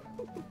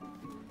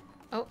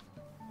 Oh.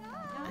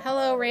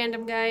 Hello,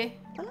 random guy.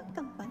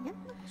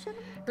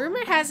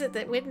 Rumor has it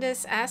that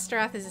witness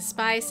Astaroth is a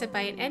spy sent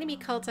by an enemy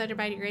cult under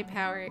mighty great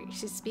power. You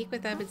should speak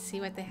with them and see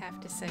what they have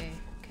to say.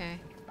 Okay.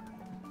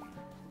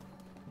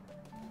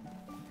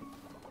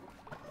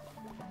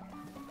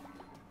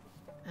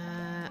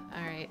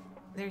 Alright.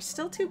 There's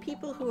still 2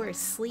 people who are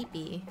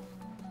sleepy.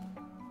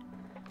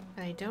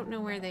 But I don't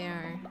know where they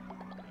are.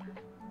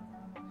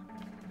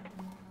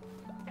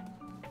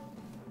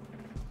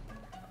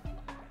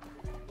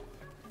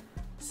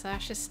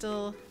 Sasha's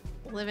still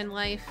living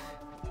life.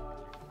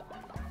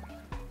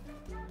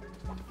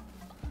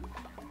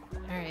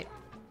 Alright.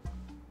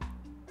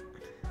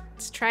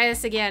 Let's try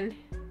this again.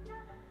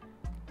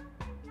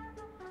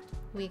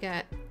 We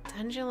got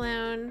Dungeon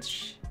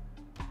Lounge.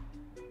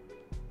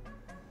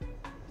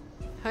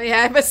 Oh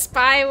yeah, I'm a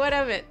spy, what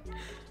of it?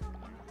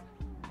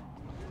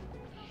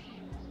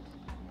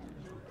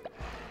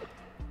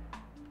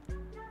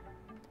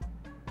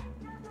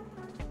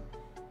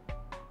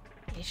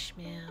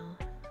 Ishmael.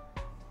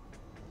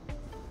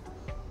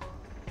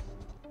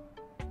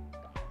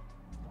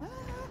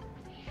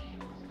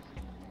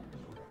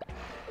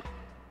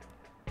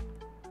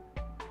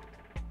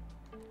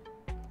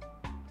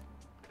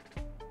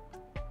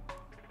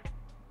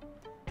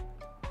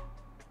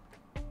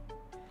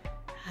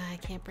 I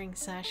can't bring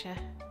Sasha.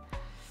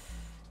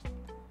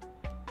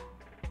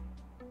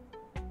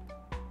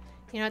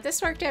 You know what,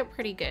 this worked out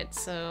pretty good,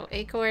 so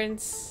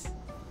Acorns,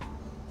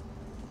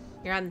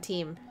 you're on the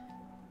team.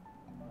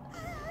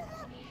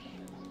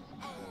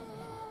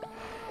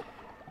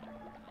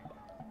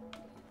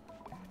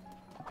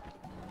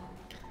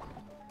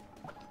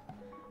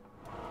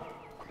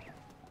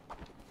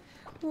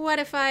 What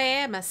if I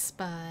am a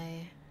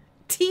spy?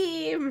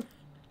 Team!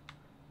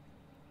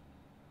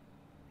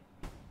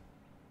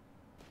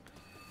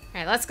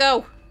 Alright, let's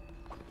go!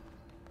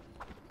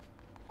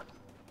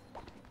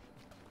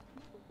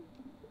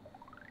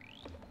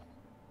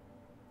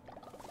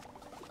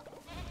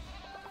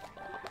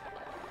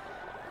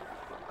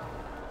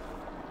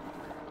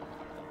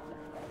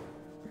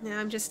 Now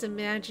I'm just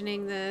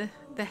imagining the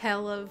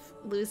hell of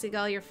losing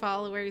all your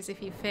followers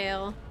if you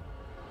fail.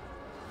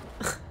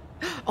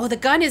 Oh, the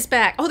gun is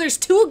back! Oh, there's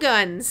 2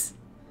 guns!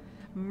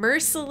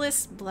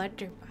 Merciless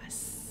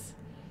Blunderbuss.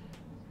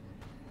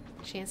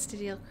 Chance to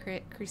deal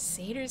crit.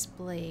 Crusader's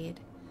Blade.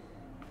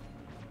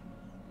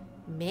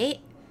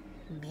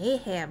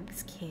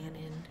 Mayhem's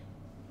Cannon.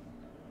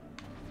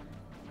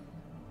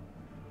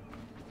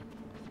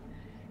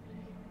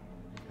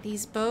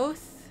 These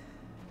both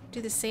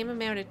do the same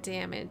amount of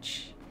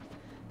damage,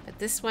 but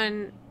this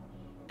one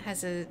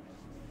has a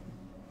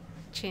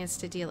chance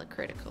to deal a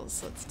critical,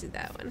 so let's do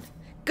that one.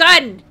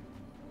 Gun!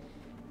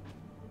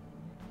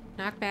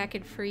 Knock back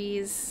and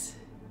freeze.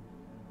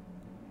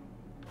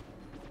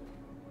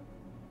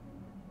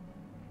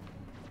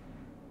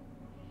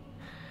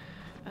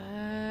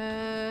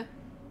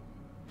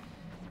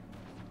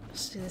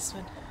 Let's do this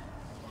one.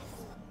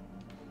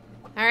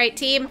 Alright,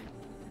 team.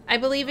 I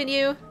believe in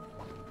you.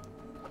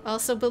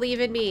 Also believe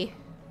in me.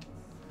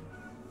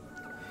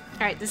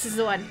 Alright, this is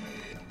the one.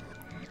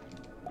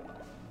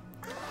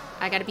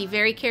 I gotta be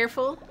very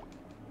careful.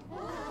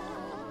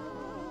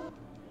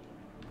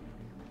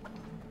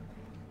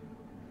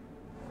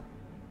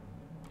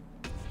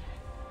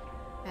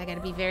 I gotta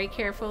be very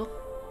careful.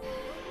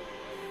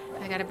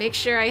 I gotta make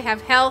sure I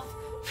have health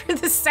for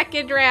the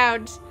second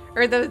round.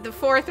 Or the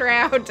fourth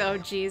round. Oh,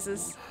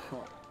 Jesus.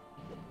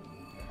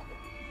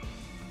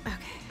 Okay.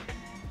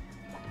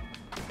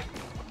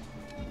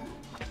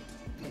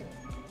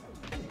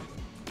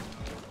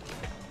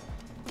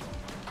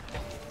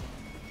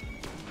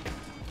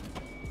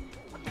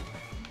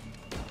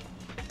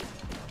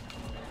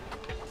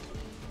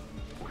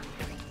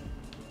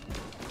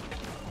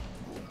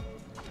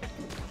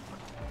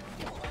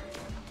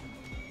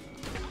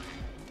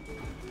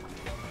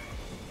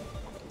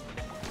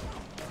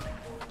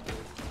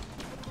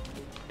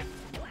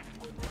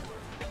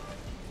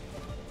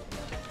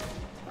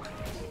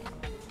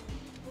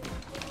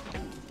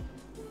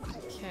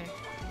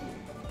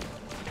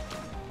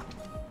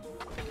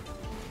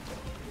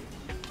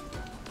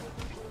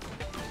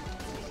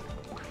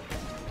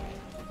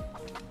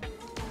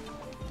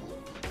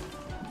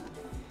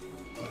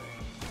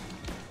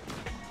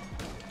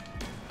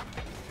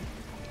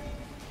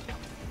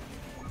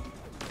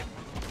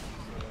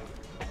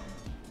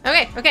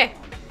 Okay, okay.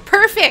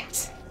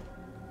 Perfect!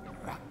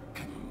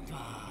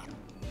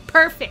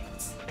 Perfect.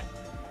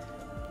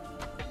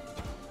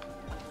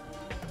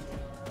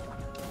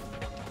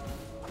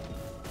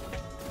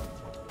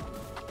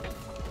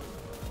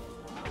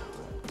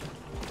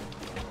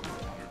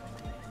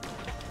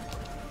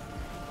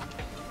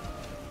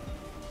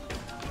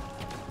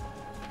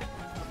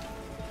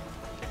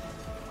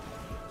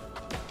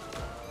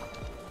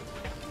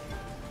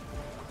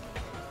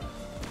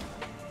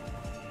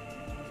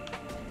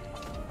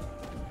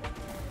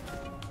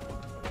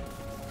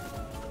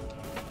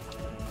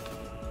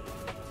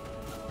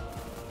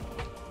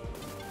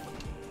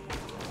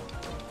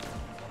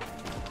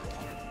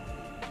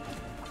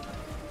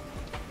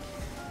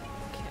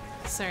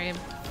 Sorry, I'm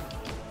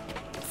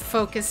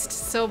focused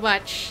so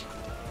much.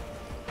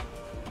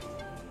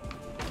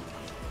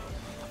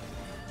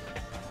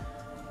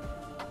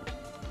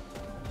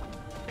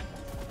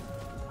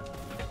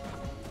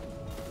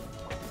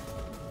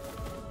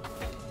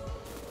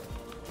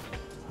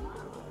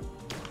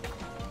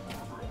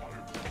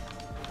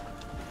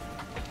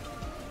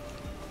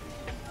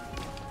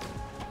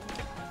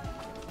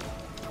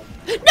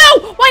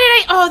 No! Why did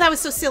I? Oh, that was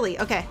so silly.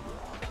 Okay.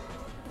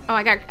 Oh,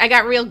 I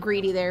got real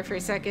greedy there for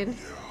a second.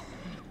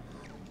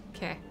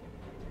 Okay.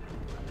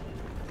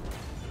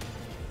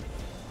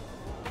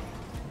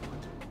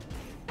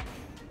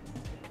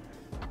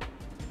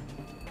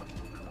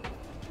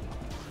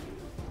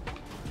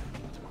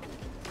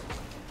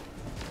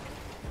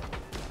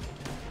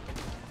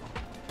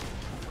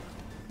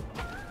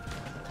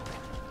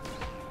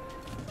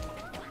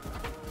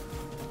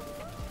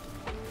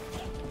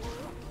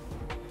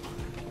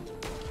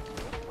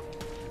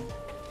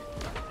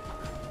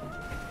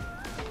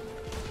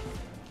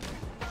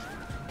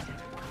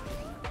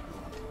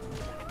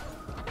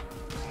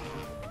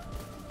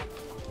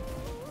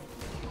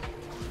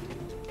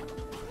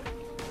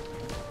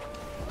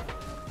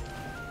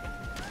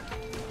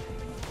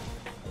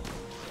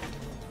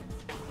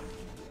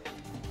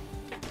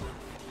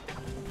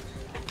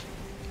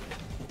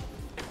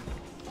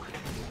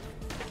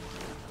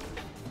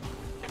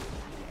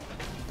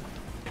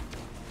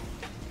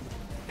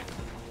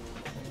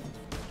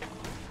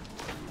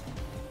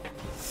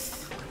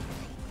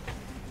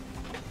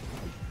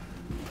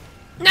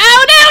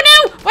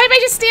 Why am I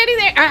just standing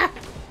there? Ah!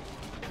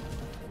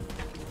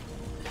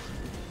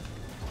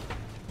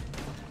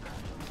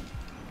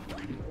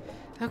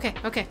 Okay,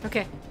 okay,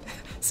 okay.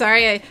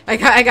 Sorry, I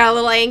got a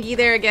little angry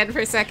there again for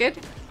a second.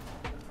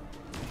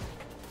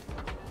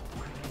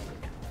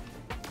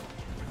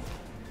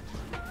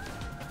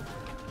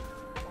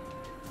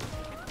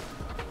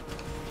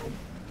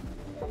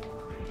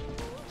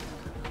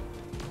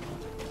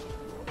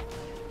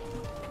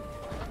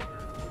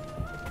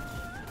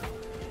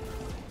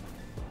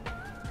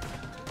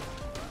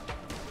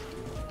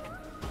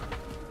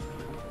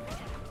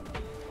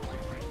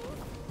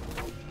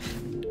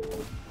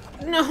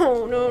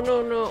 No, no,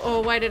 no, no.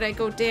 Oh, why did I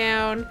go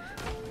down?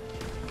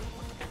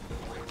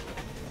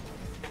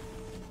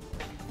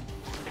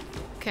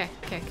 Okay,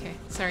 okay, okay.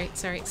 Sorry,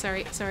 sorry,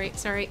 sorry, sorry,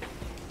 sorry.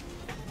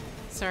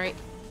 Sorry.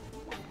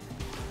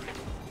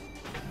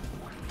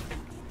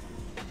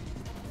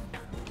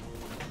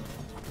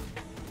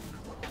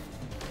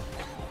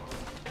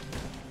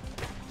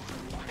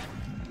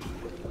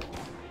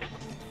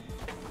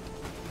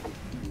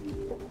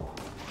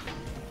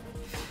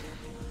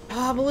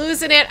 Oh, I'm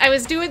losing it. I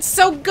was doing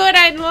so good.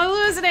 I'm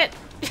losing it.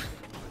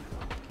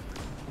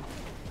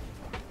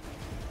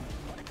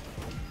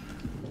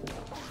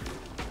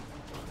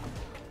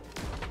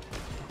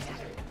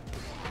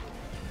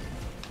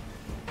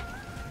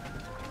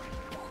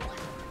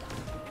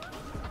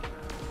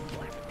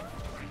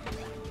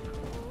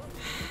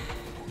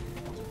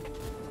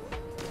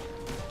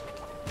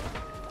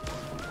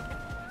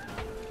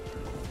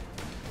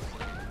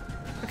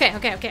 Okay,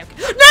 okay, okay, okay.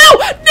 No!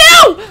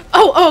 No!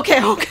 Oh,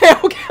 okay, okay,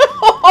 okay.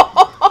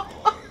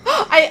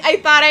 I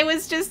thought I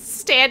was just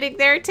standing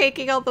there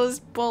taking all those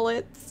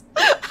bullets.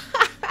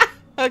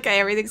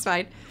 Okay, everything's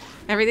fine.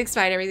 Everything's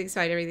fine, everything's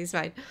fine, everything's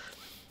fine.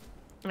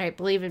 Alright,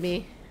 believe in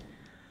me.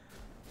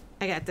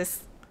 I got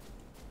this.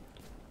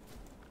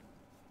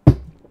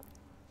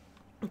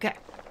 Okay.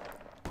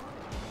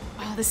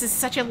 Oh, this is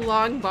such a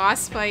long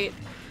boss fight.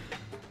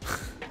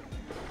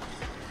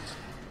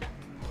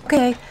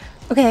 Okay.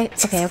 Okay.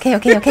 Okay. Okay.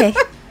 Okay. Okay.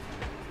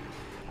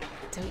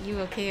 Don't you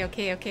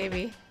okay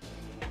me.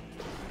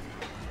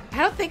 I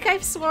don't think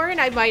I've sworn.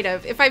 I might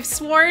have. If I've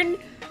sworn,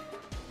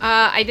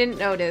 I didn't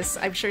notice.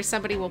 I'm sure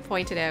somebody will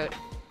point it out.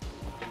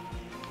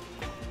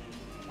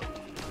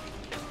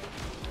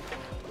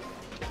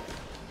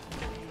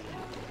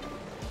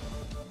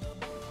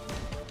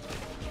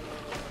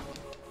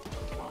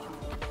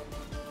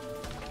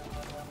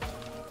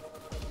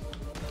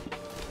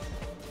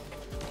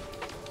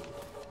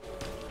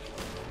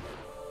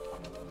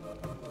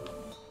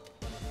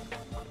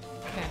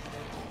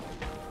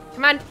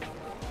 Come on.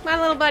 Come on,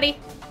 little buddy.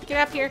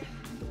 Get up here.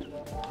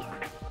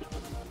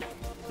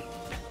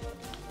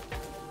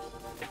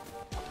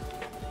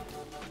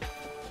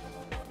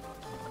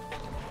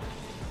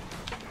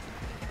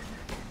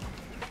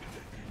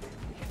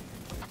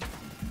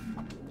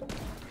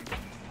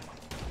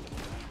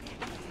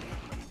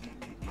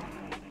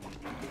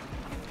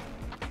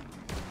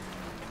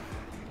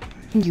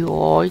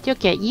 Yo,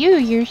 look at you.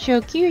 You're so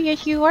cute.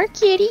 Yes, you are,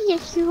 kitty.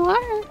 Yes, you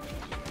are.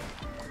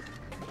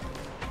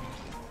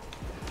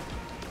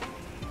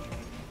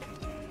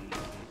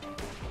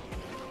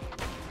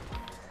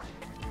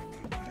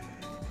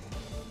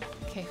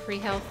 Okay, free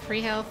health, free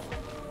health.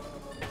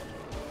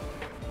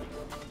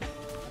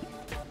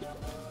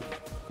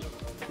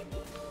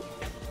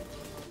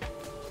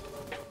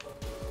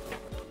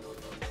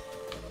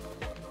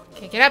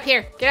 Okay, get up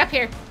here. Get up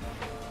here.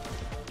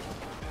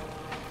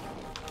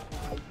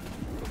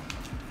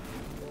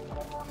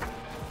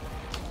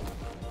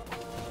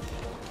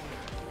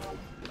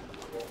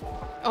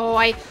 Oh,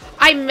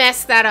 I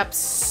messed that up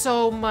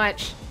so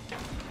much.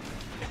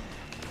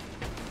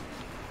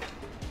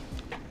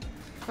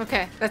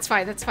 Okay, that's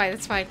fine, that's fine,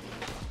 that's fine.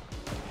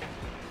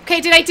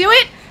 Okay, did I do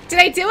it? Did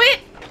I do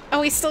it?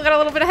 Oh, he's still got a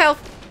little bit of health.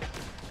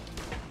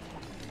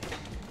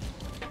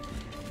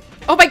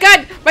 Oh my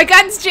god! My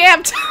gun's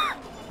jammed!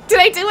 Did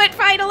I do it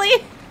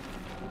finally?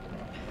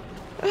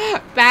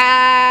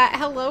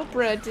 Hello,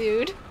 bruh,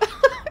 dude.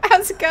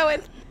 How's it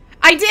going?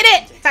 I did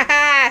it!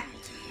 Haha!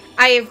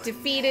 I have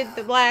defeated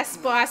the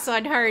last boss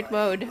on hard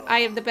mode. I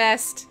am the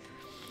best.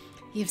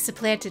 You've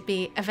supplanted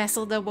me, a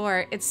vessel no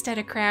more, instead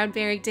a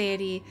crown-bearing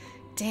deity.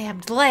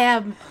 Damned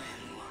lamb!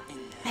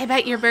 I'm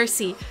at your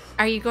mercy.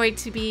 Are you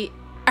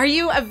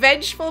a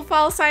vengeful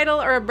false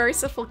idol or a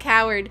merciful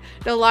coward?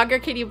 No longer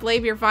can you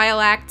blame your vile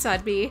acts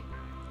on me.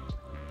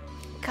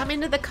 Come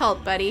into the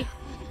cult, buddy.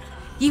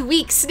 You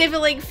weak,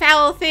 sniveling,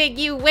 foul thing,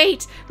 you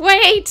wait!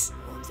 Wait!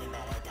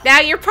 Now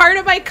you're part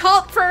of my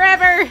cult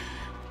forever!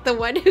 The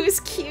one who's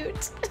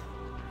cute.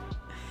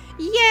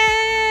 Yay!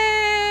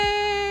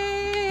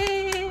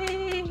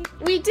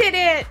 We did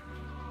it!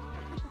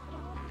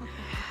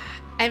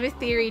 I have a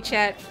theory,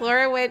 chat.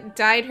 Flora went and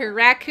dyed her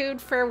raccoon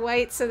fur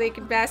white so they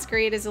could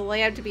masquerade as a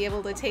lamb to be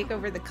able to take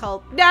over the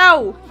cult.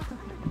 No!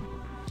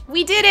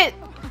 We did it!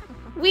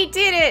 We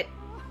did it!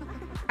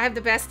 I'm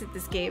the best at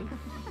this game.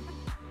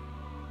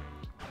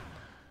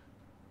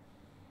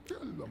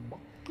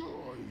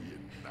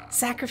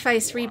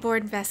 Sacrifice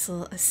reborn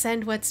vessel.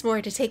 Ascend once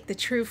more to take the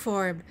true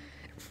form.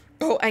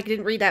 Oh, I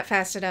didn't read that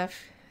fast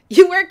enough.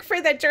 You work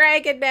for the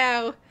dragon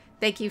now!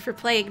 Thank you for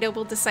playing,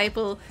 noble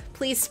disciple.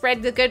 Please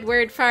spread the good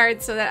word far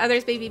so that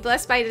others may be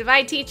blessed by the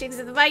divine teachings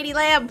of the mighty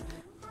lamb.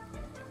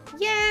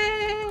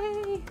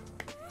 Yay!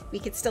 We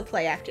can still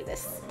play after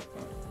this.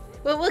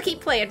 Well, we'll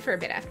keep playing for a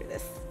bit after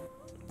this.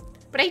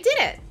 But I did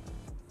it!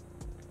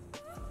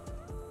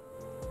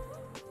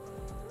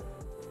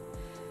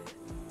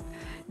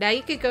 Now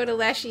you could go to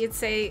Leshy and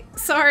say,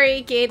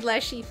 sorry, gain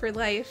Leshy for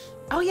life.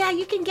 Oh yeah,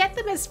 you can get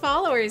them as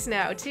followers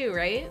now too,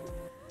 right?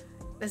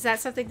 Is that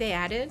something they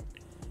added?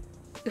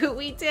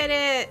 We did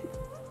it!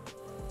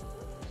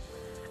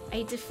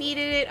 I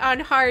defeated it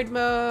on hard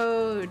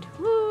mode!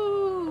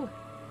 Woo!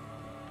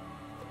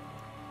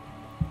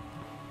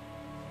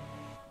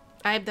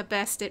 I'm the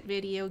best at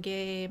video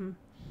game.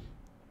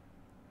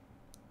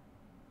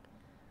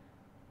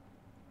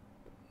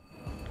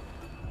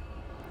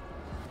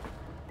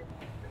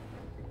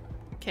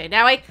 Okay,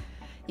 now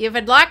you've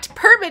unlocked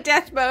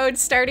permadeath mode,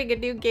 starting a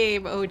new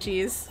game. Oh,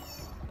 geez.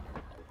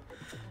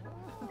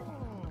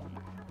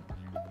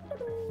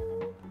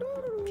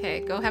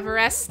 Okay, go have a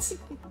rest.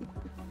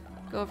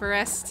 Go have a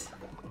rest.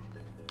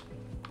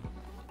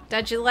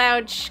 Dungeon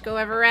Lounge, go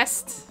have a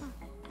rest.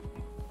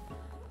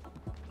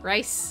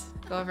 Rice,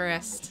 go have a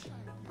rest.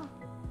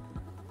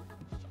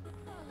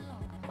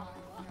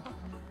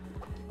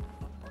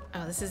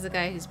 Oh, this is the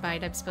guy whose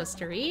mind I'm supposed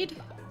to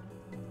read.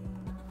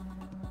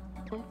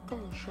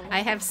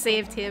 I have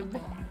saved him.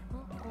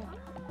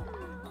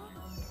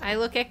 I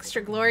look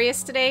extra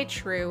glorious today?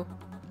 True.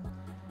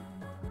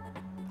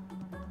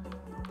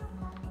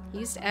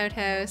 Used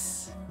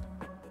outhouse.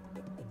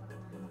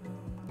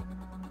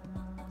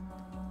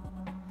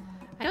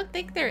 I don't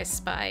think they're a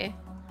spy.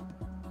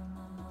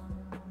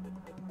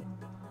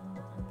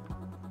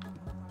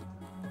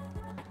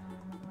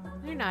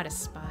 They're not a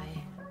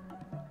spy.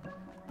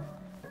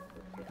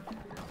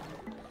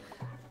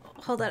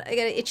 Hold on, I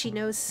got an itchy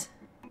nose.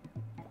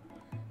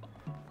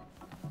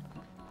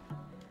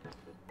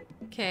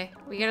 Okay,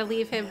 we gotta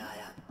leave him.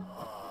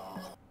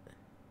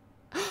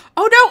 Oh no!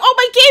 Oh,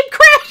 my game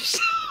crashed!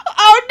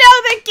 Oh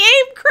no, the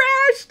game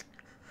crashed!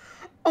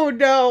 Oh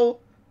no.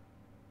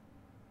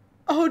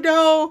 Oh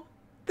no.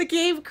 The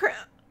game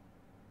crashed.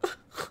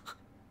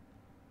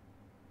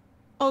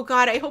 Oh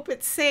god, I hope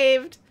it's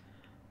saved.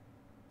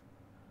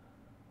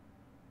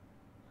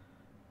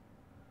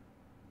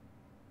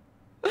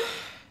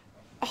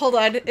 Hold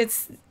on,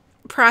 it's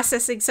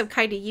processing some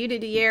kind of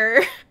Unity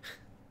error.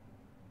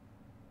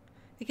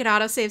 It can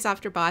autosaves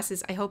after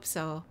bosses. I hope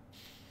so.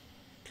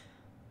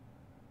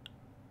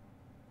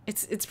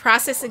 It's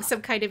processing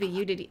some kind of a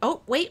Unity.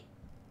 Oh, wait.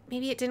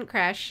 Maybe it didn't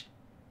crash.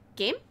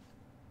 Game?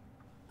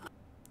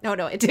 No,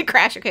 no, it did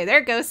crash. Okay, there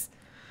it goes.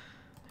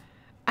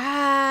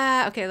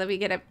 Ah, okay, let me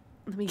get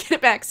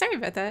it back. Sorry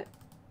about that.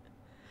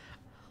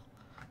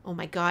 Oh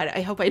my god,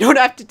 I hope I don't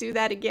have to do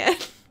that again.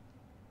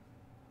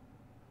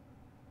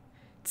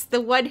 It's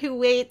the one who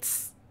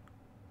waits,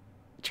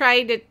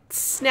 trying to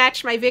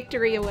snatch my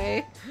victory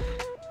away.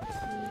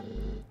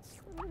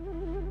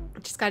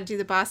 Just gotta do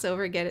the boss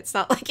over again. It's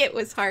not like it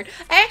was hard.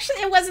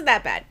 It wasn't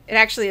that bad. It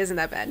actually isn't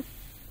that bad.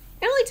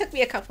 It only took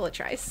me a couple of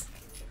tries.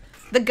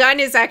 The gun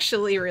is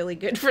actually really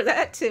good for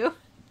that, too.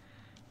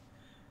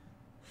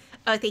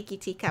 Oh, thank you,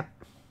 teacup.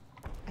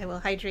 I will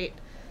hydrate.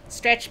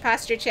 Stretch,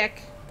 posture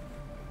check.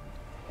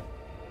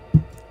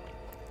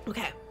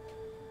 Okay.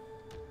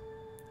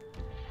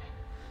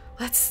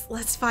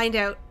 Let's find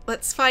out.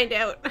 Let's find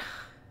out.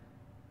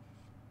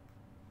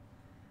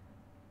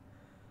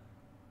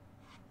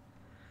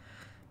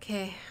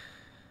 Okay.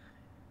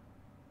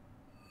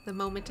 The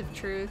moment of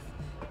truth.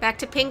 Back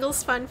to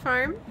Pingle's Fun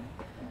Farm.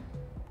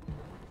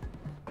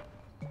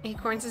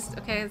 Acorns is...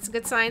 Okay, that's a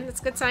good sign.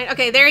 That's a good sign.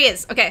 Okay, there he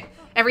is. Okay.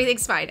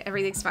 Everything's fine.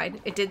 Everything's fine.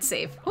 It did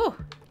save. Whew.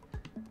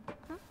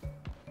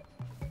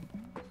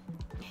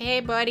 Hey,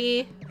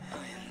 buddy.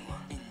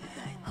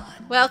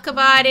 Welcome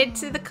on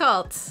into the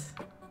cult.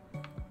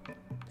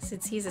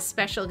 Since he's a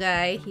special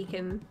guy, he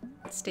can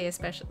stay a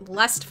special...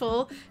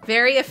 Lustful.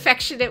 Very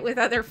affectionate with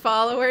other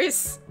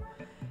followers.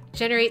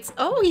 Generates...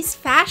 Oh, he's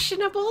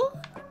fashionable?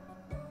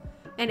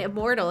 And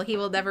immortal. He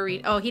will never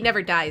read... Oh, he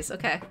never dies.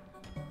 Okay.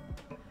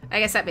 I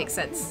guess that makes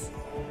sense.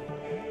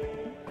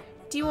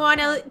 Do you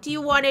want a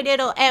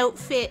little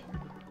outfit?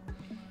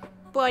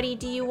 Buddy,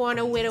 do you want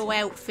a widow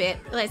outfit?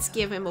 Let's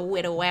give him a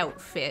widow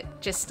outfit.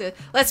 Just to...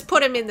 Let's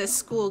put him in the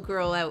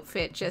schoolgirl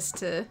outfit just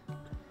to...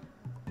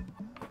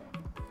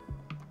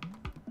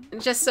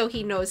 Just so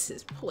he knows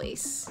his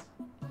place.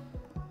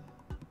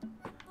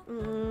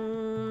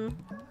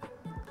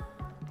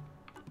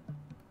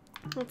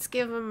 Let's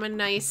give him a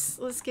nice...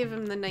 Let's give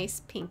him the nice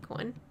pink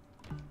one.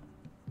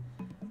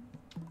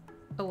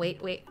 Oh,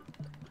 wait, wait.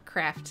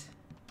 Craft.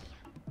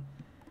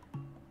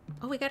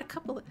 Oh, we got a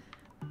couple.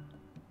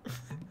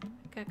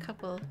 Got a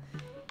couple.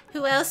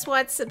 Who else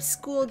wants some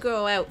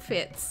schoolgirl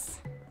outfits?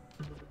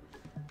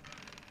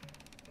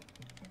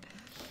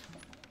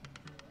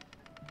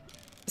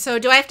 So,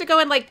 do I have to go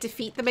and, like,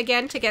 defeat them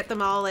again to get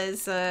them all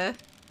as,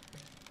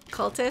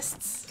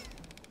 cultists?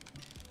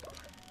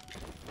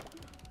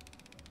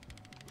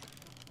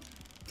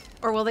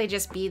 Or will they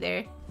just be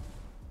there?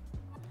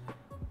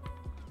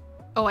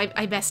 Oh,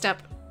 I messed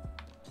up.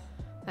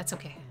 That's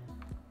okay.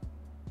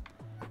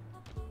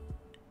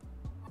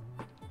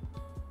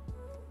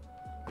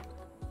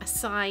 A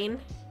sign.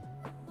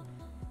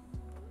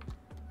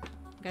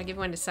 Gotta give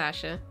one to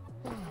Sasha.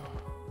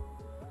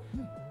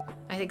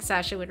 I think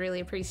Sasha would really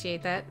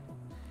appreciate that.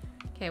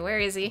 Okay, where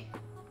is he?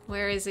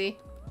 Where is he?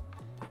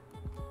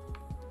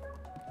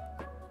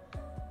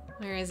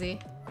 Where is he?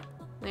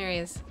 There he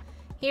is.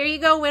 Here you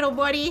go, little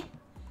buddy.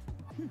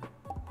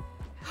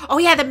 Oh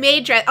yeah, the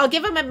maid dress. I'll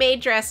give him a maid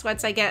dress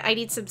once I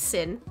need some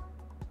sin.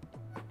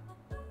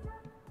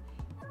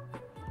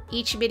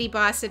 Each mini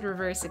boss in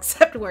reverse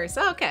except worse.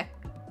 Oh, okay.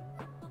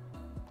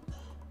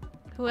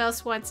 Who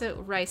else wants it?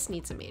 Rice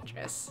needs a maid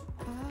dress.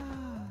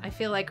 I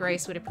feel like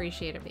Rice would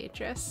appreciate a maid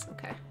dress.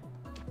 Okay.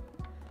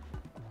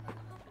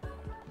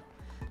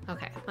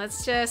 Okay,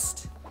 let's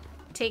just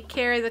take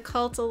care of the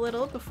cult a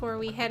little before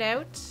we head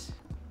out.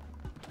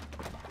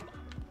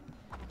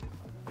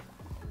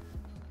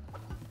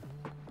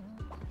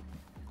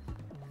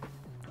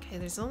 Okay,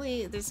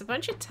 there's a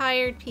bunch of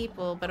tired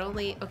people, but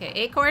only... Okay,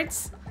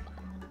 acorns?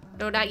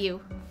 No, not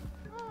you.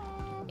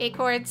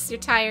 Acorns, you're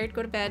tired.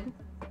 Go to bed.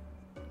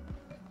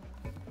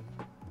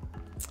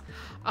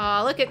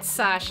 Aw, look at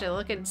Sasha.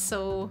 Looking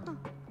so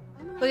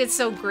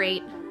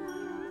great.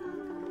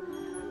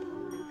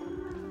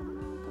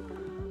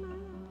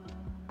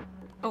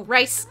 Oh,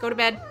 Rice, go to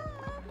bed.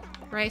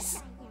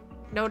 Rice.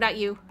 No, not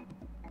you.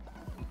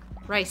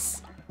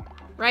 Rice.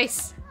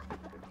 Rice.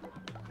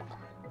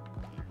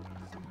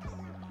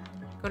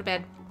 Go to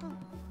bed.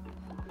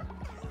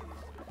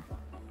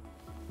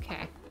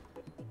 Okay.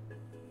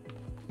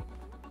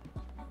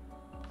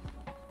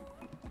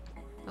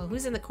 Oh,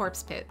 who's in the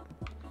corpse pit?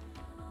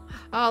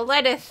 Oh,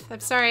 Lenith! I'm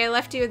sorry, I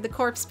left you in the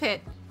corpse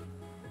pit.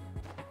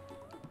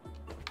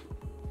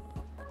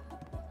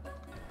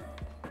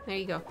 There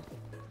you go.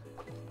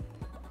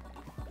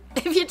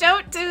 If you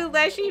don't do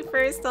Leshy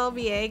first, I'll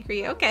be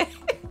angry. Okay.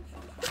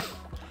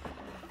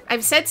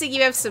 I'm sensing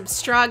you have some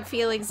strong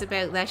feelings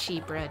about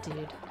Leshy, bruh,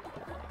 dude.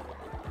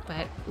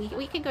 But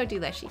we can go do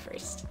Leshy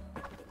first.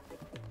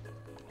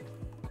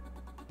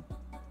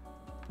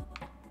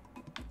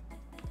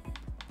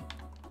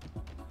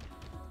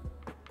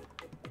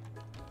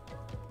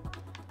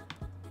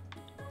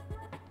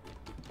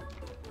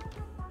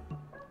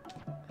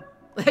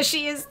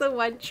 Leshy is the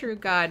one true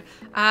god.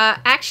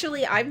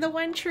 Actually, I'm the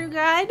one true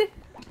god.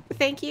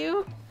 Thank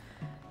you.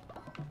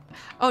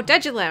 Oh,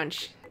 Dungeon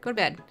Lounge. Go to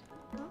bed.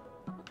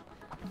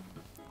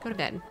 Go to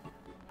bed.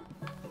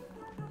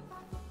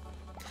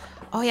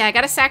 Oh yeah, I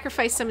gotta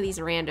sacrifice some of these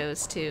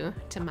randos too,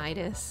 to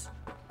Midas.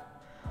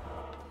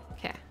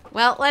 Okay.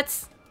 Well,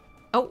 let's...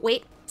 Oh,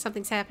 wait.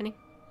 Something's happening.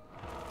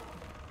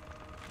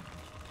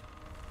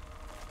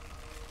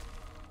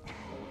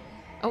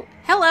 Oh,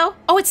 hello.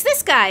 Oh, it's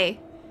this guy.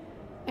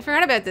 I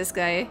forgot about this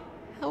guy.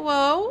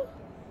 Hello?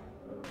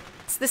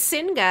 It's the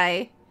Sin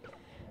guy.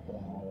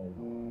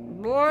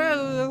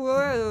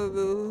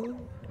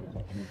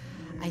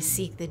 I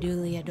seek the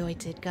newly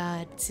anointed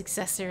god,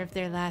 successor of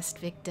their last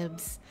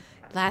victims.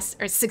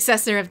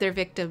 Successor of their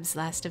victims,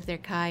 last of their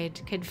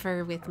kind.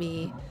 Confer with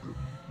me.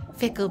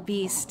 Fickle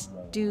beast,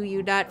 do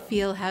you not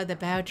feel how the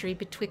boundary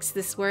betwixt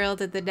this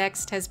world and the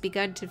next has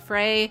begun to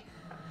fray?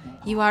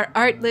 You are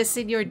artless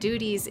in your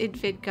duties,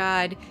 infant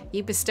god.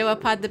 You bestow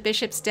upon the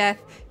bishop's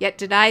death, yet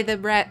deny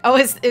them Oh,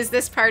 is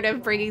this part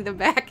of bringing them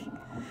back?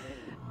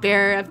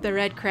 Bearer of the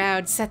red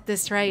crown, set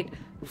this right.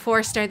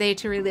 Forced are they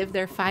to relive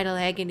their final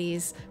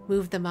agonies.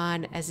 Move them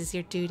on, as is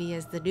your duty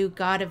as the new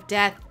god of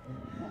death.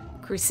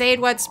 Crusade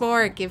once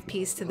more. Give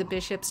peace to the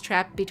bishops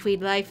trapped between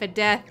life and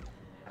death.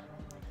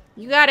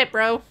 You got it,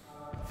 bro.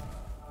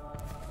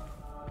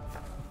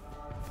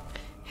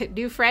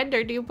 New friend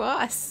or new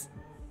boss?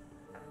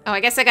 Oh,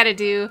 I guess I gotta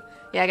do...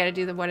 Yeah, I gotta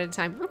do them one at a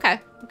time.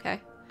 Okay, okay.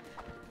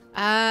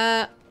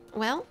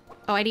 Well...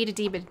 Oh, I need a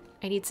demon.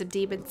 I need some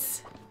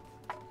demons.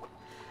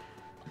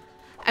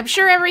 I'm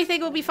sure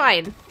everything will be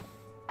fine.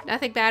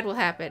 Nothing bad will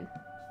happen.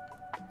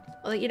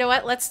 Well, you know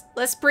what?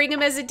 Let's bring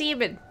him as a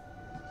demon.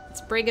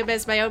 Let's bring him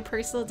as my own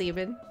personal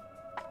demon.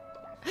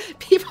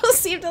 People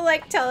seem to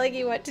like telling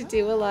you what to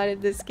do a lot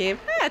in this game.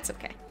 That's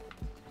okay.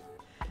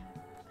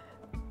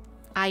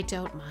 I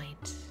don't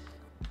mind.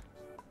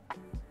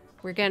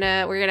 We're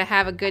gonna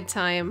have a good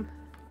time.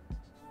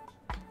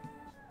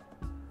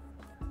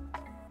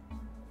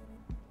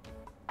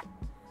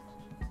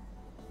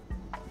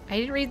 I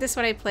didn't read this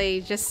when I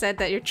played. You just said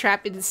that you're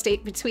trapped in the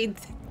state between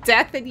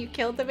death and you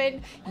killed them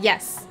in.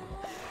 Yes.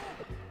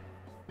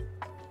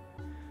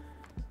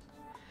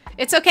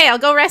 It's okay. I'll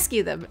go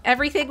rescue them.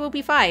 Everything will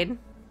be fine.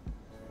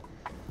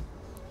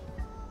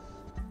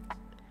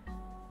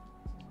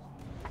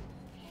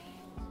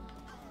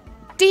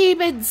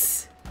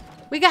 Demons!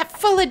 We got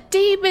full of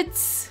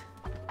demons!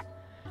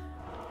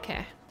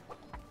 Okay.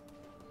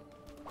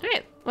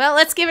 Alright, well,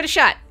 let's give it a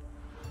shot.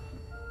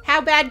 How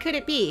bad could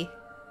it be?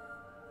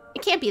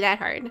 It can't be that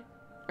hard,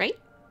 right?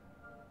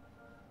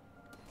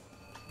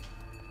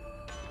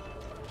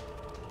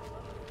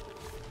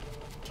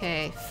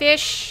 Okay,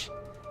 fish,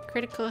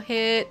 critical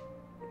hit,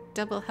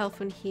 double health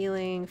when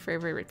healing,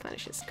 forever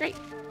replenishes. Great.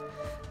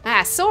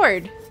 Ah,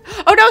 sword!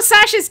 Oh no,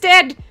 Sasha's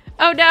dead!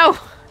 Oh no!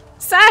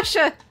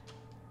 Sasha!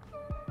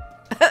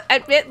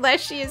 Admit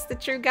Leshy is the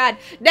true god.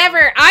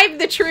 Never! I'm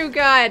the true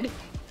god!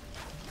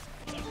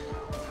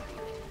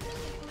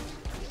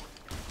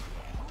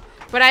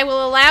 But I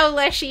will allow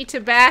Leshy to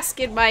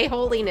bask in my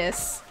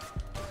holiness.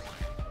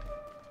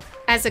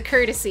 As a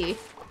courtesy.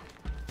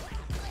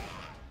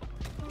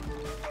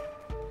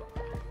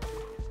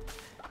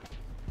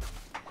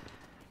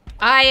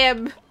 I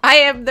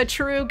am the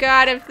true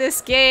god of this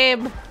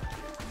game.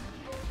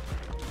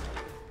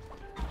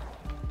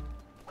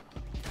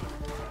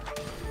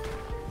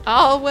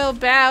 All will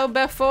bow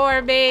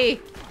before me.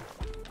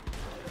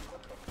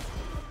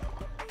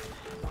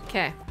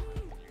 Okay.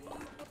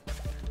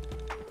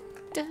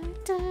 Dun,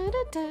 dun,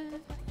 dun,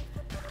 dun.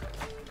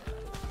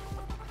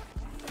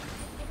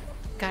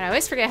 God, I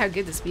always forget how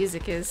good this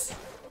music is.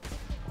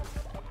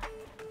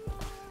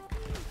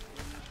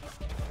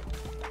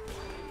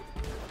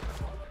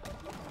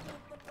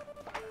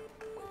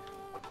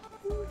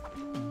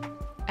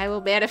 I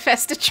will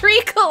manifest a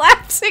tree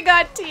collapsing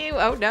onto you.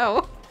 Oh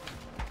no.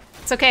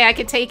 It's okay, I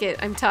can take it.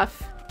 I'm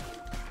tough.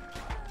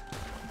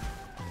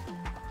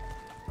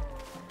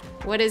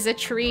 What is a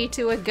tree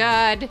to a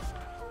god?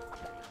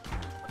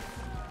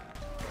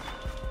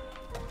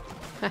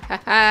 Ha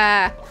ha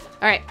ha.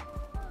 Alright.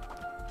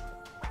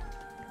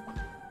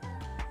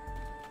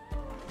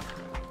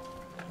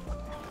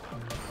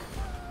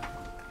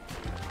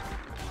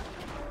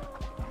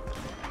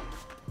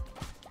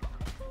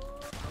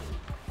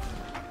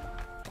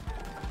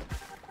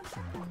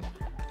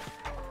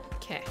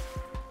 Okay.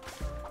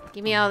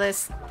 Give me all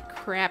this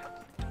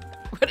crap.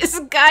 What is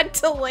God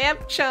to lamb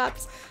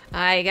chops?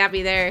 Ah, you got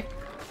me there.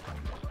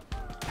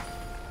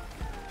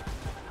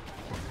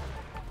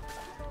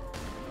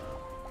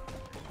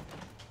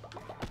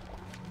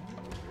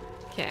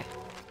 Okay.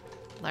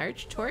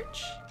 Large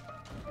torch?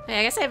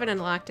 Hey, I guess I haven't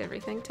unlocked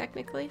everything,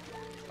 technically.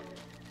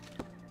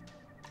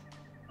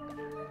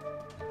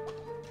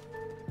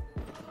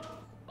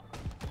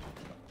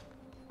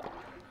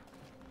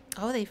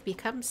 Oh, they've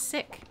become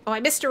sick. Oh,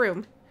 I missed a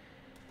room.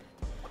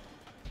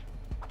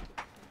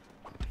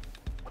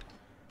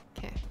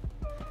 Okay.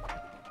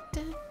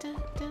 Dun, dun,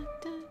 dun,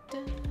 dun,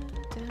 dun,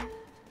 dun.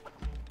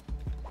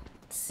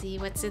 Let's see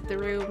what's in the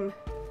room.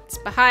 It's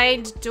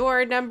behind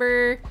door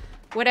number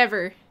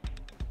whatever.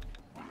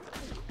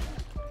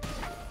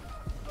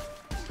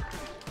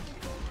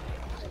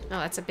 Oh,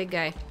 that's a big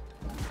guy.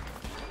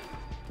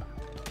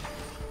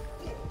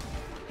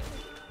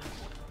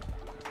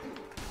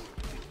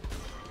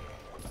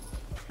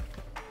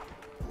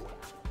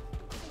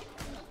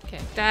 Okay,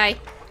 die.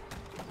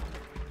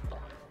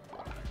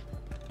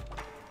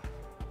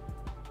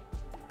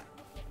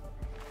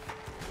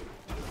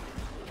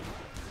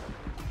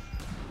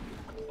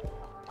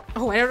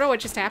 Oh, I don't know what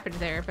just happened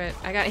there, but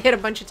I got hit a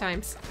bunch of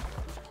times.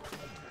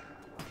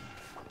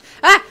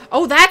 Ah!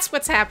 Oh, that's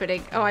what's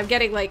happening. Oh, I'm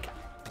getting, like,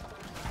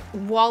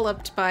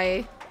 walloped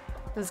by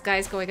those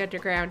guys going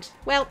underground.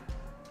 Well,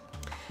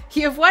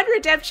 you have one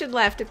redemption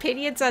left.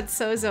 Opinions on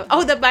Sozo.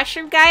 Oh, the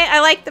mushroom guy? I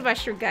like the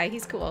mushroom guy.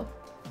 He's cool.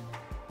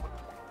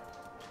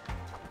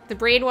 The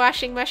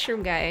brainwashing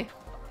mushroom guy.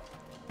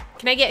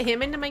 Can I get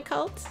him into my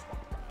cult?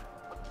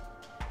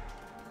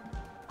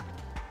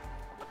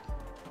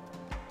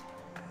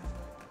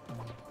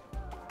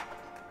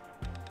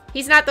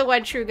 He's not the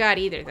one true god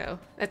either, though.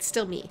 That's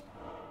still me.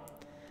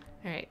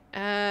 Alright,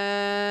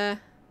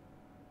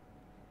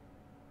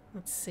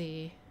 let's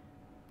see.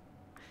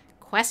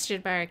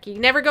 Question mark. You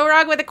can never go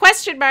wrong with a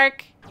question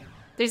mark.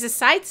 There's a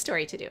side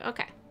story to do.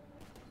 Okay.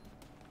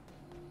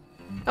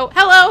 Oh,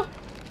 hello!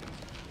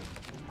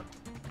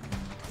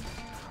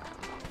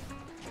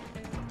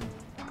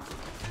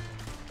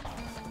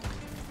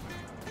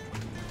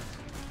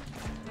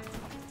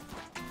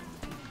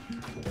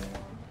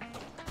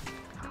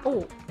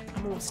 Oh,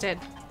 I'm almost dead.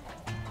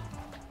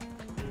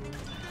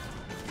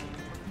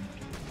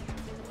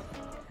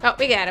 Oh,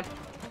 we got him.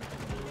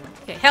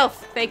 Okay,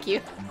 health. Thank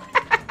you.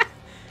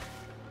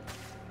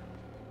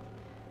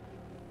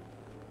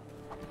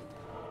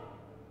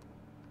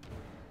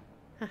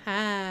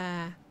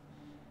 Haha.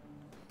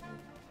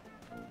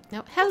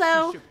 No,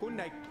 hello.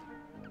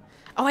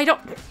 Oh, I don't...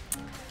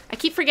 I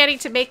keep forgetting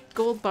to make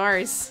gold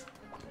bars.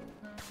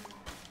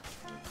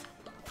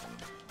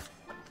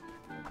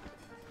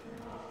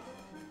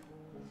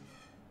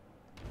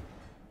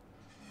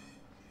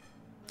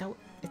 Oh,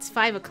 it's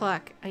 5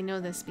 o'clock. I know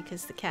this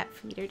because the cat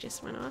feeder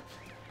just went off.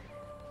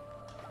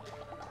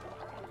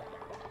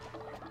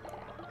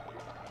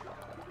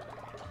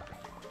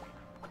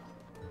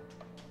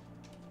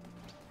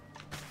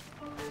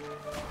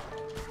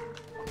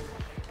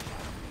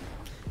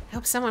 I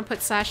hope someone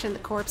put Sasha in the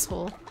corpse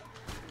hole.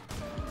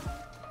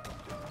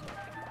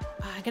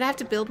 Oh, I'm gonna have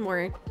to build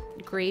more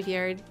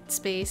graveyard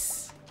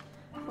space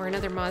or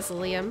another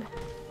mausoleum.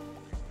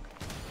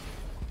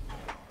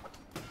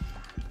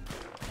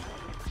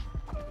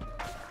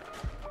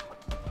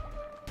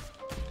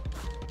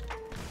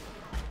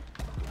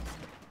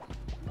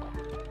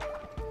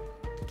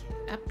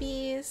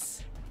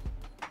 Uppies.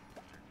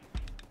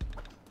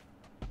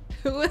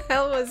 Who the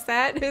hell was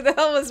that? Who the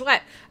hell was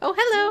what? Oh,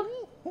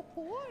 hello.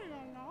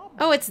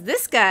 Oh, it's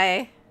this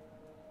guy.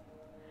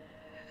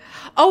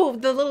 Oh,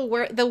 the little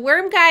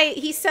worm guy.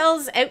 He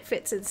sells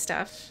outfits and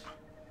stuff.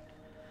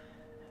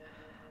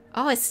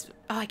 Oh,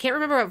 I can't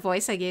remember what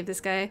voice I gave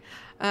this guy.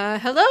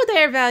 Hello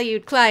there,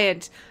 valued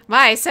client.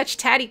 My, such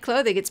tatty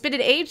clothing. It's been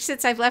an age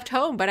since I've left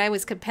home, but I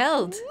was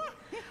compelled.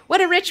 What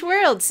a rich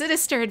world,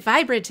 sinister and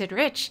vibrant and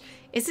rich.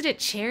 Isn't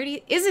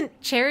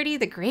charity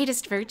the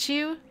greatest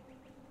virtue?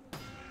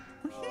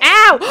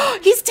 Ow!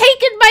 He's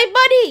taken my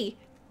money!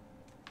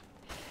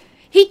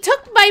 He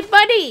took my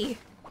money!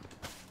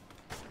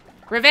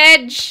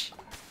 Revenge!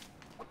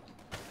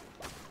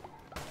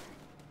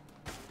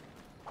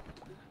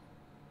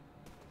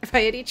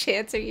 By any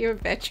chance, are you a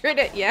veteran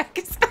at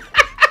Yaks?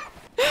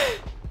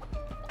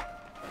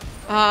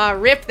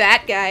 Rip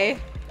that guy.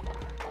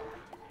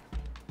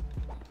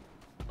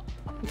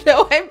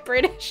 No, I'm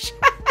British.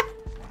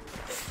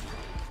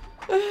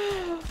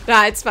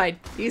 Nah, it's fine.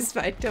 He's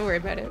fine. Don't worry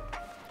about it.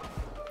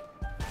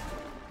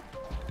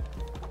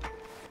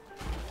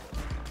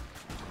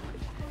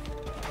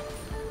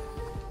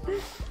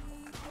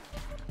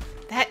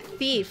 That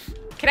thief.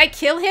 Can I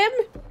kill him?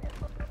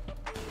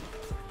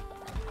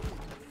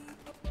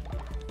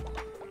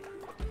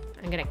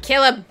 I'm gonna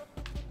kill him.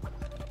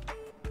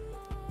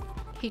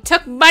 He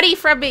took money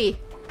from me.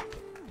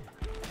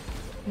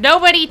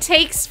 Nobody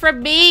takes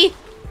from me.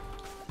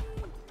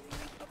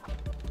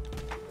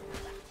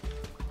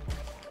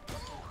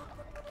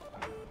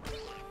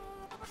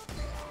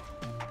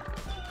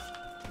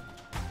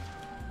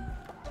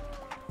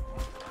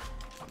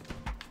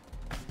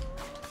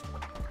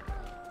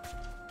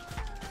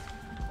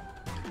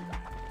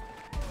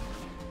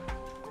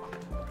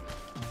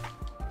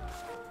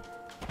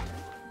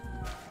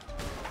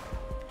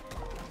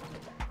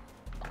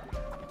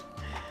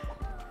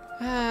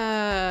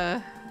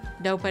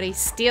 Nobody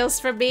steals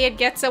from me and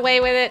gets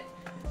away with it.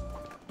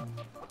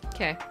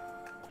 Okay.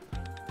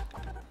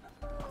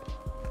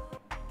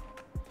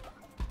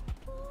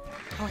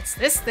 Oh, it's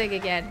this thing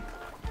again.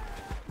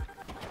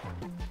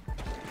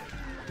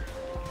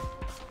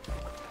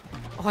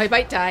 Oh, I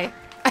might die.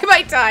 I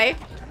might die.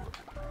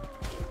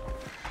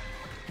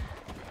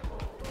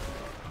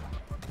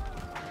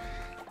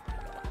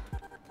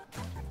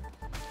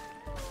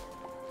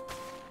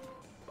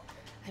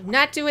 I'm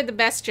not doing the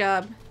best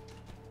job.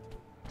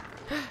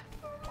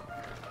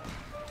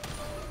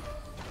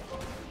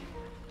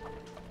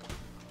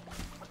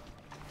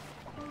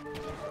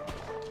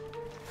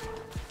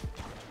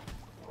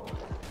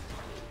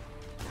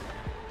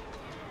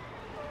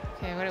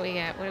 Okay, what do we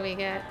got? What do we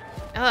got?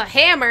 Oh, a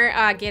hammer!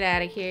 Ah, get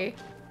out of here.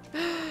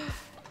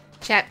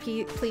 Chat,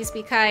 please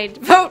be kind.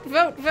 Vote,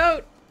 vote,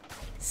 vote!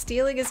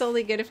 Stealing is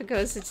only good if it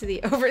goes into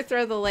the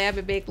overthrow the lamb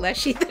and make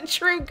Leshy the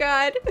true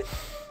god.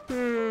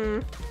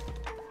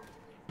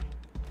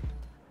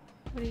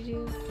 What do you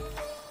do?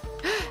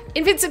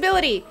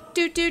 Invincibility!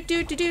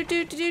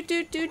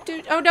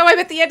 Oh no, I'm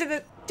at the end of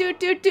the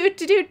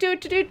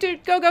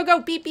Go, go, go!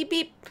 Beep, beep,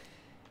 beep!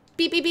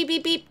 Beep, beep, beep,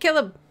 beep, beep! Kill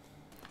him!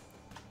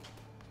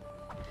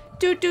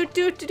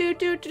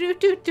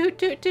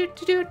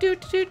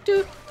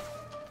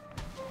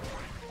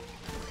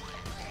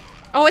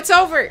 Oh, it's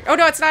over! Oh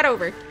no, it's not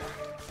over!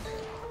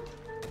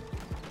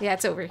 Yeah,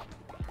 it's over.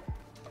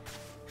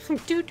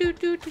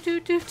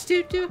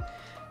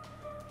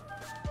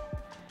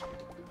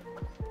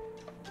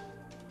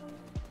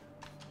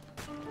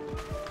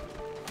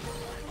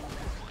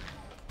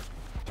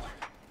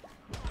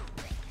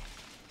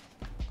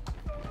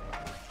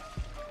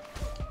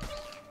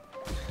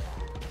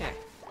 Okay.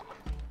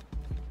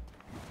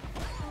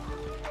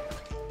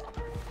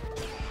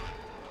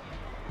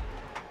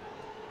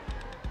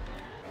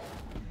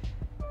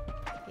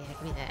 Yeah,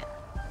 give me that.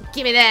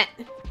 Give me that!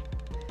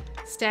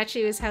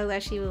 Statue is how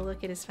Leshy will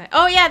look at his fight.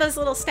 Oh yeah, those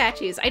little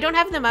statues. I don't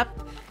have them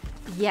up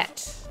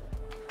yet.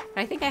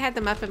 But I think I had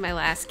them up in my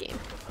last game.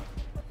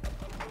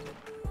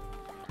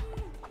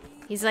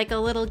 He's like a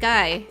little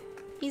guy.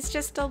 He's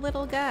just a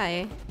little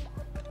guy.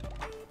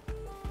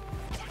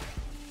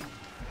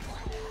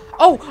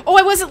 Oh! Oh,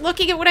 I wasn't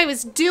looking at what I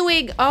was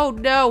doing! Oh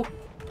no!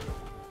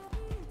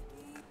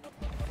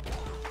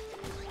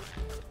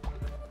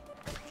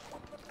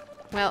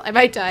 Well, I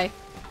might die.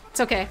 It's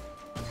okay.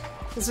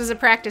 This was a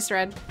practice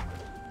run.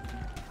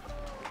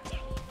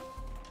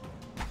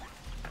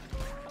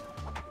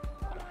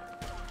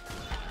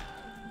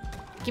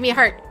 Give me a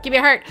heart. Give me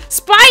a heart.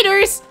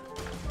 Spiders!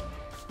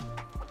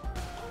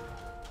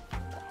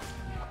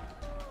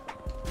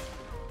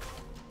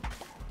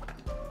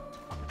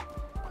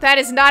 That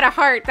is not a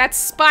heart. That's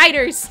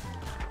spiders.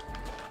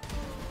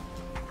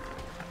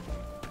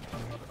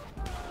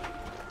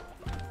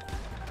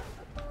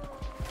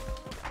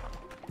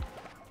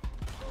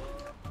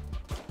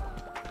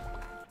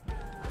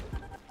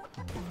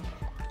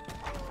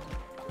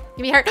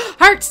 Give me a heart.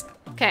 Hearts!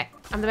 Okay,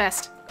 I'm the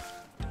best.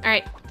 All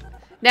right.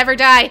 Never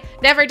die!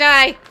 Never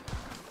die!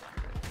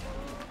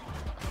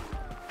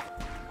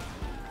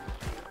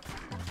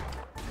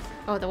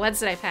 Oh, the ones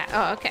that I passed.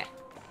 Oh, okay.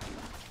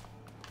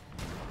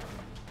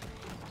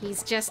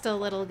 He's just a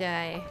little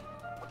guy.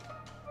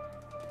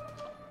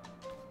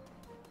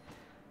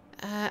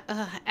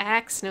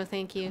 Axe? No,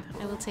 thank you.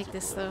 I will take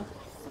this, though.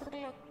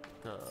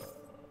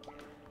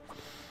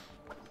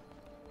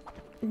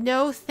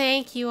 No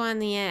thank you on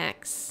the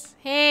axe.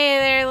 Hey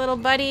there, little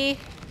buddy.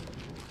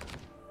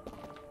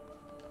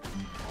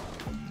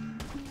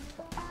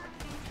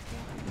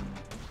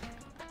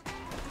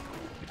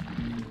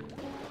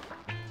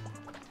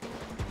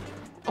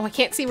 Oh, I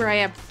can't see where I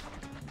am.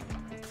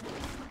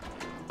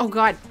 Oh,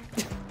 God.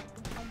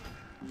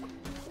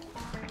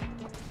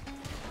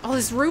 Oh,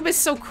 this room is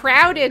so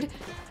crowded.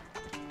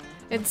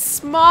 It's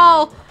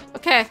small.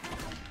 Okay.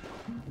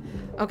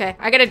 Okay,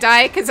 I gotta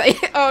die because I...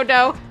 Oh,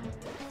 no.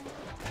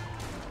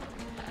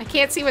 I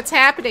can't see what's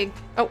happening.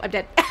 Oh, I'm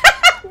dead.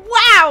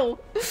 Wow!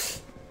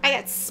 I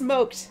got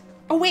smoked.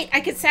 Oh, wait,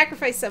 I could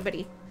sacrifice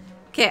somebody.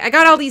 Okay, I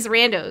got all these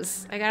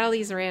randos.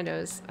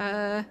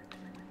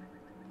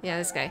 Yeah,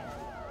 this guy.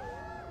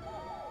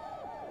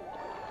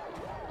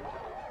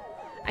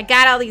 I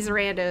got all these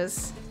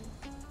randos.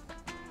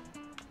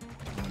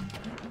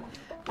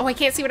 Oh, I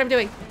can't see what I'm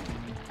doing.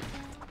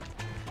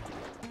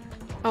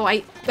 Oh,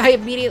 I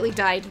immediately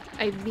died.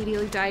 I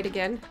immediately died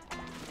again.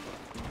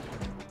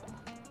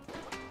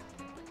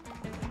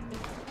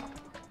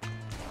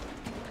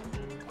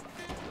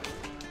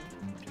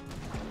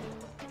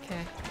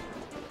 Okay.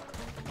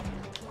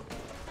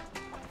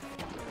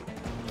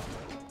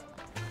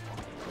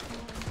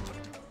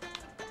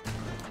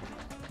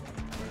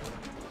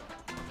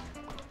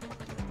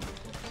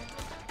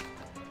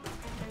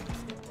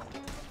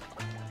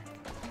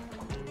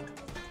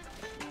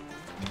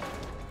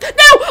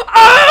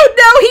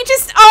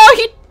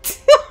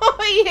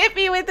 He hit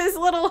me with his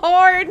little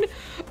horn.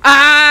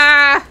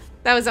 Ah,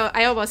 that was.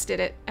 I almost did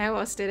it. I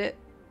almost did it.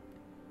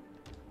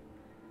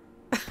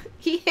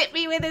 He hit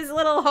me with his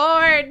little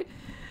horn.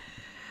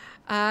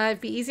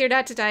 It'd be easier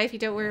not to die if you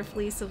don't wear a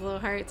fleece of low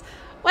hearts.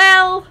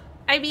 Well,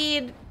 I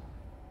mean,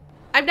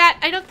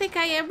 I don't think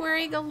I am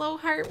wearing a low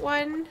heart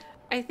one.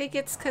 I think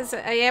it's because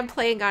I am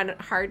playing on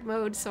hard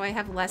mode, so I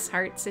have less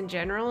hearts in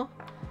general.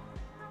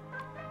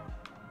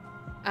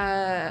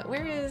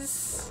 Where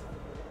is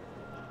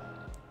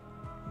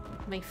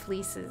my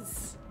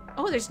fleeces?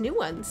 Oh, there's new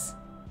ones.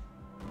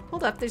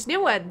 Hold up, there's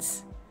new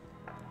ones.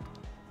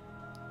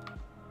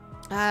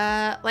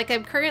 Like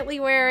I'm currently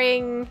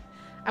wearing...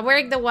 I'm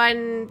wearing the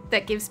one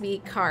that gives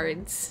me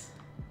cards.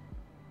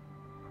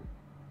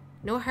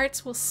 No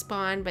hearts will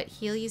spawn, but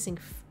heal using...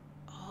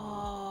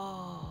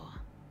 Oh.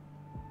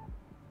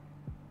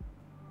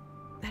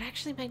 That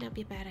actually might not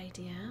be a bad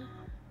idea.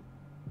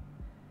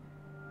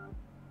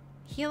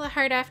 Heal a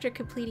heart after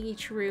completing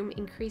each room.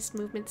 Increased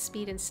movement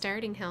speed and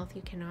starting health.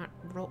 You cannot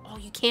roll. Oh,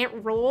 you can't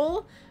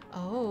roll?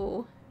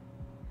 Oh.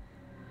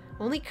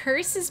 Only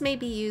curses may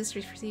be used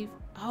to receive...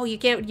 Oh, you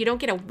don't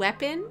get a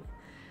weapon?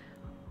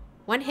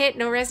 One hit,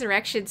 no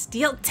resurrections.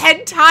 Deal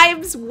 10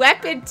 times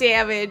weapon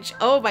damage.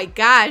 Oh my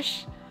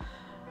gosh.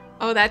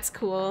 Oh, that's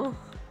cool.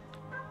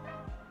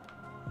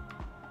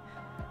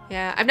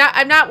 Yeah,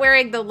 I'm not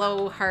wearing the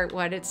low heart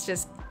one. It's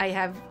just I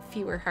have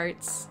fewer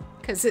hearts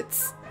because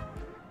it's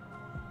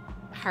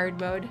hard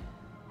mode.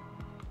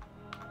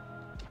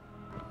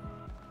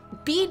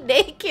 Be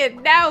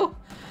naked. No.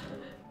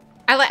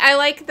 I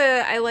like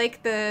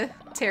the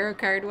tarot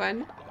card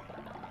one.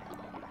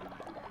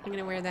 I'm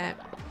gonna wear that.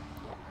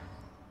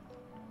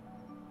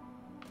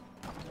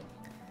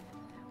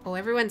 Oh,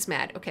 everyone's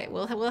mad. Okay,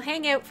 we'll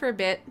hang out for a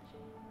bit.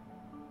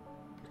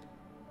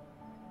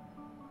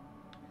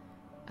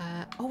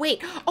 Oh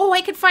wait. Oh,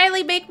 I can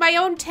finally make my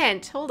own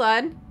tent. Hold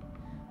on.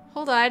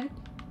 Hold on.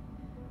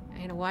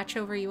 I'm gonna watch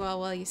over you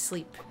all while you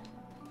sleep.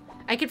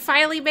 I can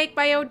finally make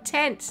my own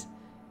tent.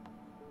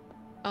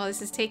 Oh,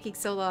 this is taking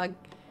so long.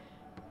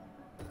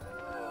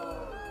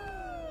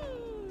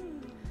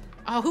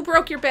 Oh, who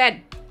broke your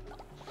bed?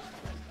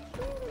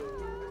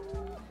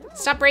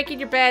 Stop breaking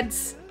your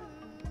beds.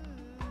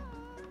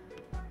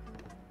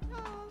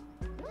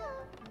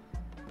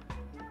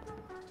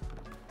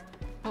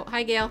 Oh,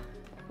 hi, Gail.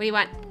 What do you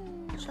want?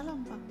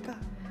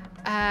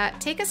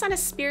 Take us on a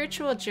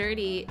spiritual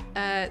journey.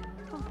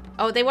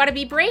 Oh, they want to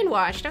be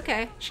brainwashed.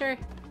 Okay, sure.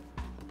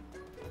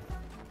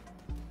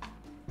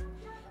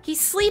 He's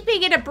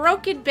sleeping in a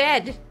broken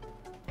bed.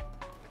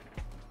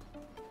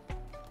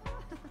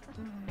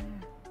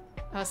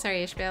 Oh,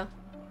 sorry, Ishbel.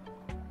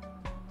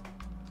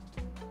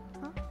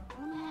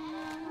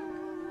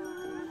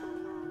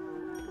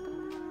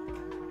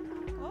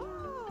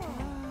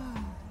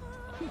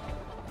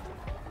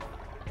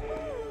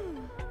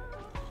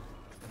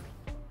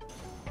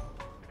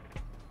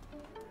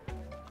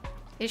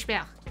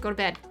 Ishbel, go to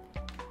bed.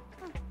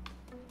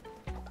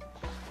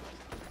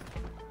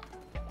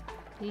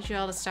 I need you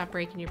all to stop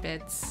breaking your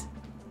beds.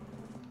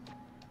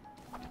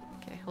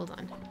 Okay, hold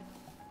on.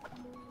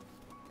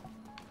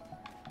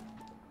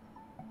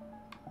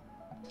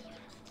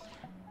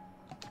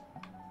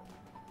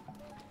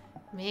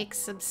 Make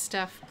some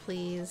stuff,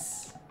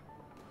 please.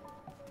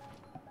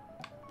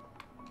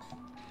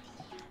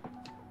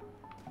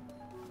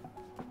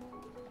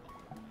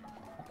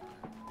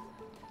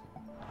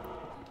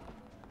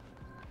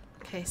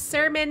 Okay,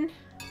 sermon.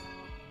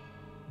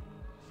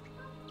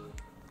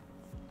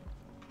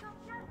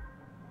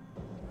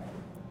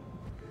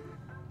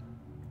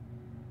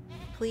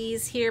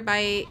 Please, hear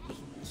by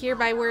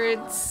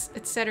words,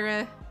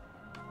 etc.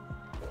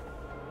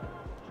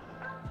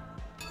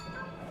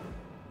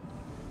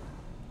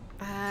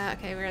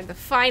 Okay, we're in the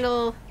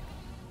final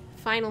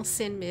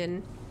sin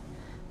bin.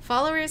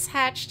 Followers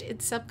hatched in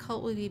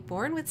subcult will be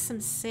born with some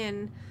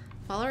sin.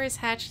 Followers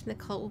hatched in the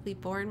cult will be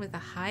born with a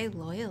high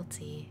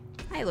loyalty.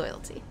 High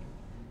loyalty.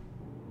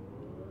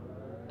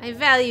 I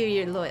value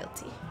your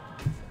loyalty.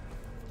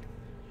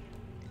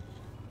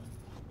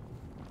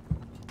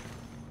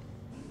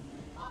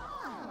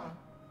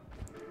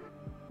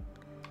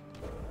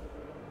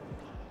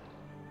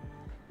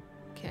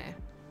 Okay.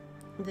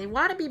 They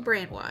want to be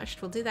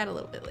brainwashed. We'll do that a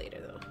little bit later,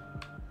 though.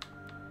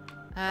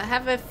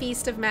 Have a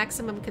feast of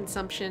maximum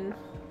consumption.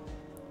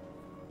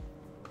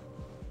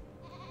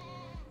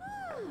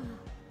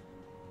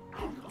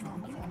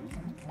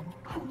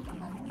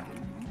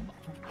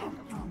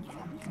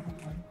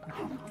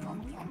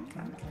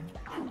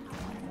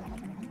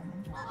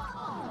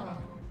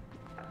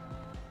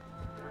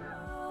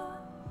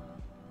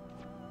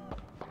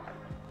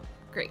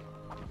 Great.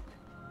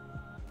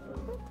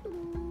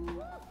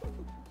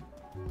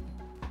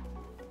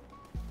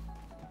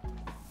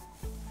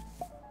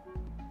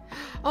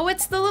 Oh,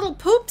 it's the little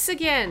poops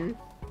again.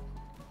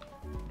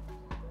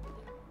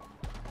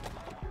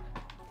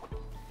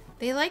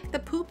 They like the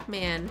poop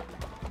man.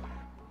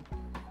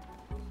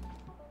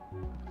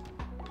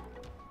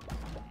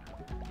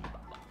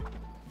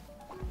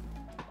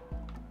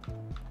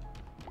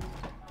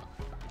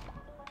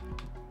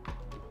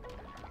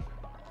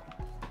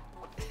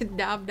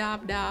 Knob,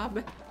 knob,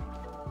 knob.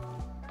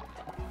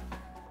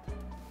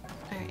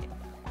 Alright.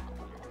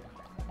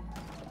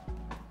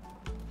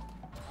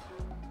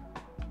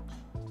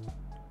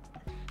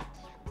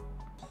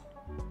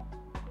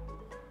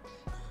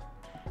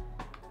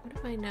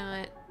 Why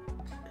not?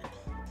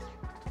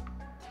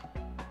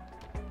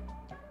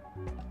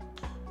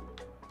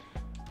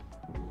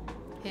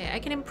 Okay, I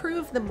can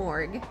improve the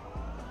morgue.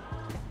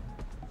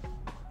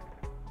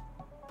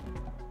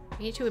 I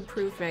need to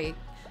improve my...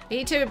 I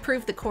need to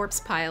improve the corpse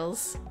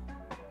piles.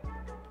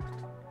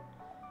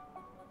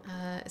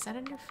 Is that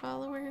under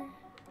follower?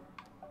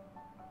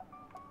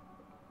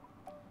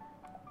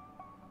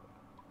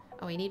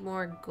 Oh, I need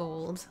more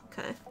gold.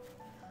 Okay.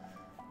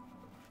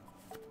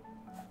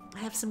 I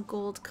have some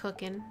gold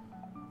cooking.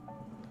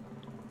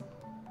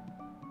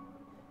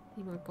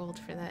 Need more gold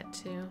for that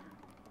too.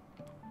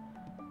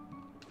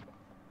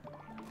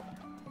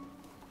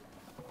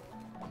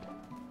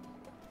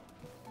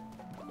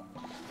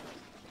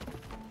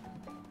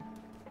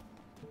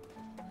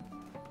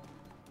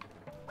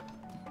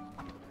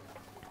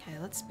 Okay,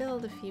 let's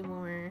build a few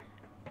more.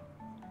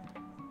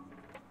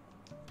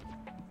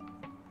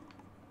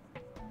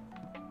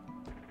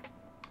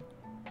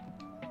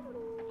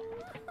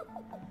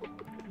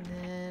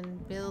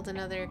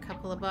 Another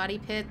couple of body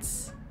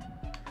pits,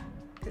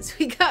 because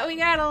we got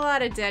a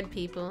lot of dead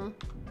people.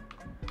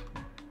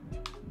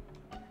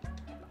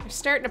 They're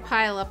starting to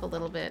pile up a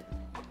little bit.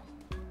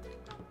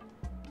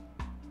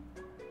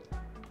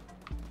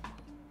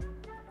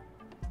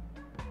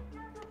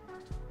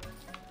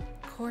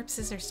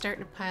 Corpses are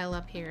starting to pile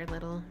up here a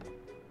little.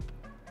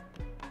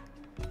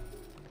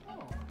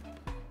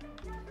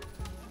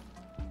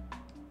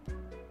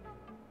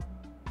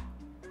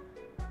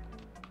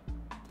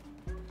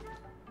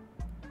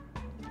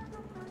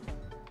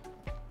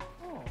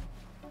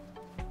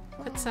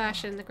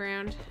 Sasha in the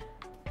ground.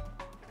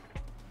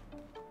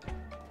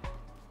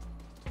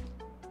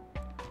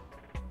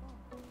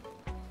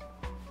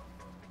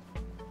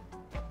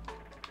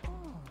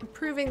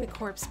 Improving the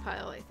corpse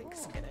pile, I think,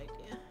 is a good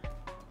idea.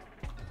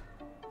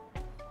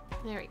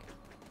 There we go.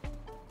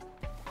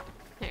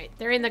 Alright,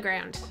 they're in the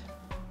ground.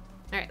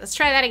 Alright, let's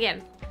try that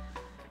again.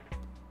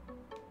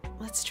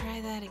 Let's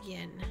try that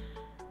again.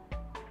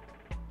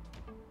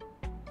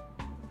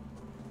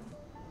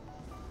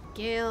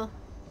 Gale.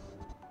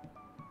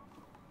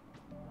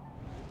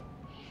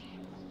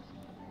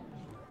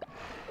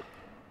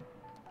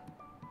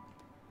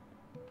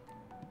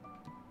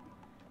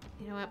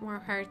 You know what? More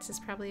hearts is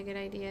probably a good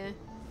idea.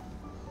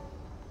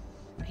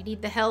 I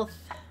need the health.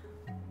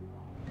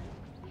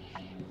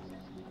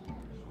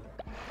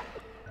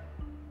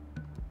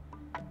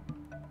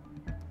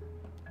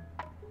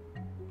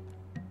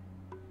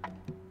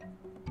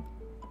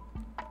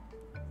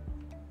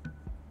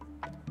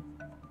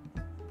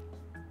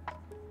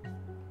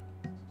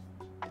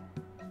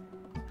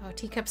 Oh,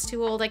 Teacup's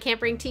too old. I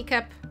can't bring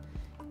Teacup.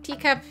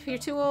 Teacup, you're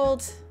too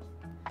old.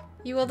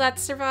 You will not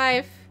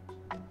survive.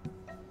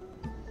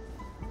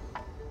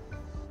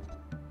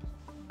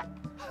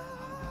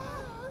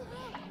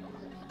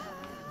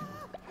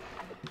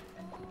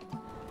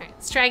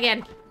 Let's try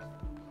again.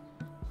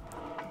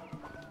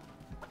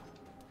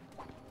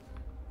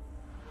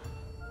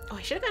 Oh,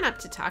 I should have gone up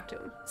to talk to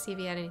him. See if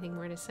he had anything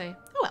more to say.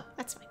 Oh well,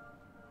 that's fine.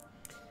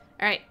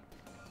 Alright.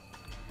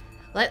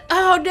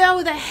 Oh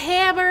no, the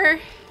hammer!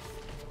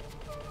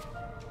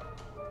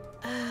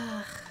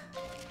 Ugh.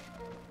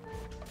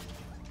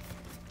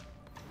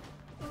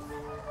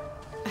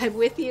 I'm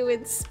with you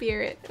in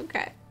spirit.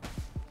 Okay.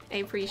 I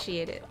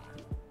appreciate it.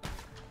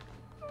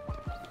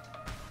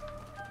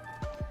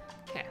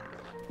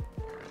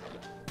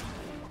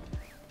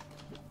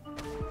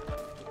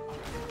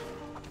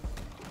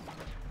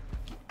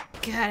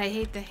 God, I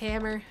hate the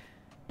hammer.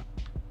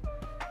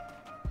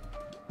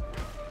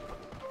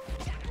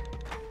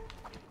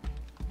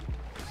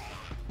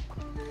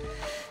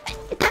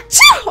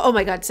 Oh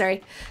my god,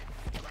 sorry.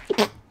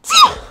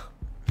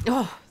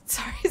 Oh,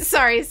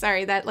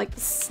 sorry. That like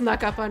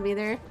snuck up on me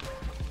there.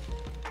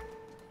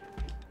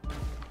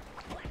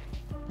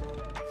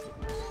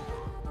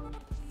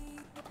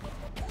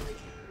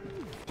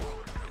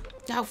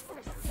 Oh.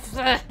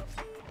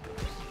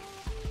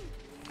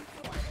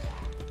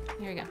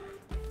 Here we go.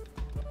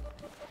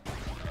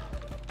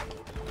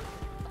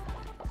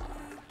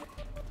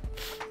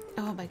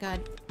 Oh my god.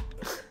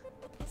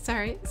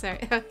 sorry.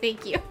 Oh,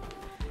 thank you.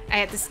 I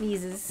had the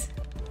sneezes.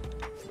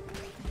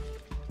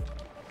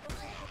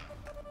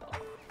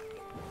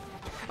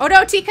 Oh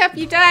no, Teacup,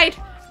 you died!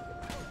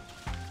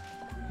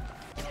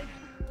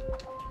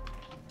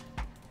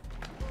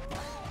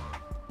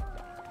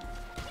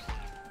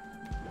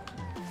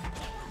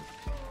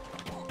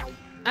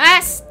 Ah,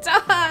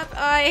 stop! Oh,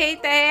 I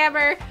hate the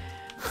hammer.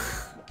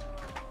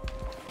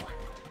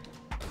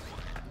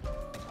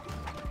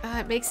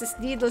 It makes this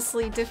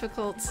needlessly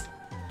difficult.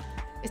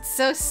 It's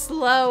so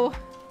slow.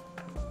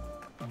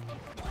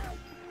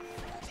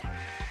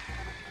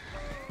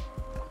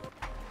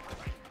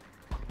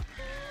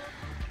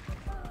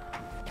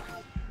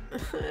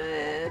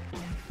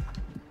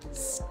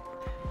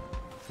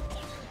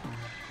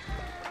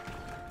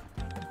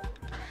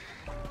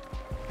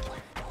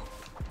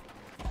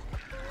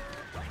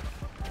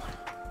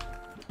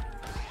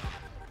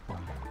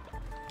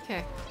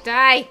 Okay,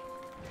 die!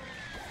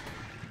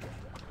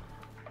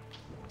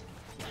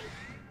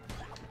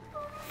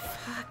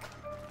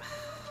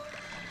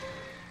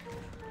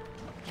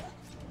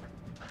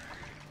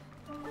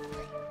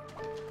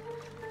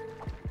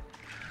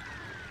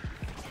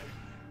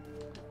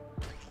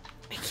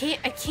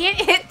 can't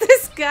hit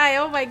this guy.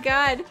 Oh my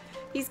god.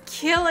 He's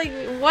killing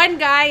me. One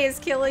guy is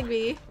killing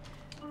me.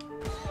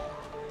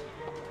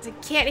 I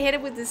can't hit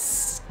him with this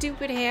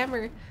stupid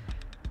hammer.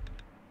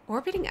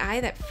 Orbiting eye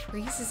that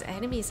freezes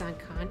enemies on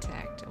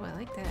contact. Oh, I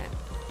like that.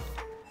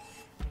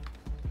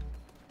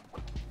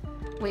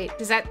 Wait,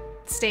 does that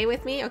stay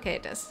with me? Okay,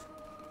 it does.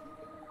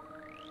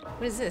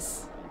 What is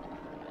this?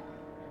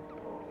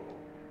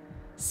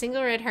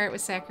 Single red heart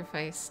was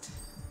sacrificed.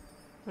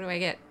 What do I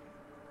get?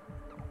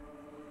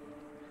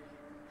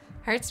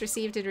 Hearts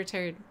received in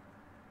return.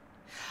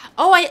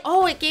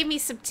 Oh, it gave me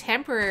some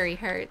temporary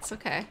hearts.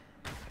 Okay.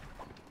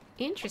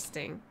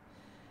 Interesting.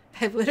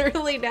 I'm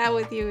literally now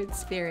with you in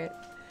spirit.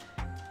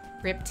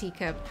 Rip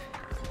teacup.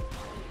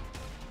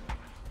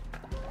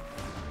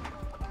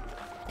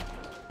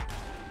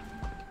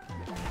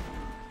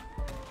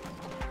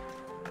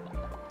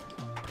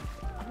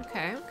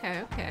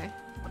 Okay.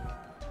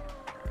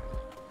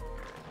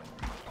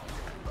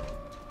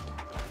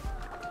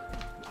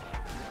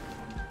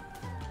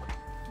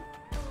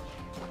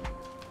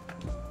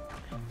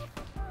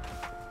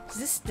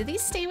 Do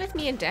these stay with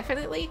me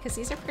indefinitely? Because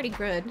these are pretty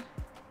good.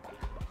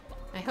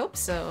 I hope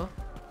so.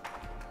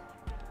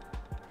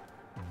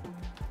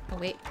 Oh,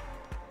 wait.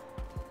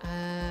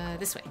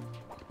 This way.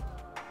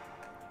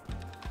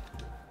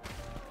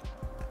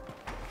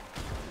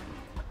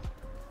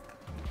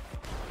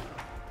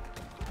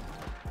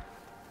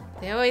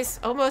 They always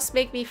almost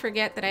make me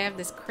forget that I have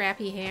this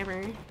crappy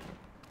hammer.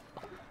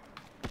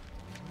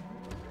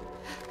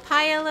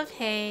 Pile of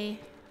hay.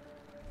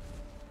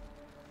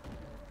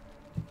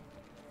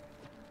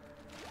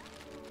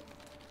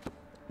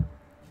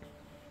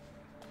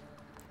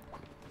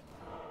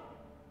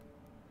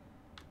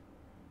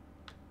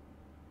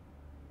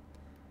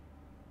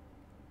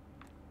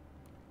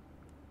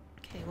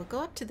 Okay, we'll go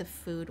up to the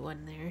food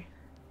one there.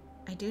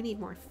 I do need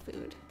more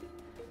food.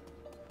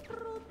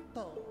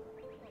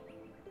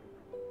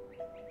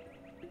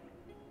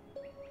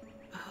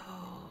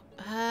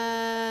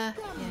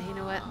 Yeah, you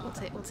know what?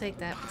 We'll take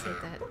that.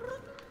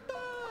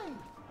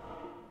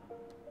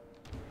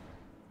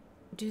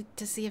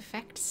 Does the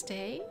effect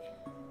stay?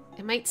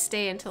 It might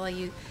stay until I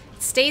use...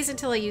 It stays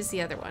until I use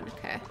the other one.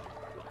 Okay.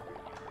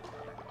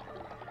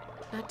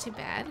 Not too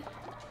bad.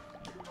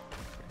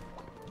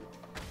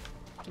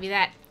 Give me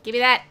that. Give me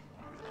that.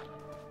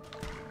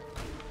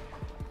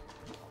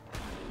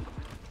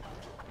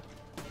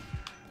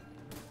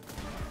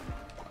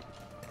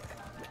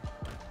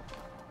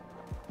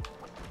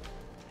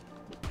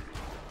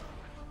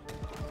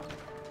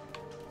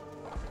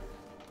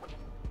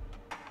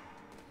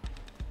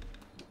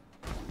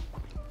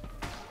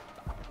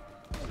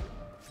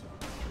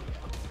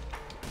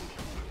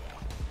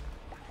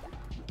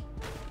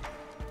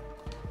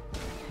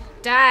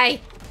 Die!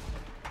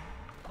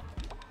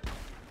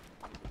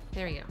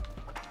 There we go.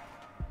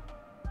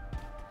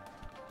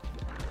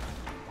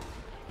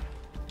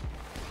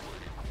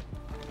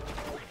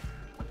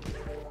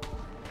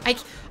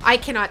 I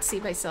cannot see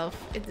myself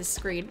in this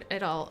screen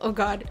at all. Oh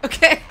god.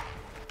 Okay.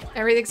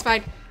 Everything's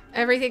fine.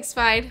 Everything's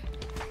fine.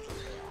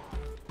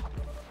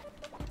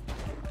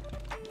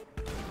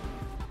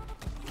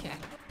 Okay.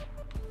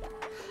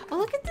 Oh,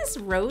 look at this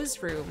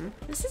rose room.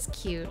 This is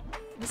cute.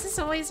 Is this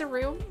always a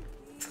room?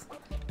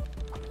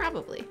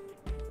 Probably.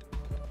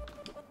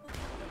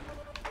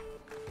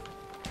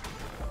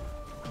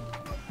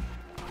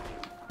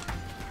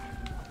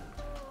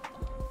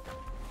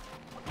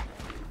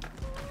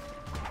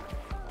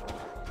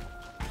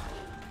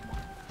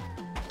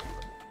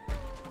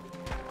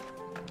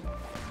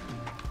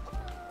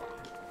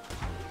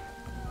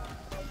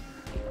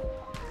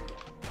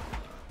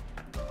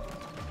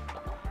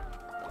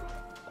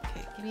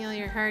 Okay, give me all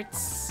your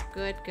hearts.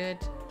 Good, good.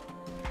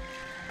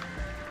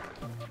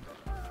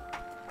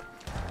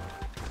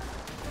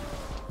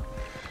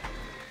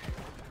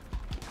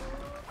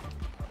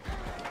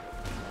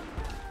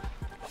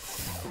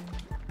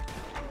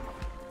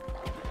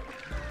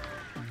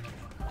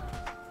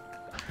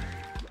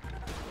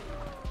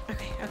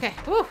 Okay,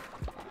 woo!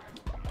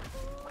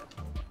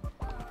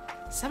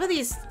 Some of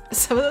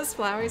those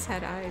flowers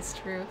had eyes,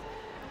 true.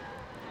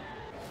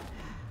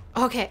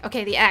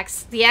 Okay, the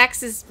axe. The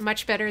axe is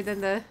much better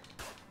than the...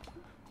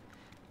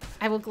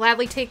 I will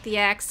gladly take the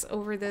axe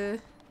over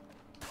the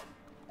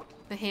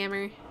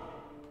hammer.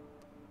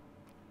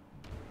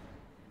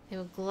 I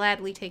will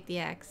gladly take the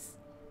axe.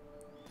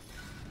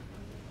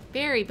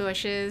 Berry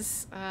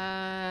bushes.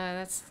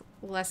 That's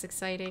less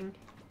exciting.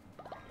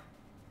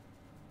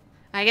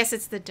 I guess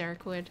it's the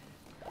dark wood.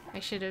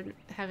 I should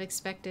have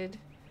expected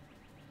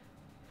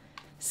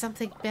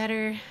something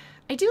better.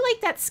 I do like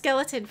that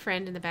skeleton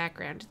friend in the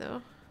background,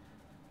 though.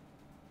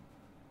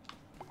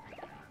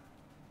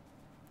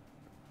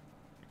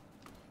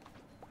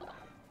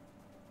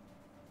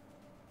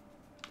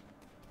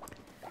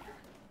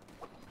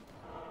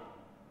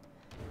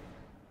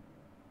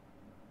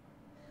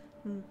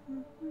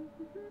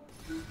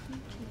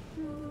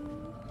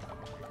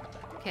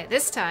 Okay,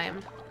 this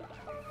time.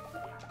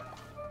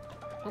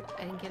 Oh,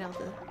 I didn't get all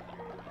the...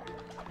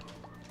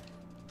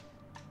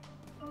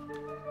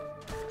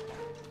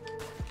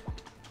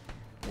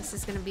 This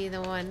is gonna be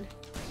the one.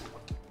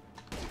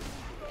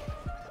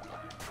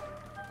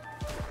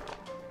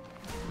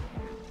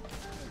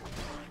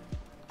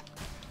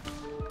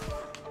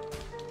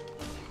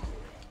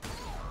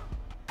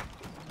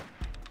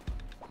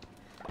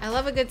 I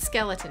love a good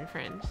skeleton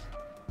friend.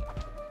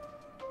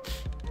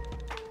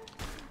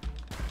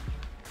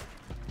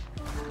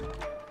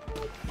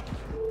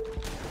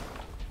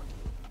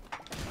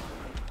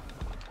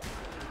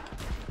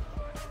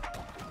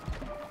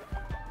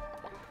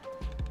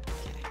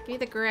 Give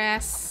me the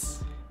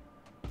grass.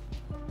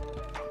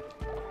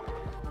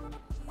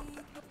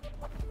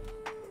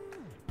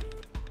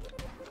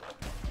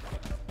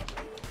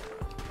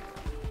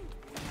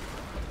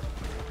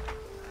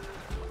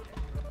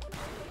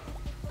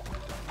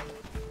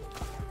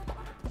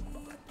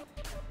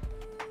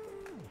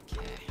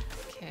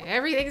 Okay,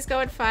 everything's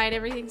going fine.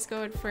 Everything's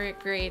going for it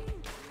great.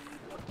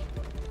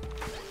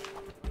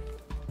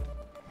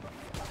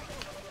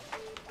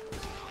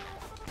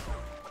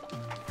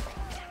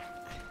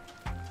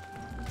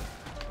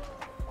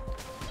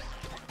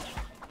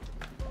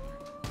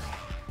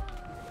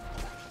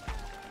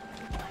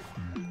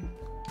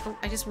 Oh,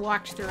 I just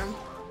walked through them.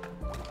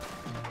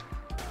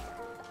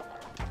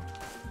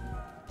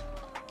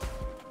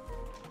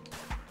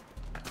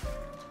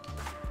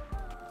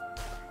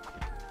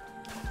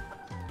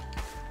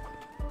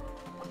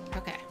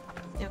 Okay.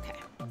 Okay.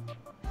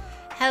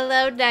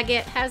 Hello,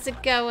 Nugget. How's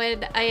it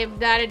going? I am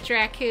not a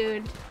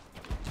Dracoon,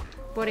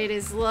 but it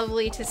is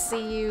lovely to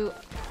see you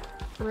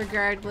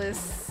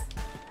regardless.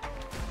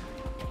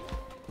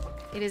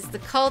 It is the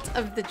cult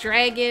of the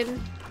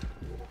dragon.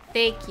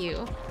 Thank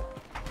you.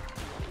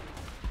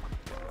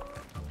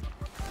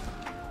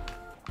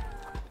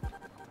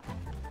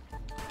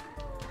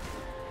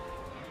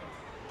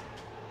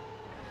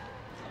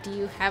 Do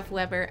you have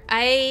Weber?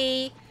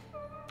 I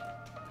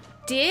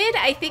did.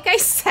 I think I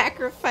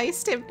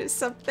sacrificed him to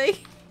something.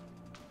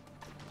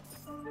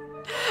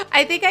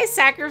 I think I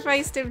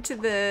sacrificed him to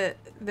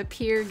the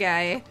pier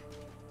guy.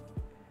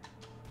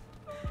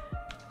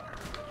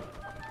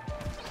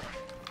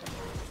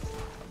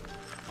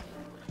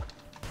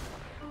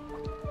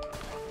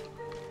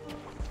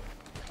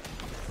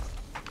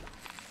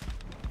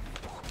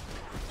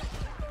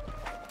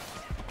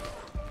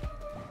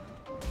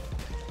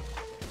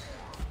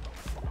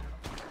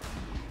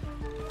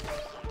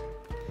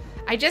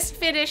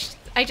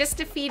 I just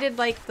defeated,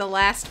 like, the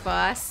last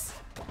boss.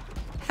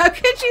 How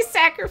could you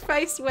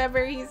sacrifice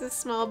Weber? He's a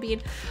small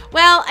bean.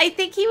 Well, I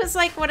think he was,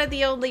 like, one of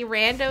the only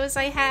randos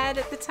I had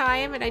at the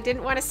time, and I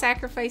didn't want to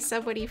sacrifice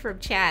somebody from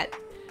chat.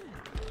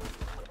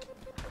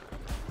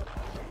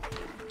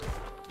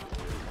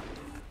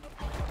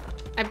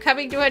 I'm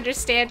coming to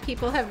understand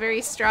people have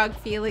very strong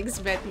feelings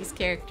about these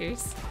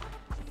characters.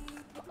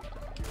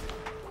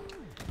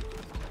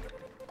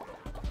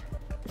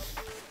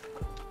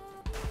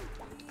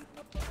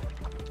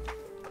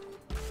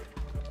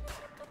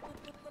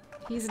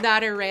 He's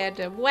not a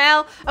random.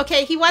 Well,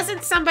 okay, he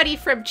wasn't somebody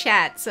from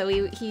chat, so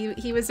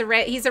he's a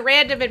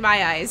random in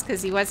my eyes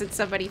because he wasn't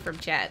somebody from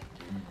chat.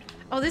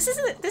 Oh, this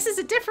is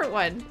a different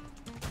one.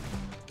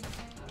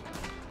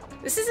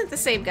 This isn't the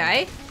same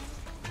guy.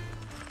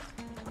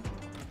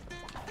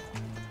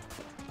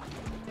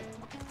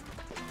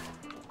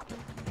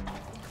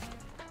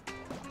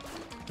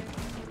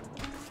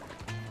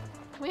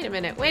 Wait a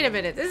minute, wait a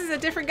minute. This is a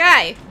different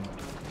guy.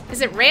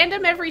 Is it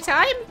random every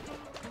time?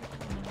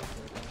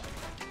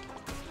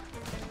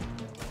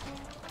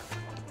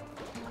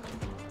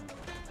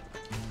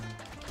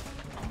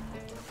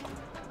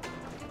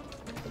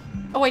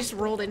 Oh, I just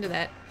rolled into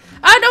that.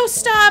 Oh, no,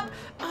 stop!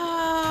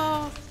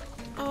 Oh.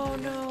 Oh,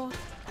 no.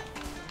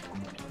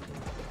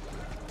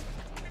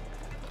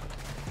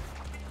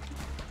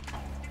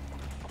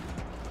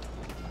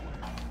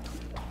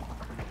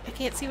 I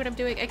can't see what I'm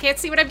doing. I can't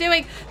see what I'm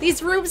doing!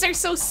 These rooms are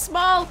so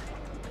small!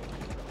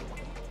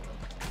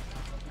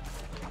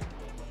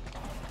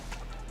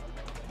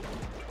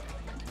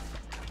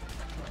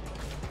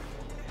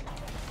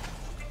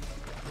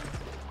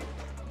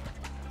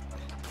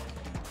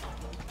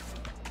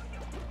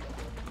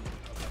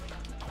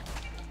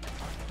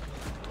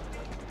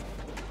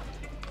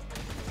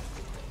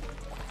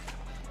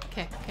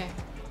 Okay, okay.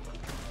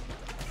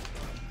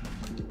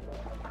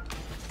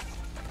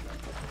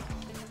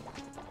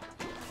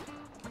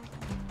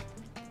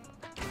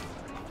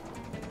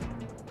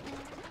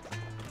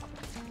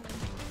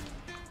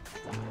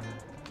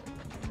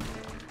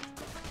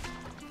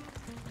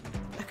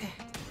 Okay.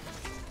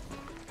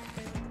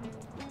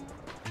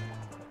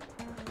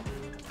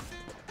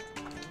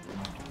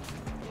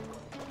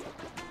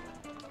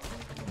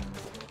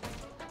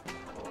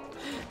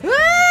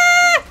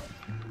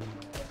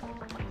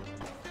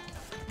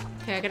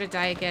 Okay, I gotta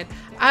die again.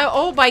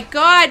 Oh my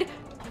god!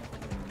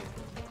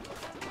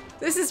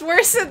 This is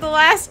worse than the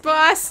last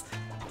boss!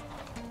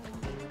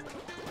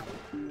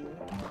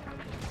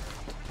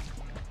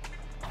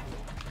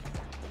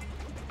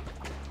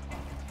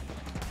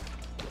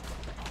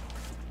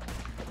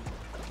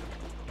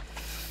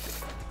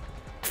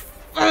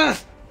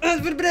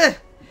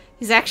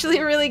 He's actually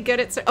really good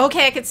at...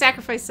 Okay, I can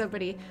sacrifice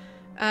somebody.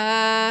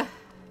 Goodbye,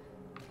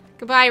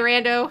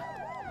 rando.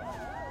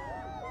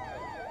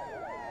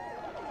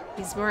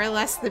 He's more or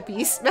less the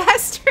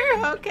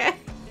Beastmaster? Okay.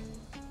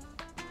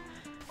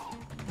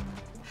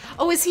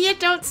 Oh, is he a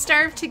Don't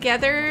Starve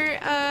Together,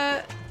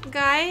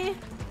 guy?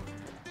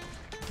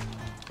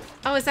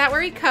 Oh, is that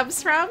where he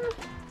comes from?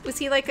 Was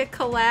he like a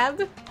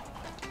collab?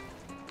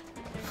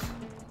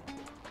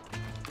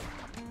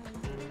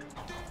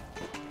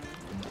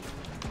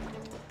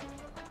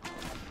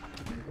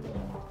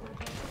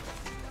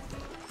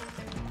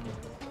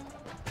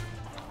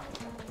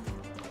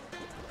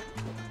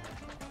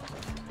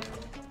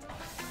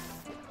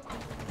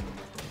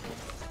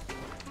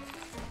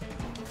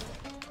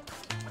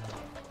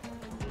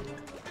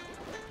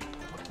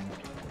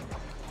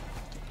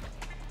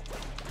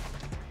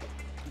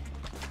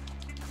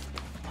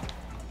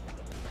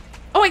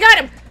 Oh, I got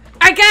him!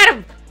 I got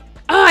him!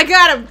 Oh, I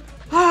got him!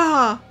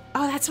 Oh,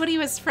 that's what he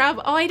was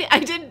from. Oh, I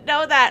didn't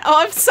know that.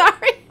 Oh, I'm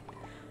sorry.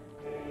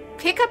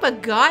 Pick up a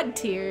god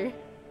tier.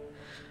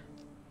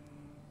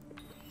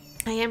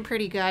 I am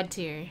pretty god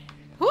tier.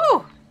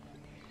 Whew!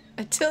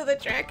 Until the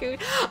Dracoon.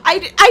 I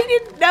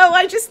didn't know.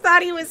 I just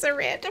thought he was a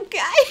random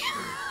guy.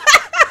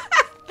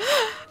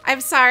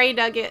 I'm sorry,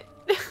 Nugget.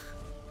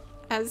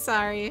 I'm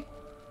sorry.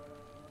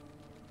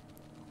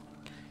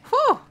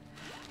 Whew!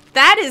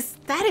 That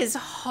is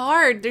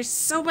hard. There's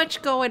so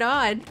much going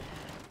on.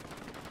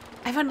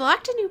 I've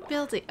unlocked a new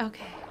building.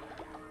 Okay.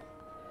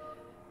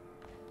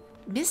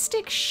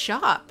 Mystic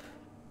Shop.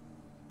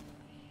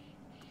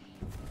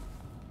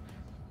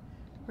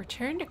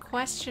 Return to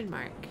question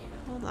mark.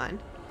 Hold on.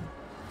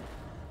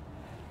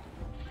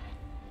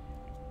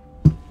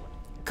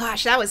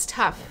 Gosh, that was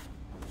tough.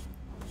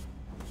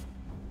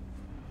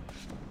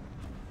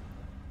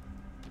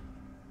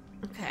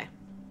 Okay.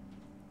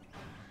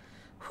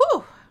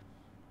 Whew.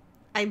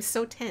 I'm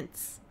so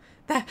tense.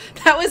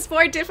 That was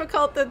more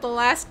difficult than the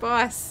last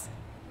boss.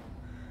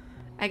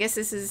 I guess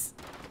this is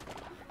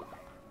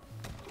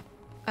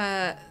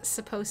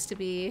supposed to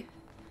be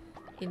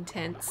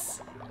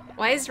intense.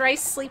 Why is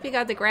Rice sleeping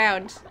on the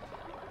ground?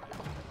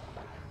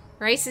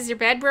 Rice, is your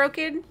bed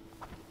broken?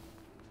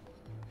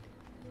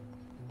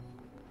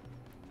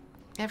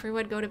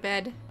 Everyone go to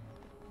bed.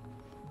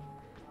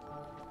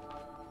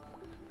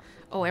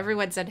 Oh,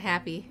 everyone's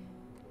unhappy.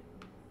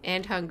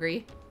 And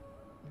hungry.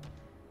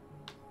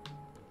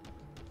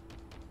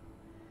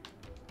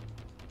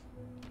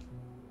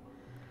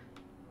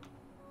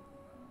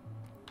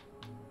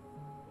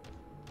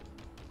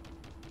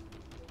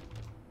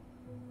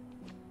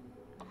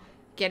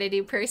 Get a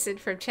new person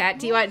from chat.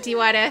 Do you want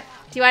to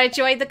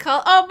join the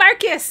cult? Oh,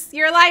 Marcus,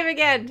 you're alive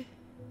again.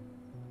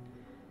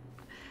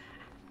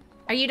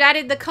 Are you not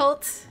in the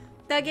cult,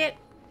 Nugget?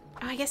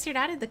 Oh, I guess you're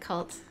not in the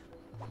cult.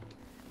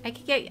 I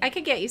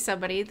could get you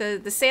somebody.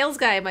 The sales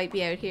guy might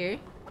be out here.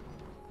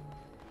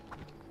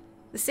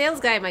 The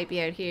sales guy might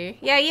be out here.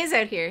 Yeah, he is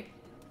out here.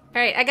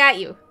 All right, I got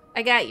you.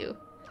 I got you.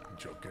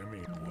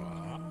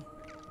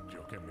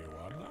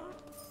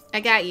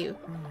 I got you.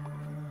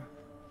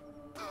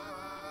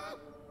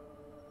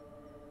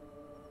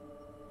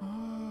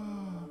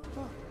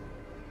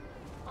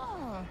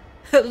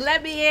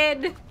 Let me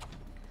in.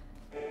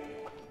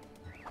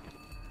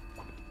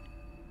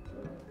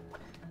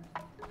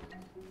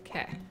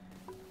 Okay.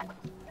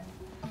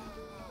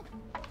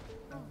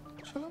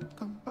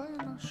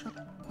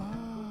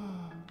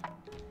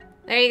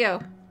 There you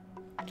go.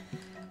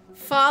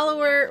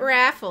 Follower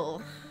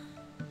raffle.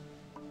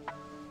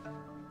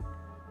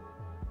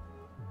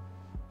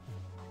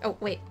 Oh,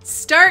 wait.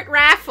 Start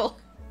raffle.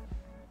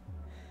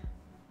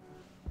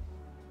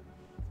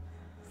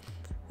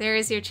 There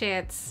is your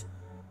chance.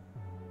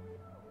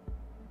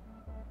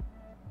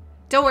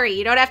 Don't worry,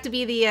 you don't have to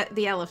be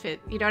the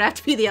elephant. You don't have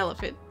to be the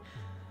elephant.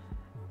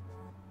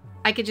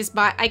 I could just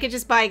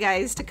buy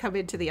guys to come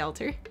into the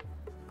altar.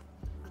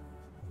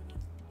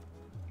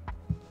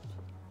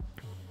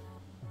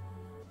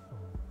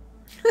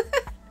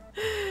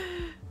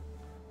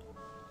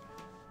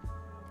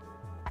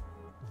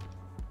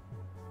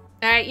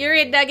 Alright, you're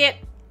in, Nugget.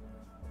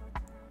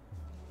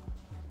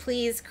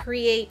 Please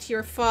create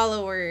your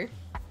follower.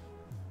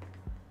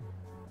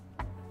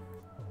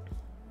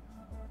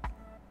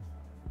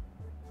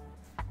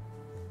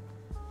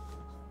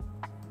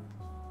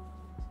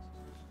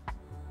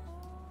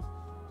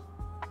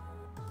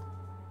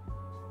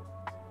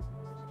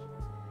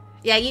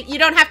 Yeah, you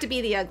don't have to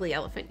be the ugly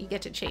elephant. You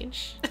get to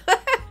change.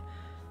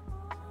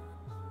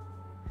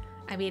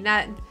 I mean,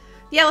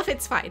 the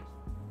elephant's fine.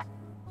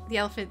 The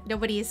elephant,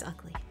 nobody is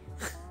ugly.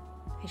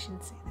 I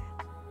shouldn't say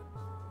that.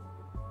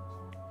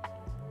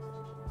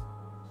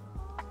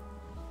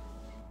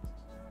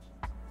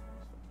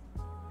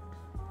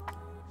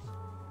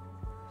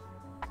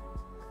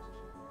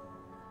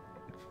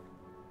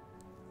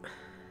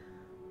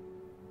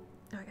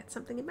 Oh, I got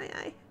something in my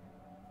eye.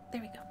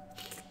 There we go.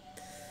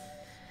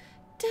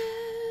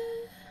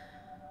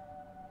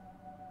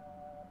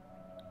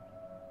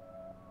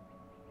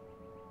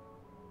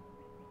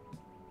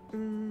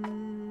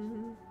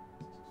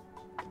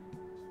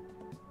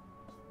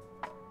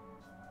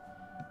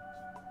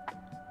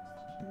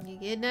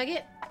 good,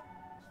 Nugget?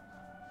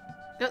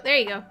 Oh, there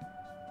you go.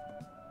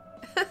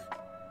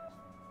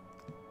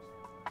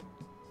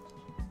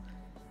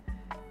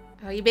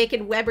 Oh, you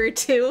making Weber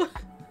too?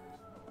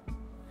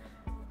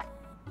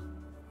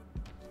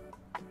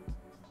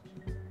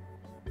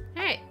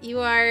 Alright,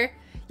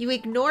 you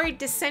ignore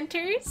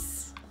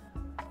dissenters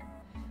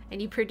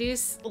and you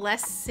produce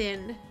less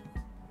sin.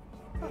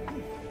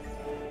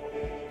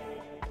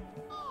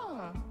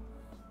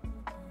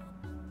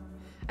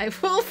 I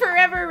will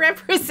forever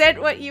represent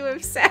what you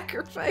have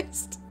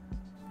sacrificed.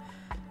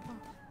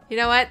 You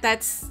know what?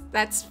 That's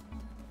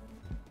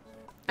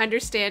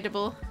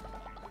understandable.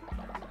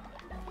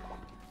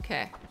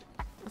 Okay.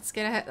 Let's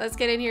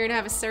get in here and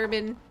have a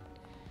sermon.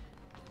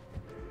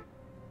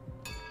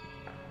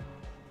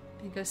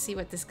 And go see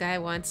what this guy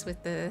wants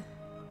with the...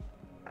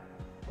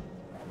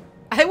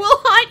 I will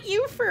haunt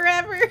you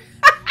forever!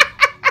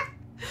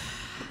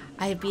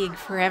 I am being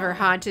forever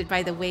haunted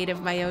by the weight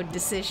of my own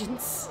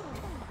decisions.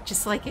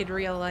 Just like in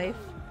real life.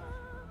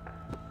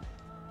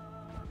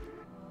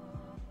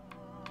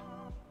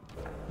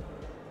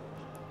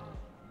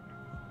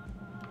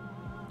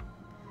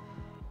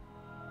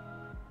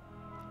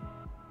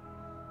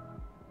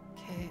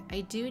 Okay,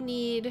 I do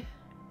need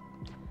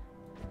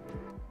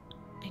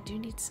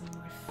some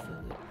more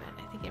food, but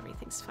I think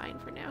everything's fine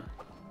for now.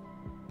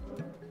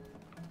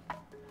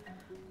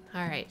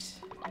 Alright.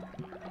 Do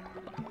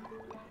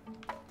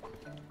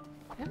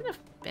I have enough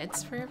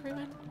beds for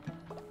everyone?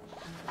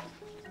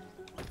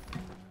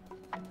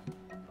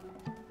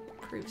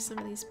 Improve some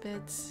of these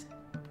beds.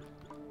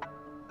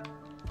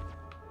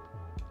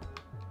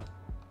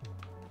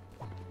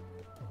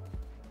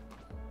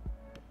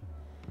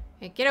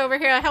 Hey, get over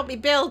here, help me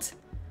build!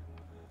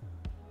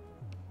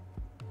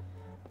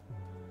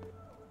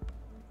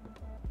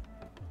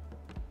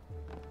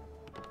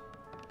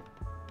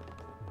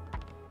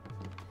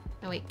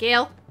 Oh wait,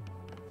 Gale!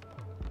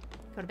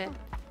 Go to bed.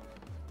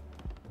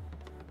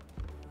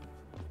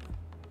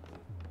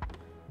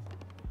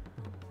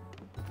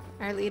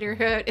 Our leader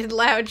in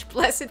lounge,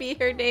 blessed be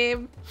her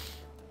name.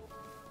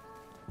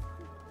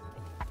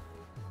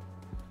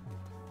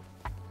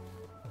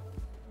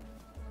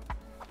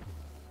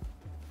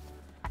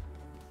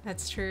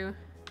 That's true.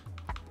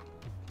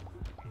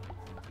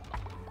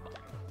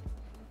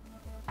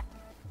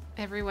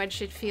 Everyone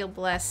should feel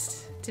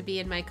blessed to be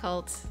in my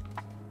cult.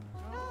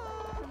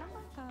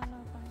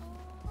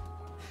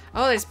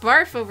 Oh, there's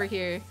barf over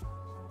here.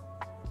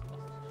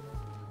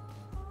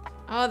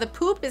 Oh, the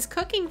poop is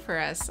cooking for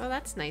us. Oh,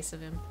 that's nice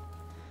of him.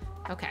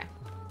 Okay.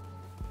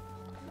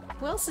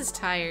 Who else is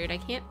tired? I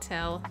can't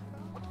tell.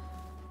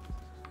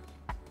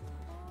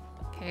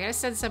 Okay, I gotta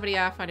send somebody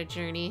off on a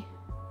journey.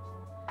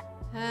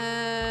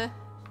 Send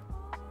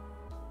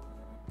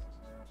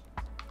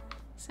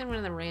one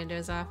of the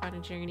randos off on a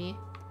journey.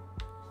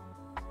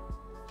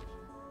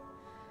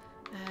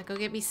 Go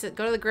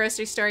to the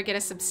grocery store and get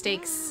us some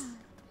steaks.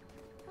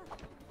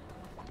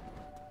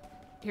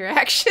 Your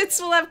actions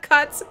will have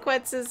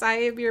consequences. I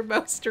am your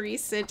most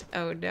recent.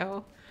 Oh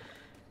no.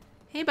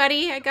 Hey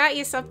buddy, I got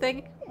you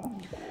something.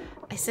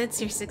 I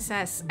sense your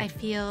success. I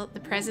feel the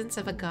presence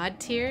of a god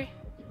tier.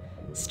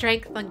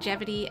 Strength,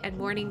 longevity, and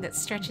mourning that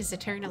stretches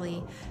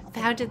eternally,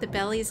 found in the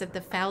bellies of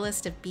the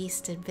foulest of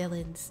beasts and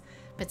villains,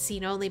 but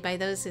seen only by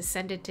those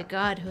ascended to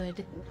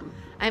godhood.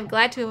 I am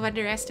glad to have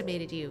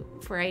underestimated you,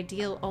 for I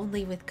deal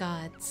only with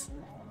gods.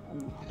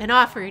 An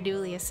offer,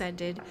 newly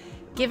ascended.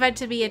 Give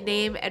unto me a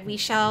name, and we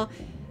shall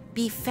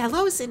be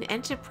fellows in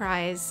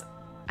enterprise.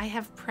 I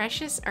have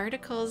precious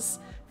articles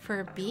for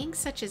a being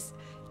such as...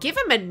 Give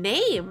him a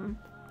name!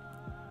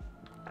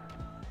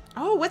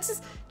 Oh, what's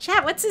his...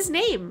 Chat, what's his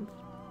name?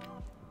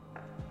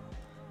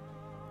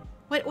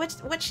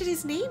 What should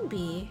his name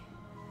be?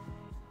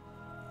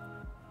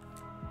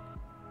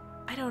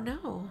 I don't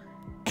know.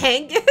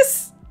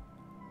 Angus?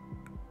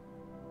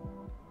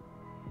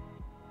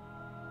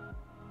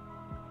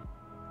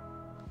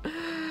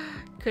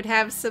 Could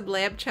have some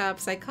lamb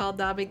chops. I call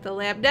nobbing the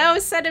lamb. No,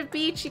 son of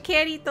Beach, you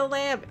can't eat the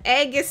lamb.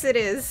 Angus it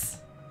is.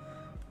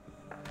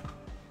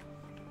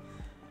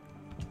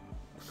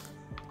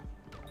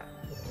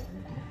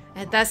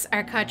 And thus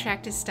our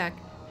contract is stuck.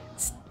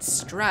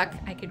 Struck.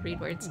 I could read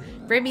words.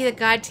 Bring me the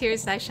god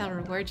tears, and I shall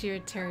reward you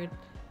in turn.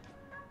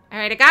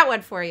 Alright, I got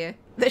one for you.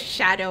 The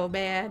Shadow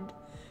Man.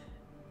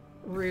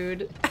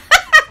 Rude.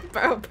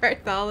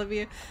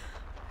 Bartholomew.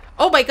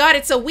 Oh my god,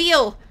 it's a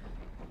wheel!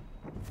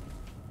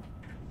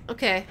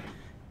 Okay.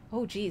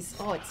 Oh geez.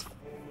 Oh, it's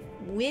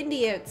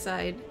windy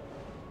outside.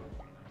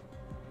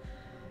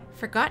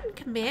 Forgotten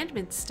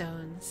Commandment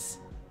Stones.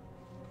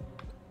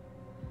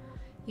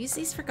 Use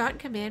these Forgotten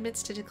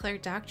Commandments to declare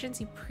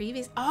doctrines you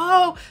previously...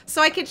 Oh!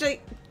 So I could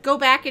like, go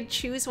back and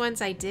choose ones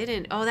I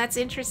didn't. Oh, that's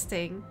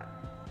interesting.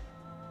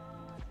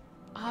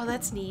 Oh,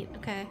 that's neat.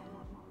 Okay.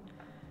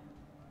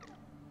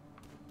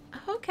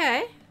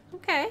 Okay.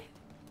 Okay.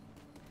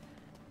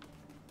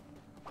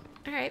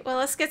 Alright, well,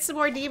 let's get some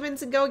more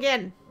demons and go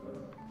again.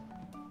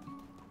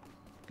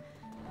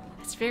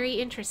 That's very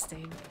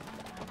interesting.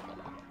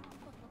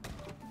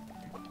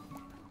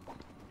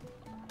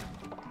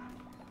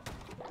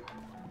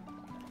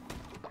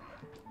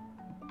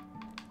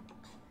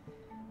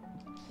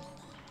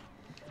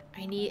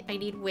 I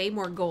need way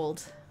more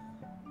gold.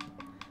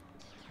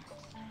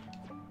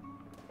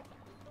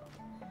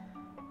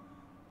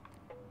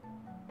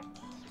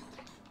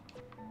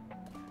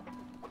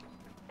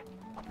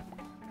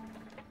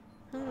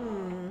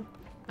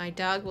 My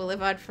dog will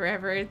live on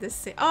forever.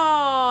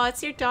 Oh,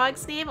 it's your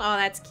dog's name? Oh,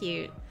 that's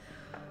cute.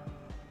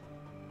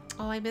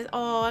 Oh,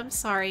 oh, I'm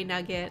sorry,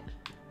 Nugget.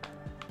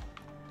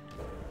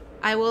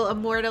 I will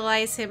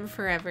immortalize him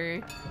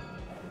forever.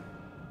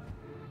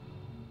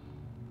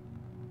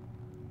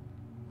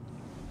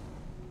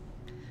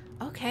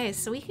 Okay,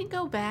 so we can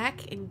go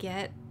back and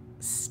get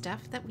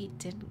stuff that we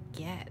didn't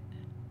get.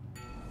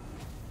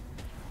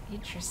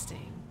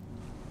 Interesting.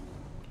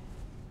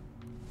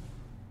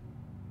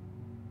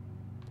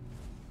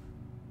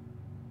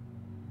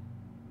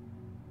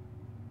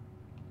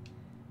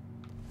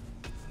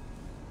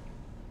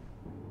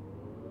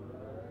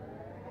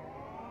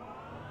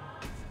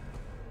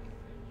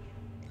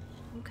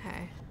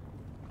 Okay.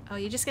 Oh,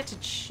 you just get to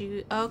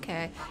choose.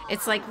 Okay.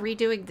 It's like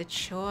redoing the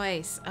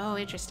choice. Oh,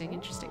 interesting,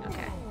 interesting.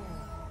 Okay.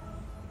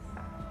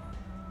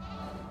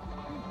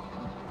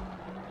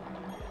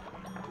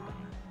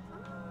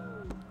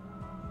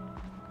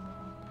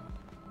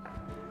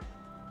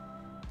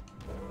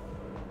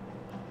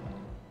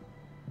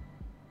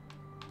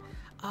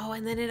 Oh,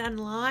 and then it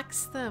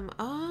unlocks them.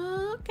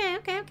 Oh, okay,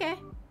 okay, okay.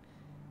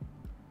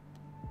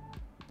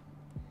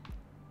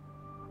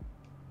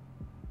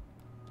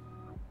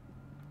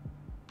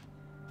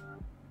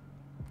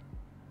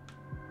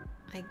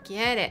 I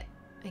get it.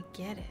 I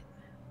get it.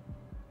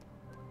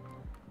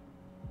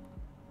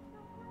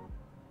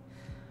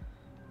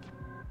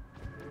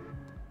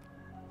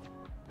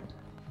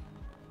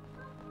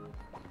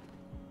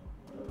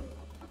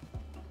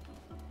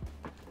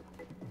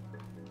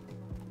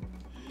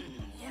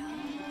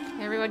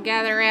 Everyone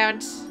gather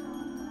around.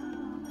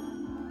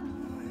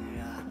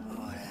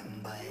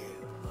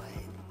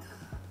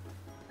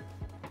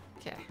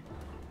 Okay.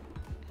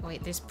 Oh,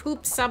 wait, there's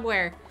poop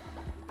somewhere.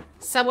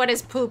 Someone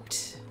has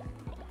pooped.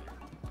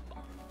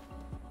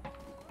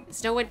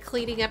 Is no one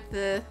cleaning up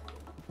the...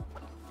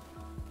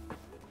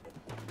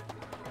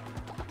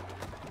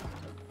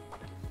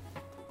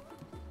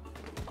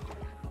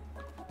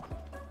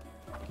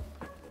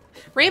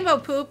 Rainbow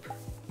poop.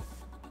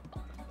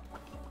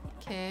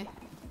 Okay.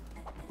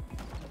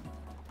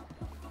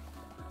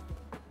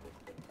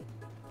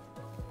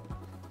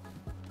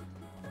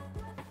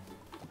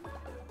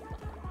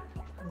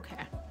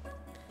 Okay.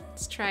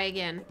 Let's try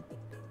again.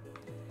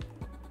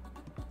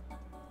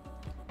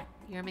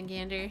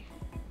 Yarmagander.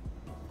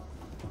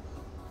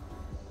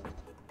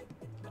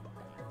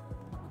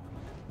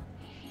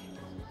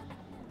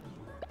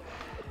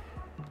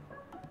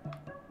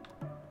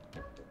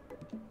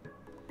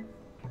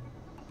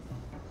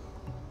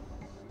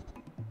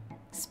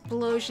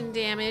 Explosion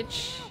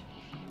damage.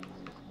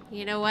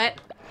 You know what?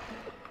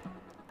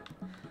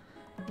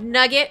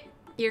 Nugget,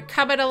 you're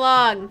coming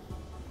along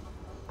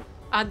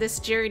on this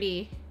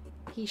journey.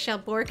 He shall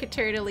bork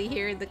eternally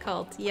here in the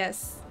cult.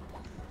 Yes.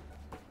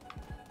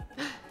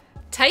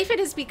 Typhon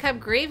has become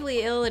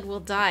gravely ill and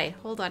will die.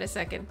 Hold on a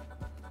second.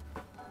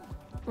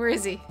 Where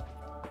is he?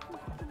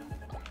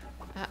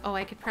 Oh,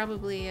 I could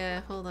probably,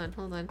 hold on,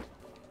 hold on.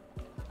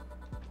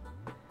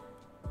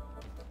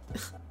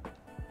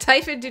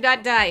 Typhon, do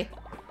not die.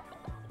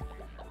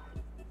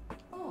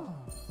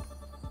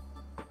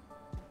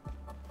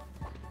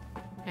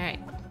 Alright.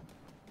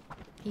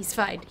 He's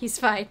fine. He's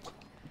fine.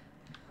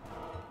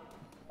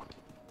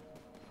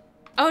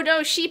 Oh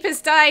no, sheep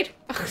has died!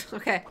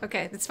 Okay,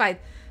 okay, that's fine.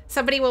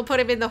 Somebody will put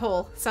him in the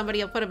hole. Somebody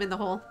will put him in the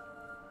hole.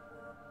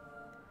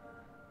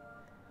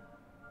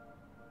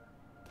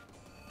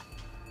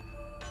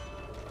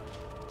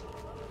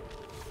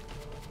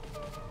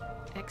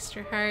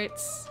 Extra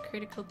hearts,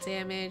 critical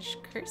damage,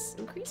 curse,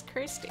 increased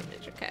curse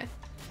damage, okay.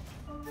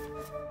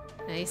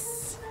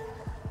 Nice.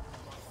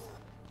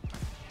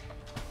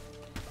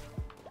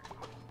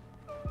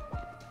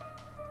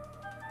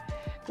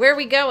 Where are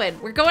we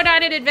going? We're going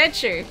on an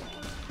adventure.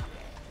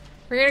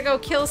 We're gonna go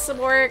kill some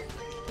more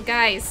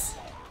guys.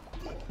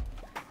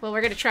 Well,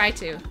 we're gonna try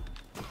to.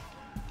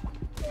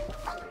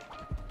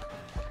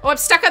 Oh, I'm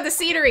stuck on the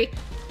scenery.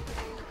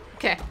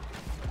 Okay.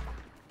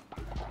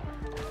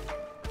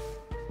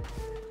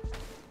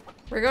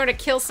 We're going to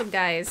kill some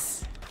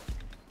guys.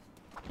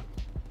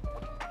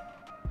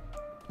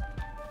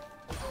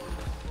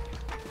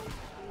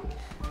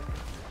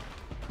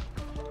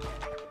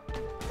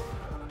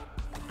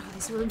 Oh,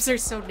 these rooms are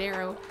so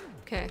narrow.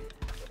 Okay.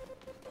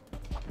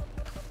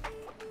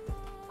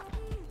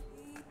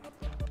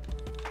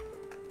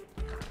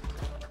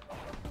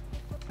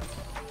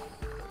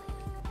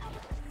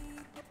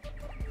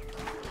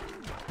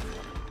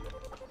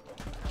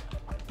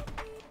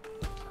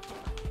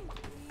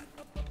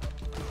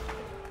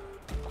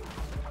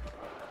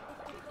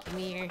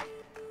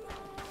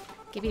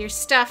 Give me your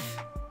stuff.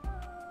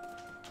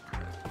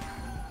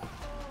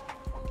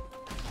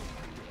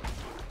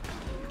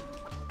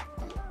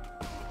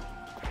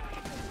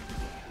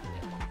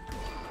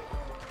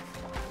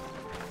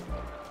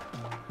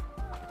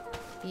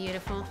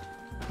 Beautiful.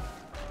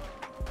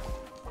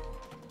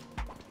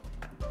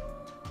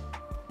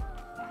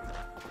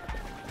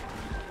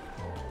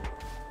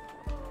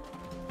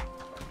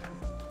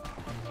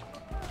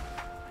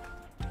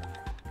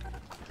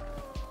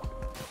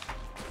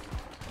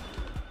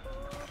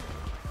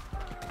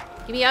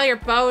 Give me all your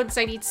bones.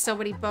 I need so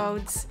many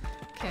bones.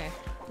 Okay.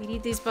 We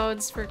need these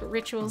bones for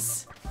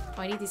rituals. Oh,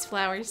 I need these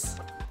flowers.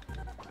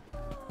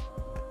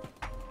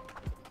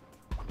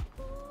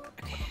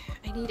 Okay.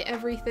 I need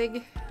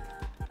everything.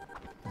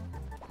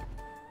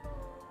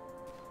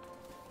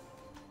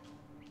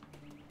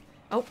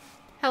 Oh.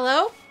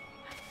 Hello?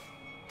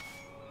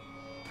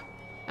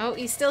 Oh,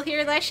 you still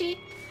here, Leshy?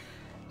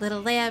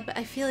 Little lamb,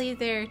 I feel you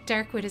there.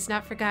 Darkwood has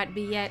not forgotten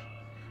me yet.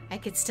 I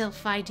can still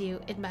find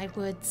you in my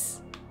woods.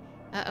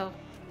 Uh-oh.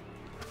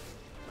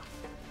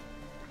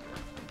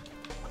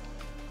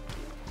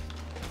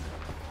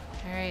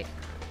 Alright.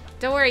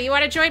 Don't worry, you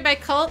want to join my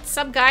cult?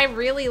 Some guy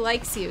really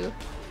likes you.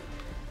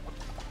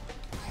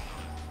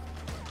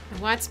 And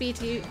wants me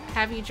to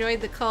have you join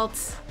the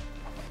cult.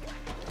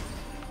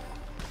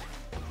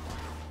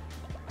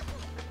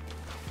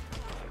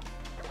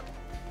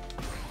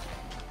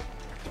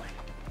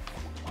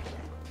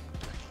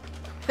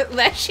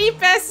 Leshy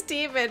best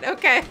demon.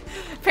 Okay.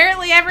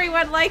 Apparently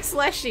everyone likes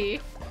Leshy.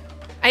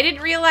 I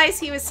didn't realize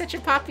he was such a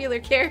popular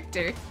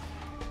character.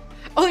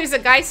 Oh, there's a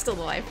guy still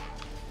alive.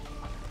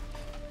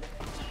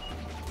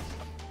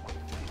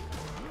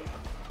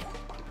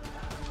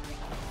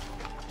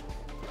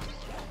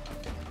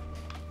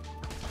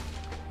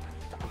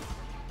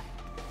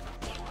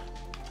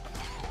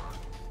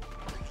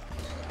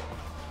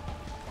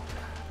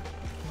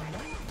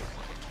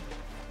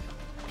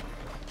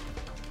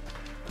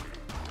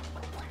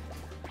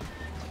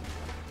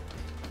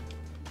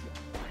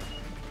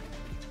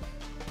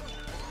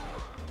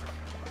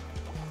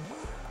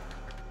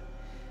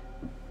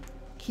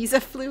 He's a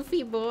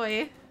floofy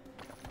boy.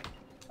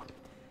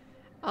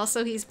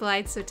 Also, he's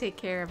blind, so take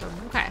care of him.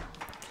 Okay.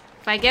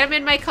 If I get him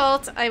in my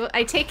cult,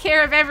 I take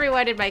care of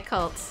everyone in my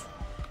cult.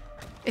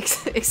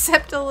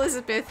 Except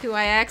Elizabeth, who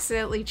I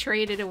accidentally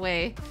traded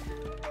away.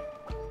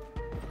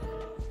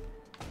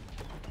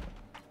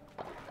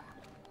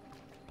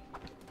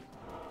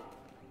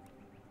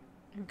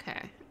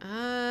 Okay.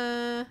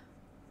 Yeah,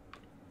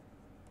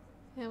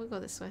 we'll go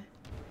this way.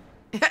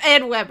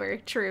 And Weber,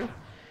 true.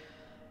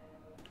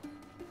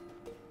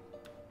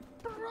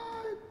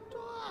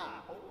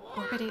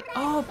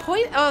 Oh,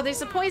 oh,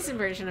 there's a poison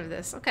version of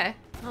this. Okay,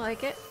 I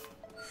like it.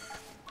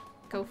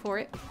 Go for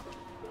it.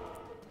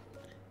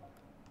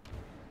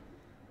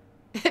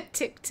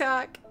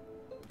 TikTok.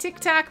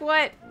 TikTok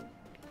what?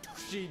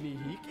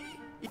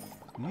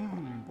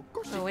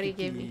 Oh, what do you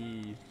give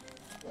me?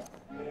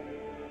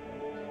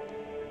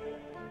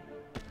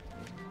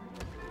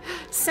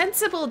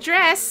 Sensible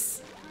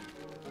dress!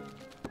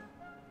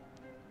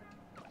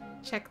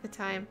 Check the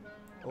time.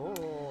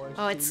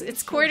 Oh, it's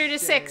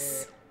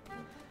 5:45.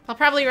 I'll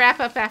probably wrap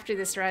up after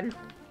this run.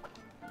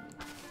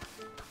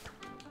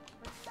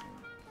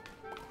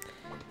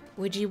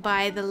 Would you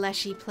buy the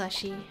Leshy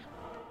plushie?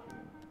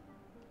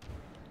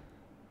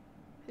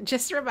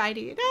 Just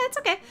reminding you. No, it's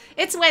okay.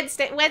 It's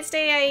Wednesday.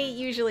 Wednesday, I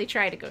usually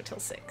try to go till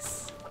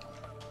 6.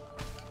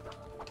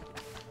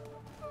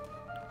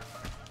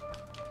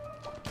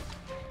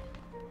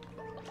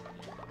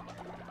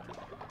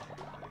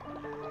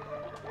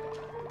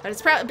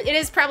 But it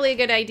is probably a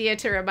good idea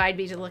to remind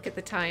me to look at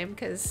the time,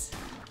 because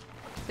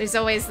there's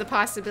always the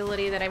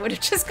possibility that I would have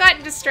just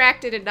gotten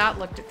distracted and not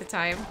looked at the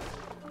time.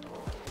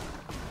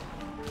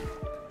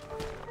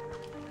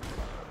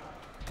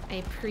 I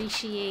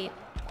appreciate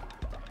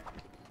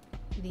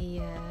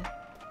the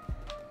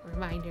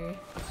reminder.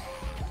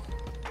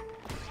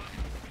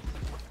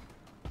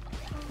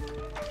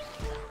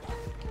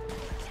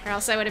 Or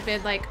else I would have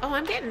been like, oh,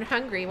 I'm getting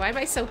hungry. Why am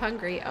I so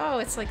hungry? Oh,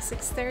 it's like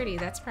 6:30.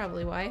 That's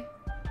probably why.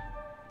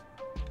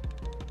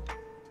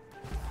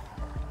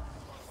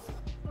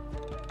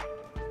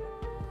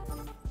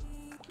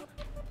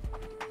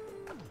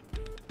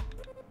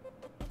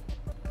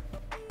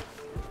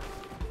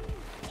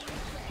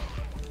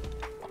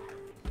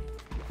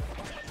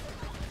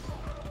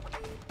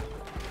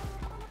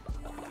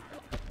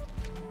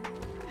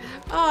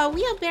 Oh, a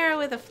wheelbarrow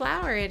with a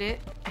flower in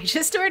it. I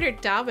just ordered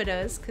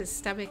Domino's because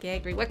stomach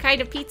angry. What kind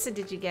of pizza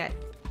did you get?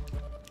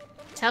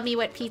 Tell me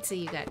what pizza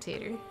you got,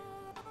 Tater.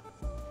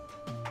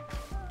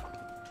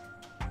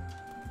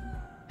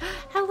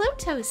 Hello,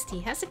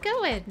 Toasty. How's it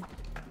going?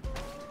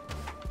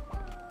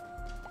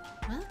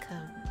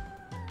 Welcome.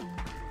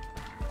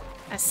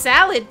 A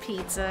salad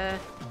pizza?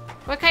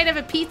 What kind of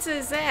a pizza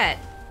is that?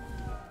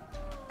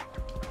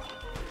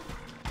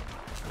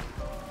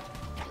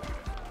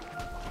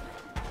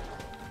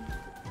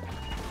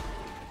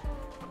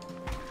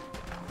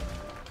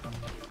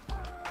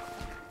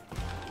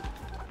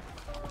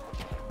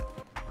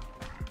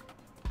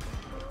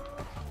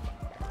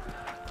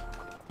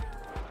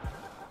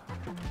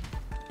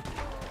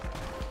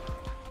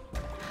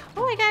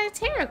 Oh, I got a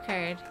tarot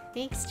card.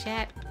 Thanks,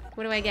 chat.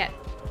 What do I get?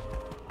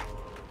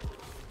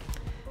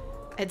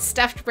 And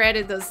stuffed bread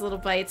in those little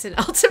bites and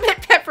ultimate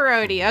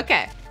pepperoni.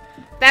 Okay.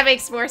 That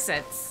makes more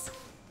sense.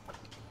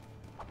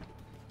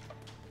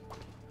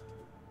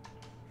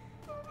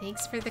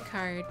 Thanks for the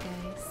card,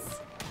 guys.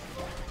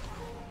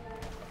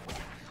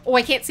 Oh,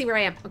 I can't see where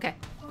I am. Okay.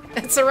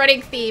 That's a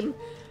running theme.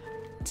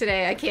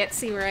 today. I can't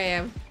see where I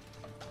am.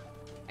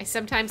 I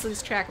sometimes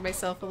lose track of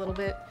myself a little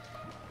bit.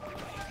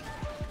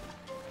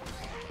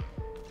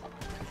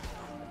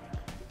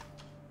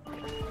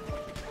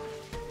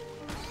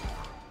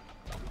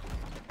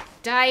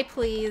 Die,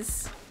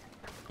 please.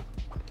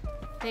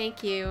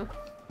 Thank you.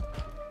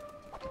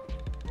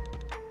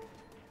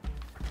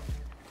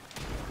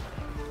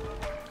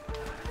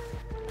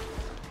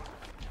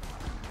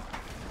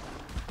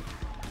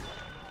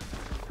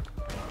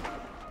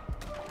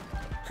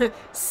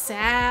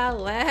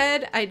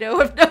 Salad? I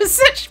know of no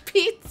such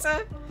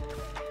pizza.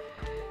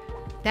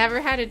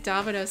 Never had a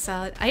Domino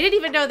salad. I didn't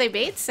even know they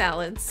made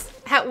salads.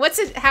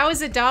 How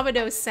is a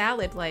Domino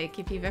salad like,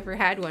 if you've ever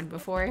had one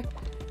before?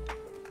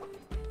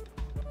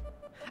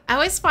 I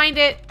always find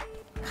it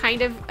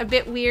kind of a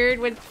bit weird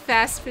when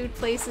fast food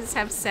places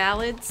have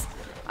salads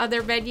on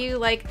their menu.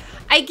 Like,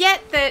 I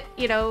get that,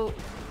 you know,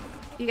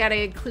 you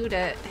gotta include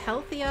a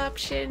healthy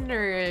option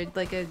or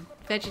like a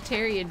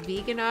vegetarian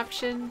vegan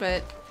option,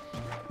 but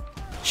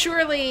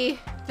surely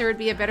there would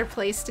be a better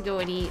place to go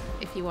and eat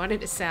if you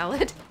wanted a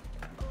salad.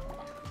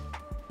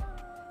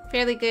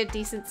 Fairly good,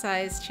 decent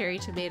sized cherry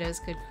tomatoes,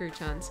 good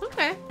croutons.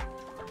 Okay.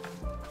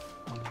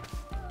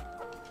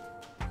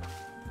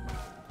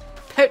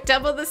 About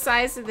double the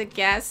size of the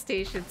gas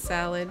station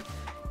salad.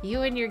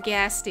 You and your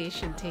gas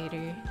station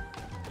tater.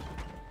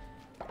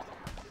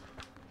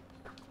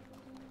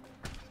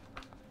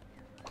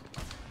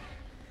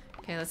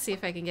 Okay, let's see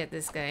if I can get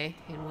this guy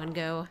in one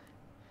go.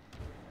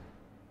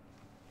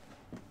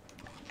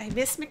 I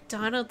miss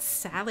McDonald's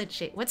salad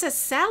shake. What's a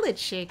salad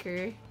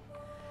shaker?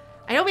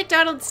 I know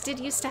McDonald's did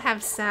used to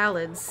have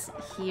salads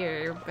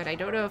here, but I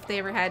don't know if they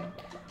ever had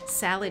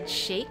salad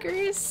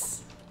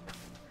shakers.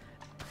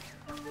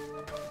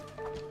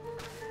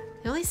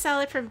 The only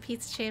salad from a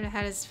pizza chain I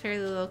had is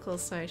fairly local,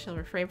 so I shall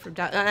refrain from...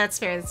 Oh, that's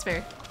fair, that's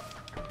fair.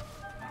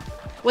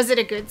 Was it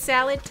a good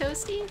salad,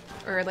 Toasty?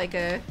 Or like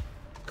a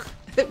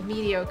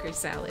mediocre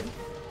salad?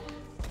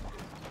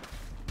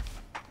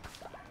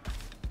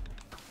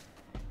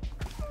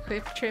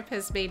 Quick Trip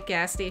has made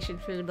gas station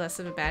food less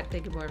of a bad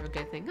thing and more of a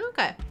good thing.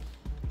 Okay.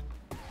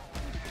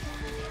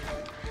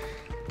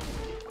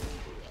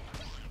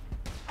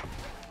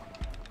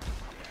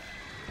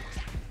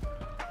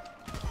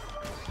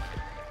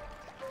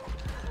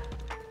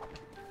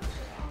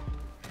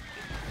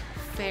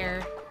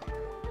 Fair.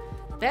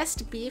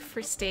 Best beef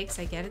for steaks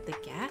I get at the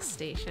gas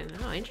station.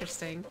 Oh,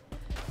 interesting.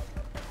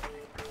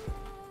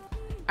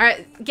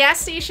 Alright, gas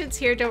stations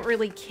here don't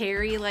really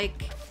carry,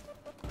 like,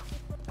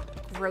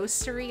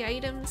 grocery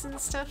items and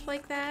stuff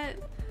like that.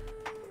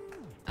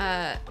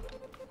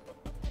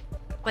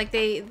 Like,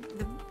 they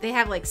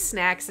have, like,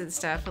 snacks and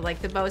stuff, but,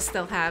 like, the most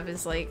they'll have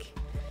is, like,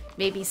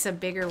 maybe some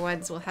bigger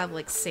ones will have,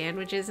 like,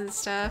 sandwiches and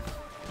stuff.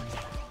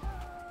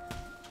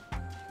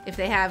 If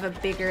they have a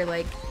bigger,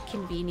 like,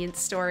 convenience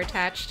store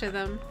attached to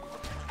them.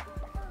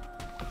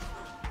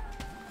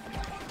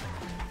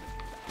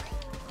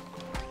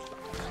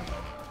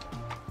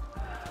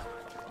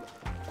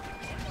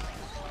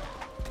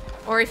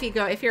 Or if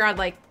you're on,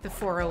 like, the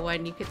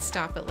 401, you could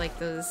stop at, like,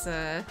 those,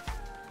 the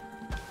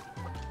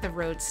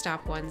road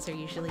stop ones are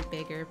usually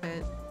bigger,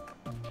 but...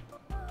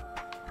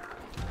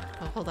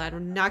 Oh, hold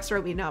on. Knox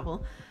wrote me a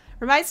novel.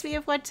 Reminds me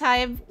of one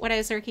time when I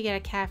was working at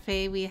a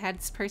cafe, we had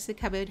this person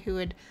come in who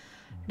would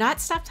not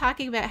stop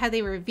talking about how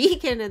they were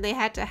vegan and they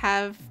had to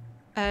have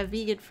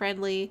vegan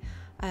friendly.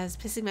 I was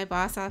pissing my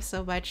boss off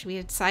so much. We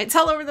had signs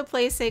all over the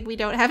place saying we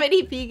don't have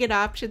any vegan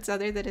options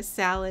other than a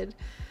salad.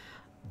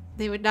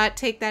 They would not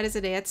take that as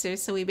an answer,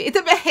 so we made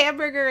them a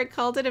hamburger and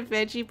called it a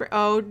veggie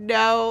oh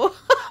no.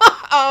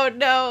 Oh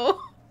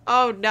no.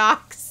 Oh,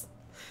 Knox.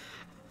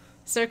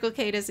 Circle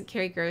K doesn't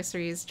carry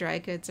groceries. Dry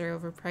goods are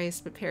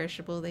overpriced but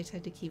perishable. They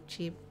tend to keep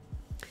cheap.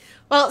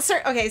 Well,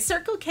 okay,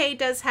 Circle K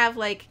does have,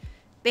 like,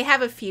 they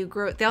have a few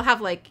they'll have,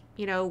 like,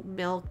 you know,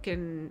 milk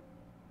and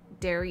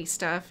dairy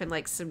stuff and,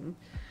 like, some,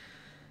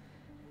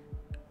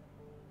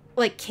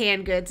 like,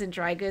 canned goods and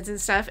dry goods and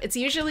stuff. It's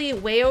usually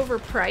way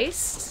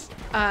overpriced.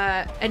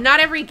 And not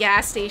every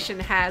gas station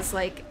has,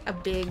 like, a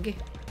big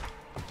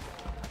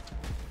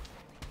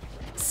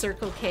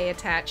Circle K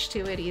attached to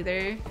it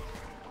either.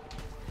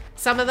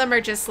 Some of them are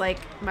just, like,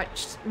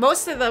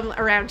 most of them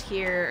around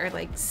here are,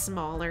 like,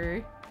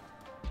 smaller.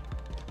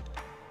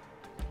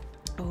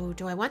 Oh,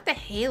 do I want the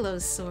Halo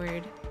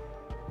sword?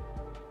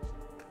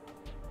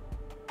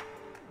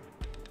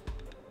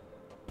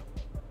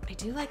 I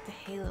do like the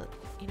Halo.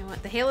 You know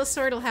what? The Halo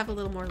sword will have a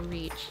little more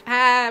reach.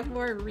 Ah,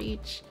 more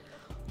reach.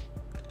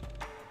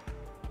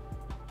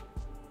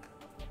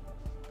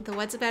 The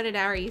one's about an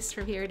hour east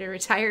from here to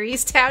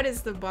Retirees Town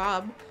is the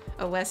bomb.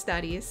 Oh, west,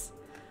 not east.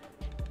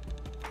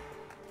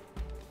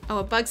 Oh,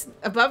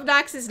 above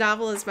Knox's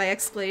novel is my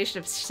explanation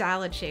of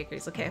salad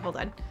shakers. Okay, hold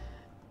on.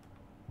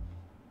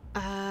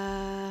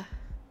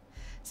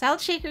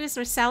 Salad shakers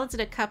were salads in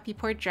a cup. You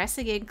poured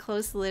dressing in,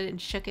 closed the lid, and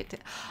shook it.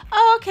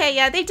 Oh, okay,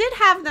 yeah, they did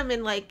have them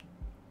in, like,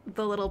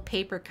 the little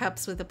paper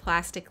cups with a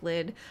plastic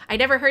lid. I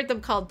never heard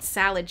them called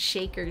salad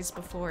shakers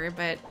before,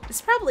 but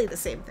it's probably the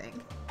same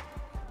thing.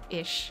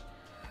 Ish.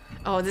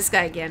 Oh, this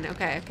guy again.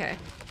 Okay, okay.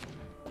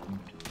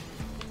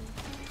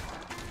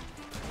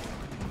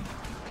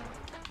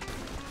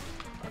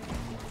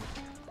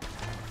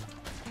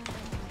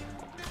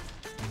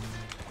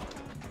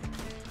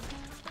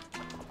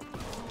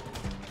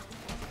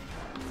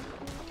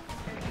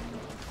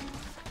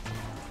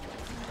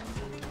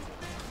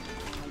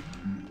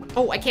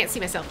 Oh, I can't see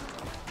myself.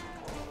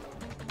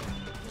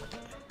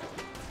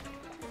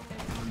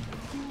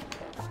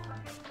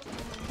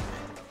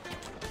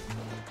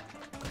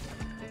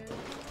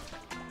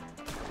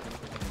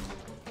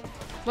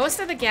 Most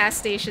of the gas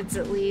stations,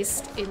 at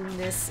least in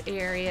this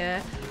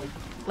area,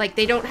 like,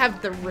 they don't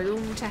have the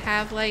room to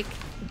have, like,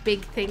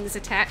 big things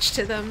attached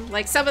to them.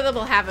 Like, some of them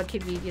will have a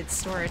convenience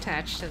store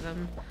attached to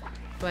them,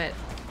 but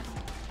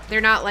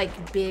they're not,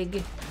 like,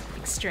 big,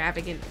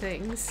 extravagant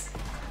things.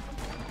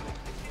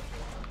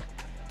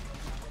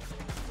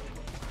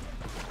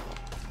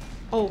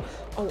 Oh,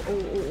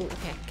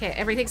 okay,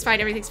 everything's fine,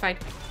 everything's fine.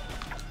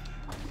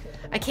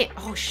 I can't,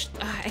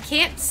 I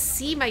can't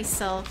see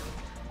myself,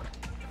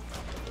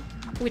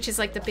 which is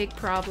like the big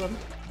problem.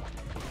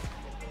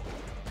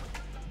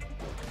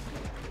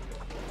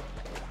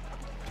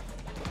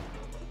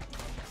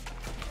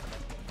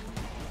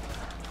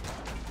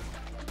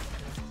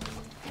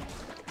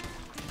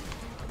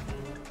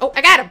 Oh,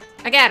 I got him!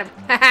 I got him!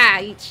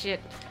 Haha, eat shit.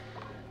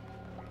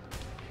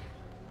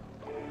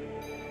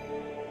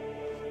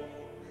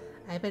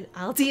 I'm an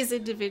Aldi's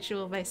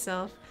individual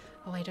myself.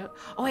 Oh, I don't.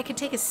 Oh, I can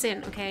take a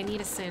sin. Okay, I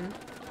need a sin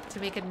to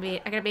make a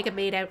maid. I gotta make a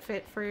maid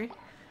outfit for.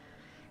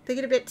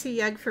 Thinking a bit too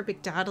young for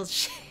McDonald's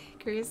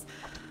shakers.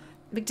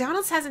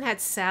 McDonald's hasn't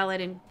had salad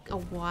in a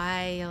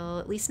while,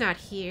 at least not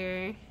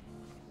here.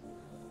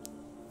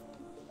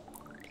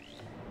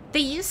 They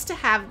used to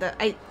have the.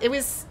 It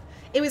was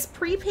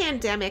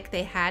pre-pandemic.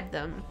 They had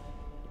them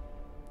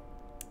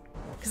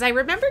because I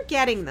remember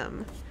getting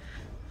them.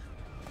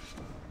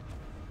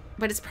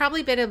 But it's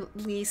probably been at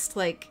least,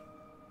 like,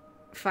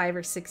 5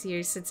 or 6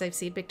 years since I've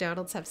seen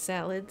McDonald's have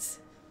salads.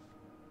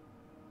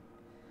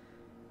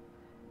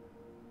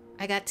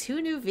 I got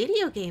 2 new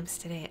video games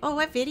today. Oh,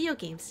 what video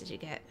games did you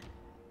get?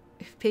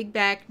 Pig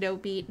back, no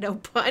beat, no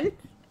pun?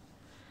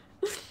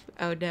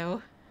 Oh,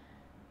 no.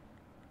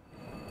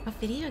 What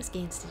video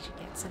games did you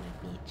get, Son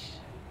of Beach?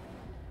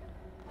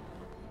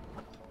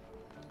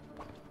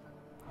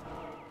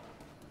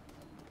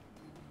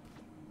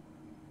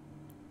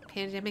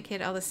 Pandemic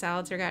hit, all the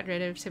salads are gotten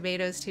rid of.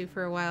 Tomatoes too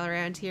for a while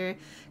around here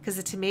because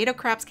the tomato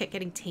crops kept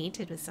getting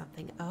tainted with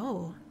something.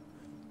 Oh,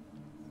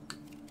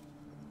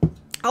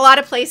 a lot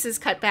of places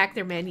cut back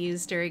their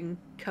menus during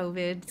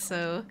COVID,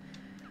 so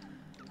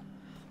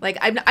like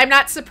I'm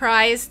not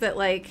surprised that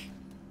like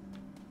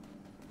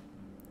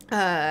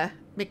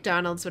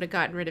McDonald's would have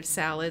gotten rid of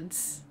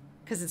salads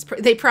because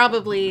they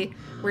probably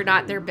were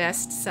not their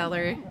best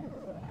seller.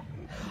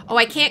 Oh,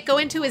 I can't go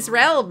into his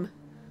realm.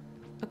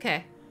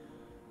 Okay.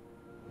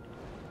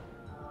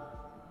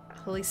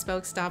 Holy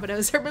smokes,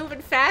 Dominoes are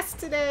moving fast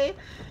today.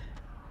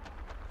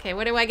 Okay,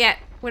 what do I get?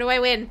 What do I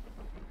win?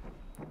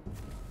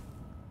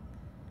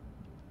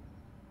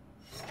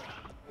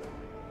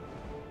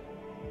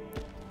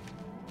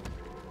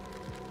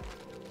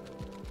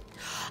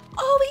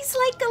 Oh, he's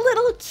like a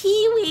little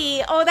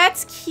kiwi. Oh,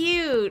 that's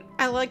cute.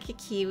 I like a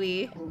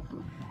kiwi.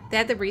 They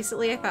had them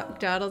recently. I thought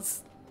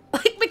McDonald's...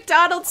 Like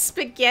McDonald's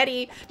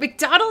spaghetti.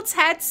 McDonald's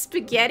had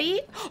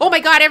spaghetti? Oh my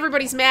god,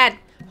 everybody's mad.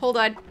 Hold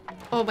on.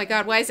 Oh my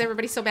god, why is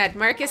everybody so mad?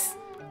 Marcus,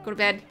 go to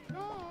bed.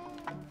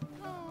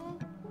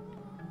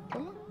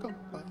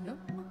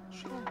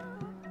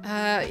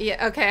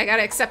 Yeah, okay, I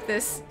gotta accept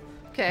this.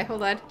 Okay,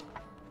 hold on.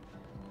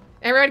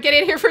 Everyone get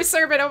in here for a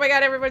sermon. Oh my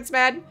god, everyone's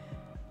mad.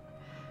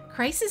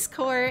 Crisis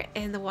Core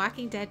and The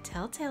Walking Dead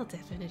Telltale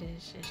Definitive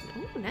Edition.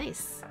 Ooh,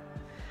 nice.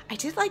 I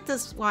did like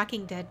those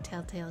Walking Dead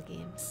Telltale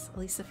games. At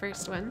least the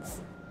first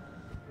ones.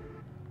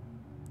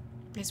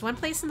 There's one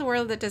place in the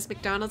world that does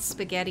McDonald's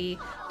spaghetti,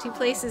 2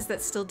 places that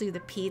still do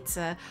the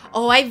pizza.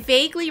 Oh, I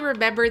vaguely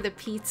remember the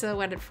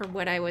pizza from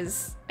when I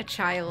was a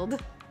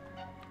child.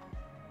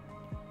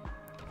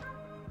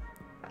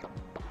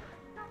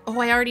 Oh,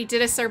 I already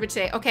did a sermon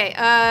today. Okay,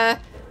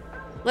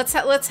 let's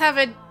have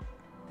a...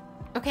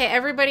 Okay,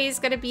 everybody's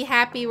gonna be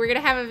happy. We're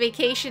gonna have a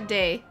vacation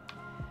day.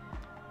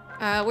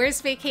 Where's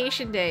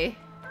vacation day?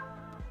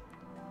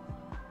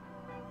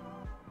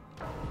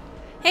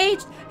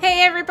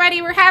 Hey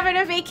everybody, we're having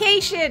a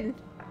vacation!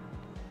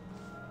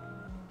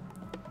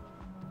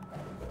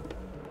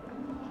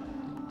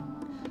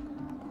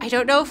 I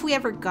don't know if we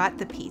ever got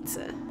the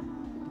pizza.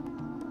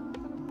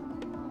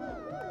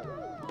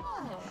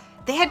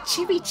 They had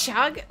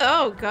chimichanga?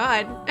 Oh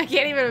god. I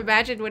can't even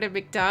imagine what a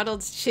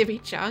McDonald's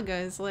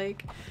chimichanga is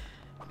like.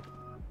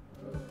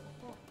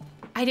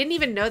 I didn't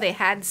even know they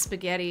had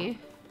spaghetti.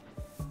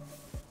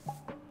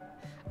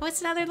 Oh,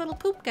 it's another little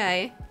poop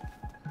guy.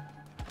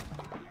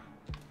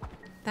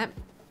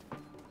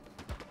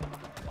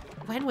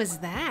 When was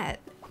that?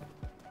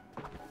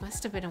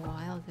 Must have been a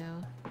while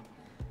ago.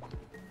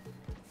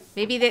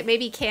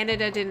 Maybe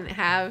Canada didn't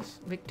have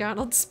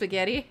McDonald's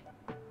spaghetti.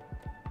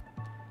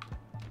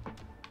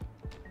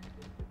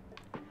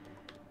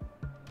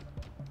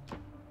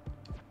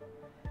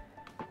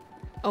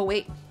 Oh,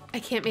 wait. I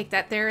can't make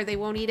that there or they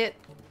won't eat it.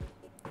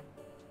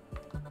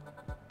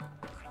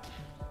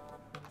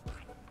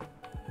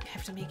 I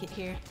have to make it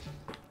here.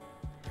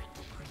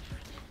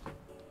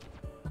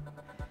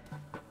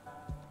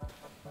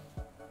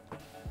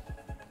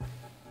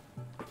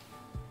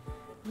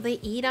 Will they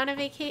eat on a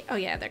vacation? Oh,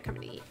 yeah, they're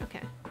coming to eat.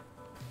 Okay.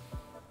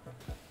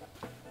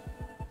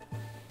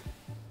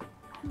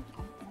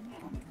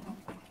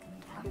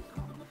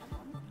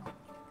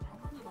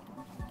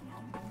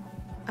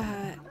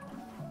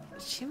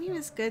 Jimmy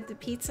was good. The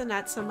pizza,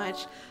 not so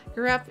much.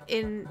 Grew up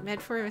in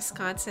Medford,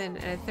 Wisconsin,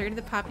 and a third of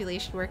the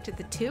population worked at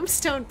the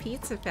Tombstone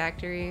Pizza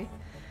Factory.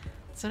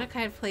 It's not a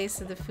kind of place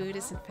where the food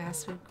isn't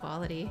fast food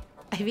quality.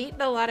 I've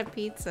eaten a lot of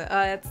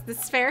pizza.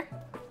 This is fair.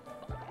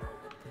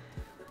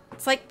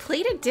 It's like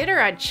plated dinner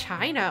on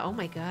China. Oh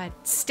my god.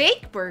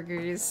 Steak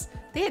burgers.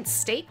 They had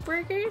steak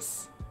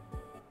burgers?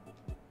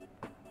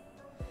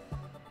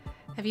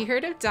 Have you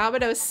heard of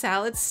Domino's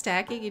salad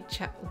stacking in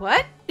China?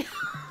 What?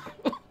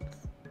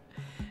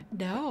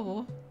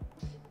 No.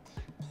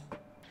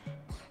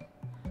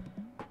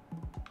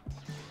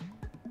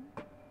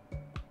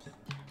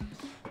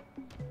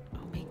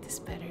 I'll make this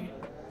better.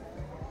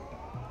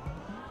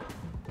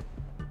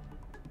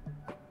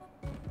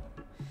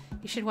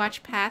 You should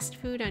watch Past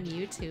Food on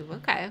YouTube.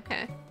 Okay,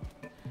 okay.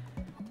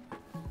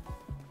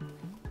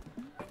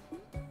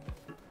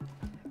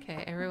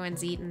 Okay,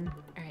 everyone's eaten.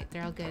 Alright,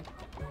 they're all good.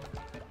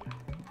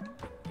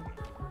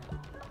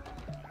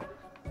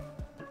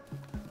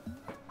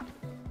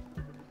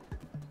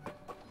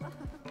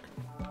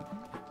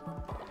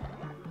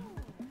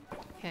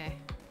 Okay.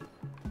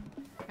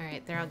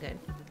 Alright, they're all good.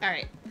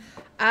 Alright.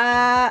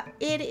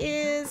 It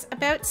is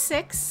about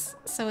 6,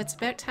 so it's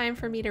about time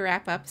for me to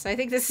wrap up. So I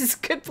think this is a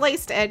good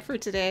place to end for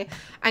today.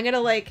 I'm gonna,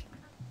 like,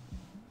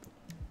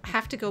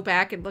 have to go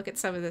back and look at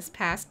some of this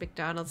past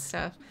McDonald's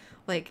stuff.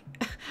 Like,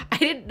 I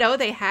didn't know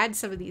they had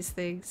some of these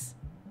things.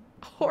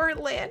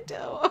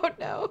 Orlando. Oh,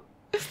 no.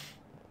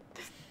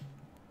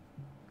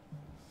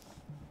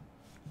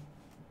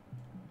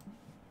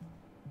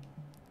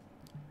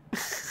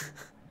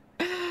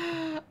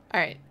 All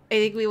right. I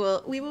think we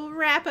will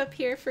wrap up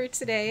here for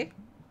today.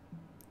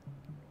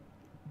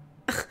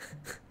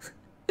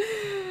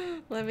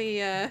 Let me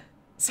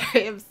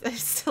sorry, I'm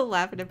still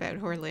laughing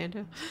about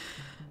Orlando.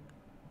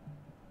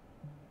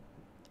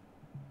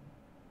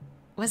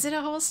 Was it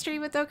a whole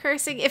stream with no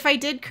cursing? If I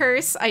did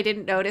curse, I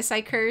didn't notice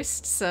I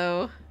cursed,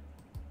 so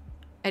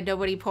and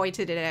nobody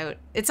pointed it out.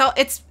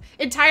 It's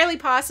entirely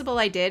possible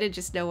I did and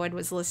just no one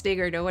was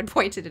listening or no one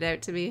pointed it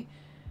out to me.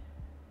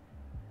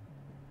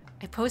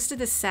 I posted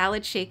the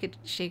salad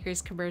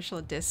shakers commercial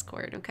in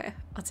Discord. Okay,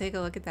 I'll take a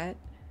look at that.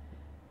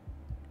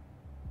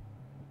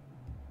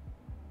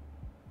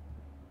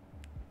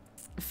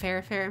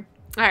 Fair, fair.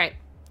 All right.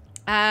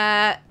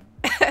 All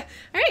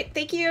right.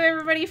 Thank you,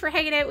 everybody, for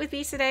hanging out with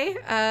me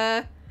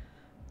today.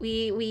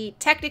 We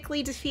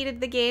technically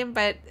defeated the game,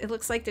 but it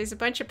looks like there's a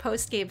bunch of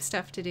post-game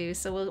stuff to do,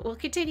 so we'll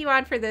continue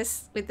on with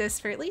this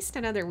for at least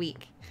another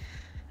week.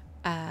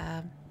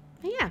 But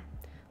yeah.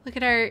 Look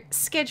at our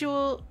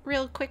schedule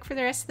real quick for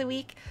the rest of the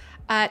week.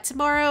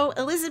 Tomorrow,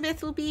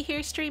 Elizabeth will be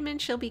here streaming.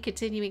 She'll be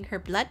continuing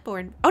her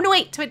Bloodborne. Oh, no,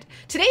 wait.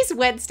 Today's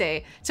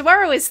Wednesday.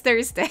 Tomorrow is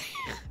Thursday.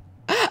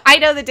 I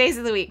know the days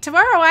of the week.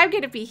 Tomorrow, I'm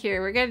going to be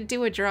here. We're going to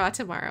do a draw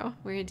tomorrow.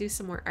 We're going to do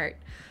some more art.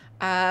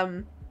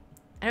 I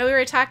know we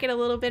were talking a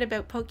little bit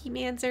about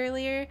Pokemans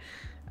earlier.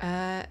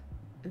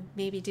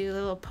 Maybe do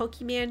little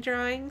Pokemon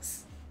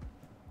drawings.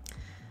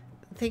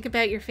 Think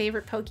about your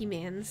favorite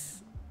Pokemans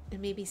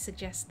and maybe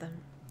suggest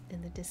them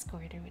in the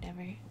Discord or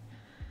whatever.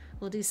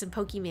 We'll do some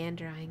Pokemon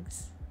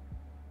drawings.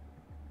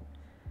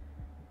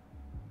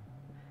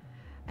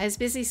 I was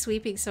busy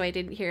sweeping, so I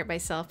didn't hear it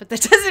myself, but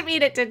that doesn't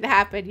mean it didn't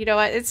happen. You know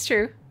what? It's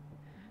true.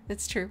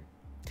 It's true.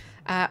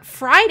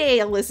 Friday,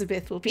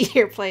 Elizabeth will be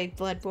here playing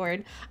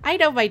Bloodborne. I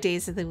know my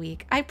days of the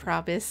week. I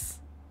promise.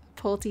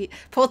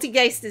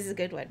 Poltergeist is a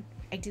good one.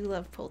 I do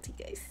love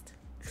Poltergeist.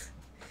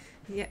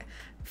 Yeah.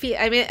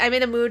 I'm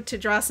in a mood to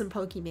draw some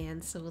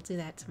Pokemon, so we'll do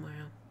that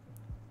tomorrow.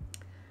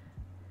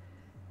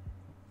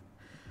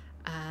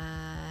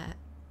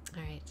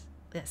 All right.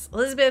 Yes,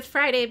 Elizabeth,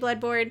 Friday,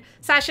 Bloodborne.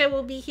 Sasha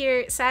will be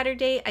here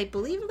Saturday. I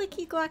believe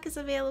Licky Glock is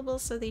available,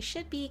 so they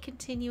should be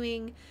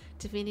continuing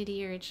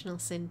Divinity Original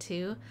Sin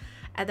 2.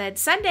 And then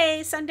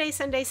Sunday. Sunday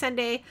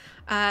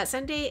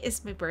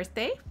is my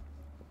birthday.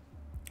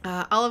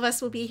 All of us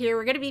will be here.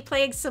 We're going to be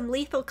playing some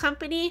Lethal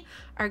Company.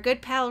 Our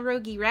good pal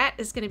Rogie Rat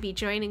is going to be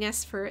joining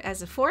us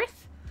as a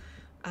 4th.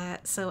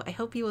 So I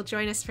hope you will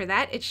join us for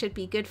that. It should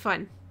be good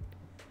fun.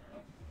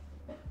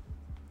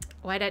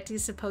 Why not do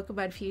some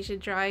Pokemon Fusion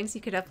drawings?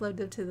 You could upload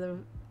them to the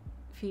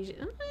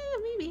Fusion.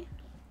 Oh, maybe.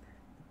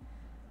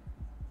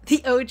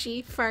 The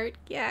OG fart,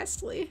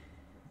 ghastly.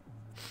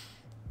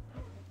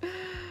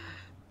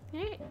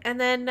 Alright, and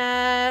then,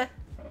 yeah,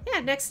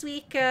 next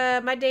week,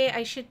 Monday,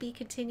 I should be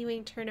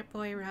continuing Turnip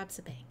Boy Robs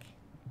a Bank.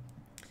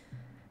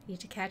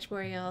 Need to catch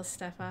more of y'all's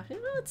stuff off. Well,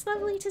 it's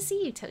lovely to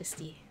see you,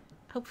 Toasty.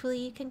 Hopefully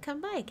you can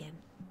come by again.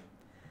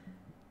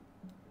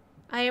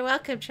 You're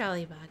welcome,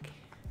 Charlie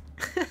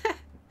Bug.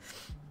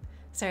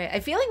 Sorry,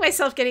 I'm feeling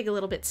myself getting a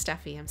little bit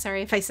stuffy. I'm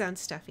sorry if I sound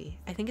stuffy.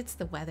 I think it's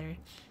the weather.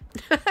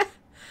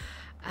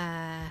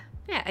 Yeah,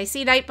 I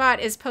see Nightbot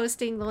is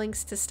posting the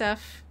links to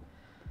stuff.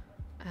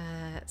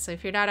 So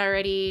if you're not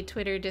already,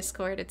 Twitter,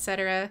 Discord,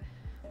 etc.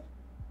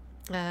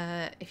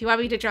 If you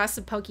want me to draw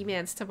some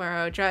Pokemans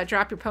tomorrow,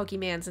 drop your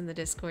Pokemans in the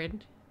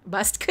Discord.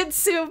 Must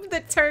consume the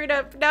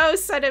turnip. No,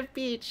 son of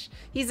Peach.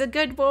 He's a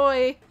good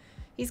boy.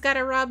 He's got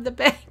to rob the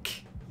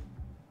bank.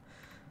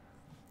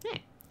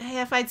 Hey, I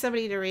gotta find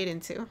somebody to raid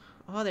into.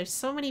 Oh, there's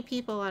so many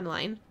people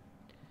online.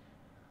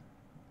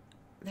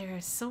 There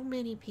are so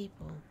many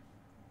people.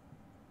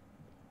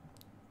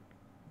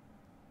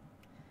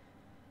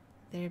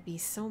 There'd be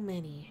so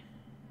many.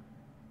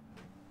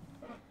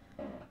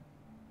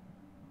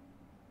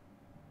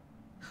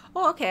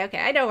 Oh, okay.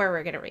 I know where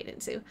we're gonna raid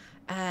into.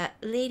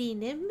 Lady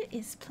Nim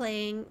is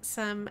playing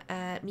some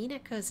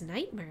Minako's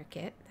Night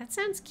Market. That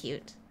sounds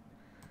cute.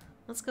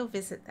 Let's go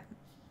visit them.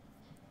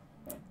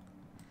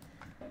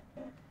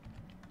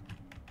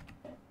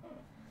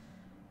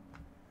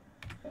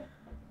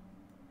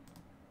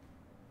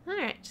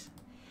 Alright.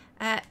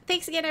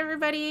 Thanks again,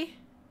 everybody.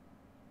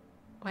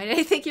 Why did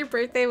I think your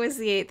birthday was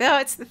the 8th? Oh,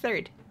 it's the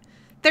 3rd.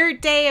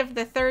 3rd day of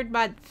the 3rd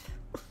month.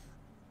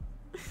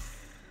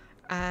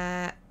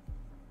 Alright,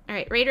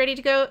 raid ready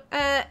to go.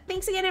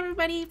 Thanks again,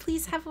 everybody.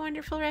 Please have a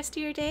wonderful rest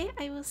of your day.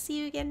 I will see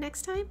you again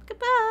next time.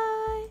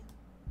 Goodbye.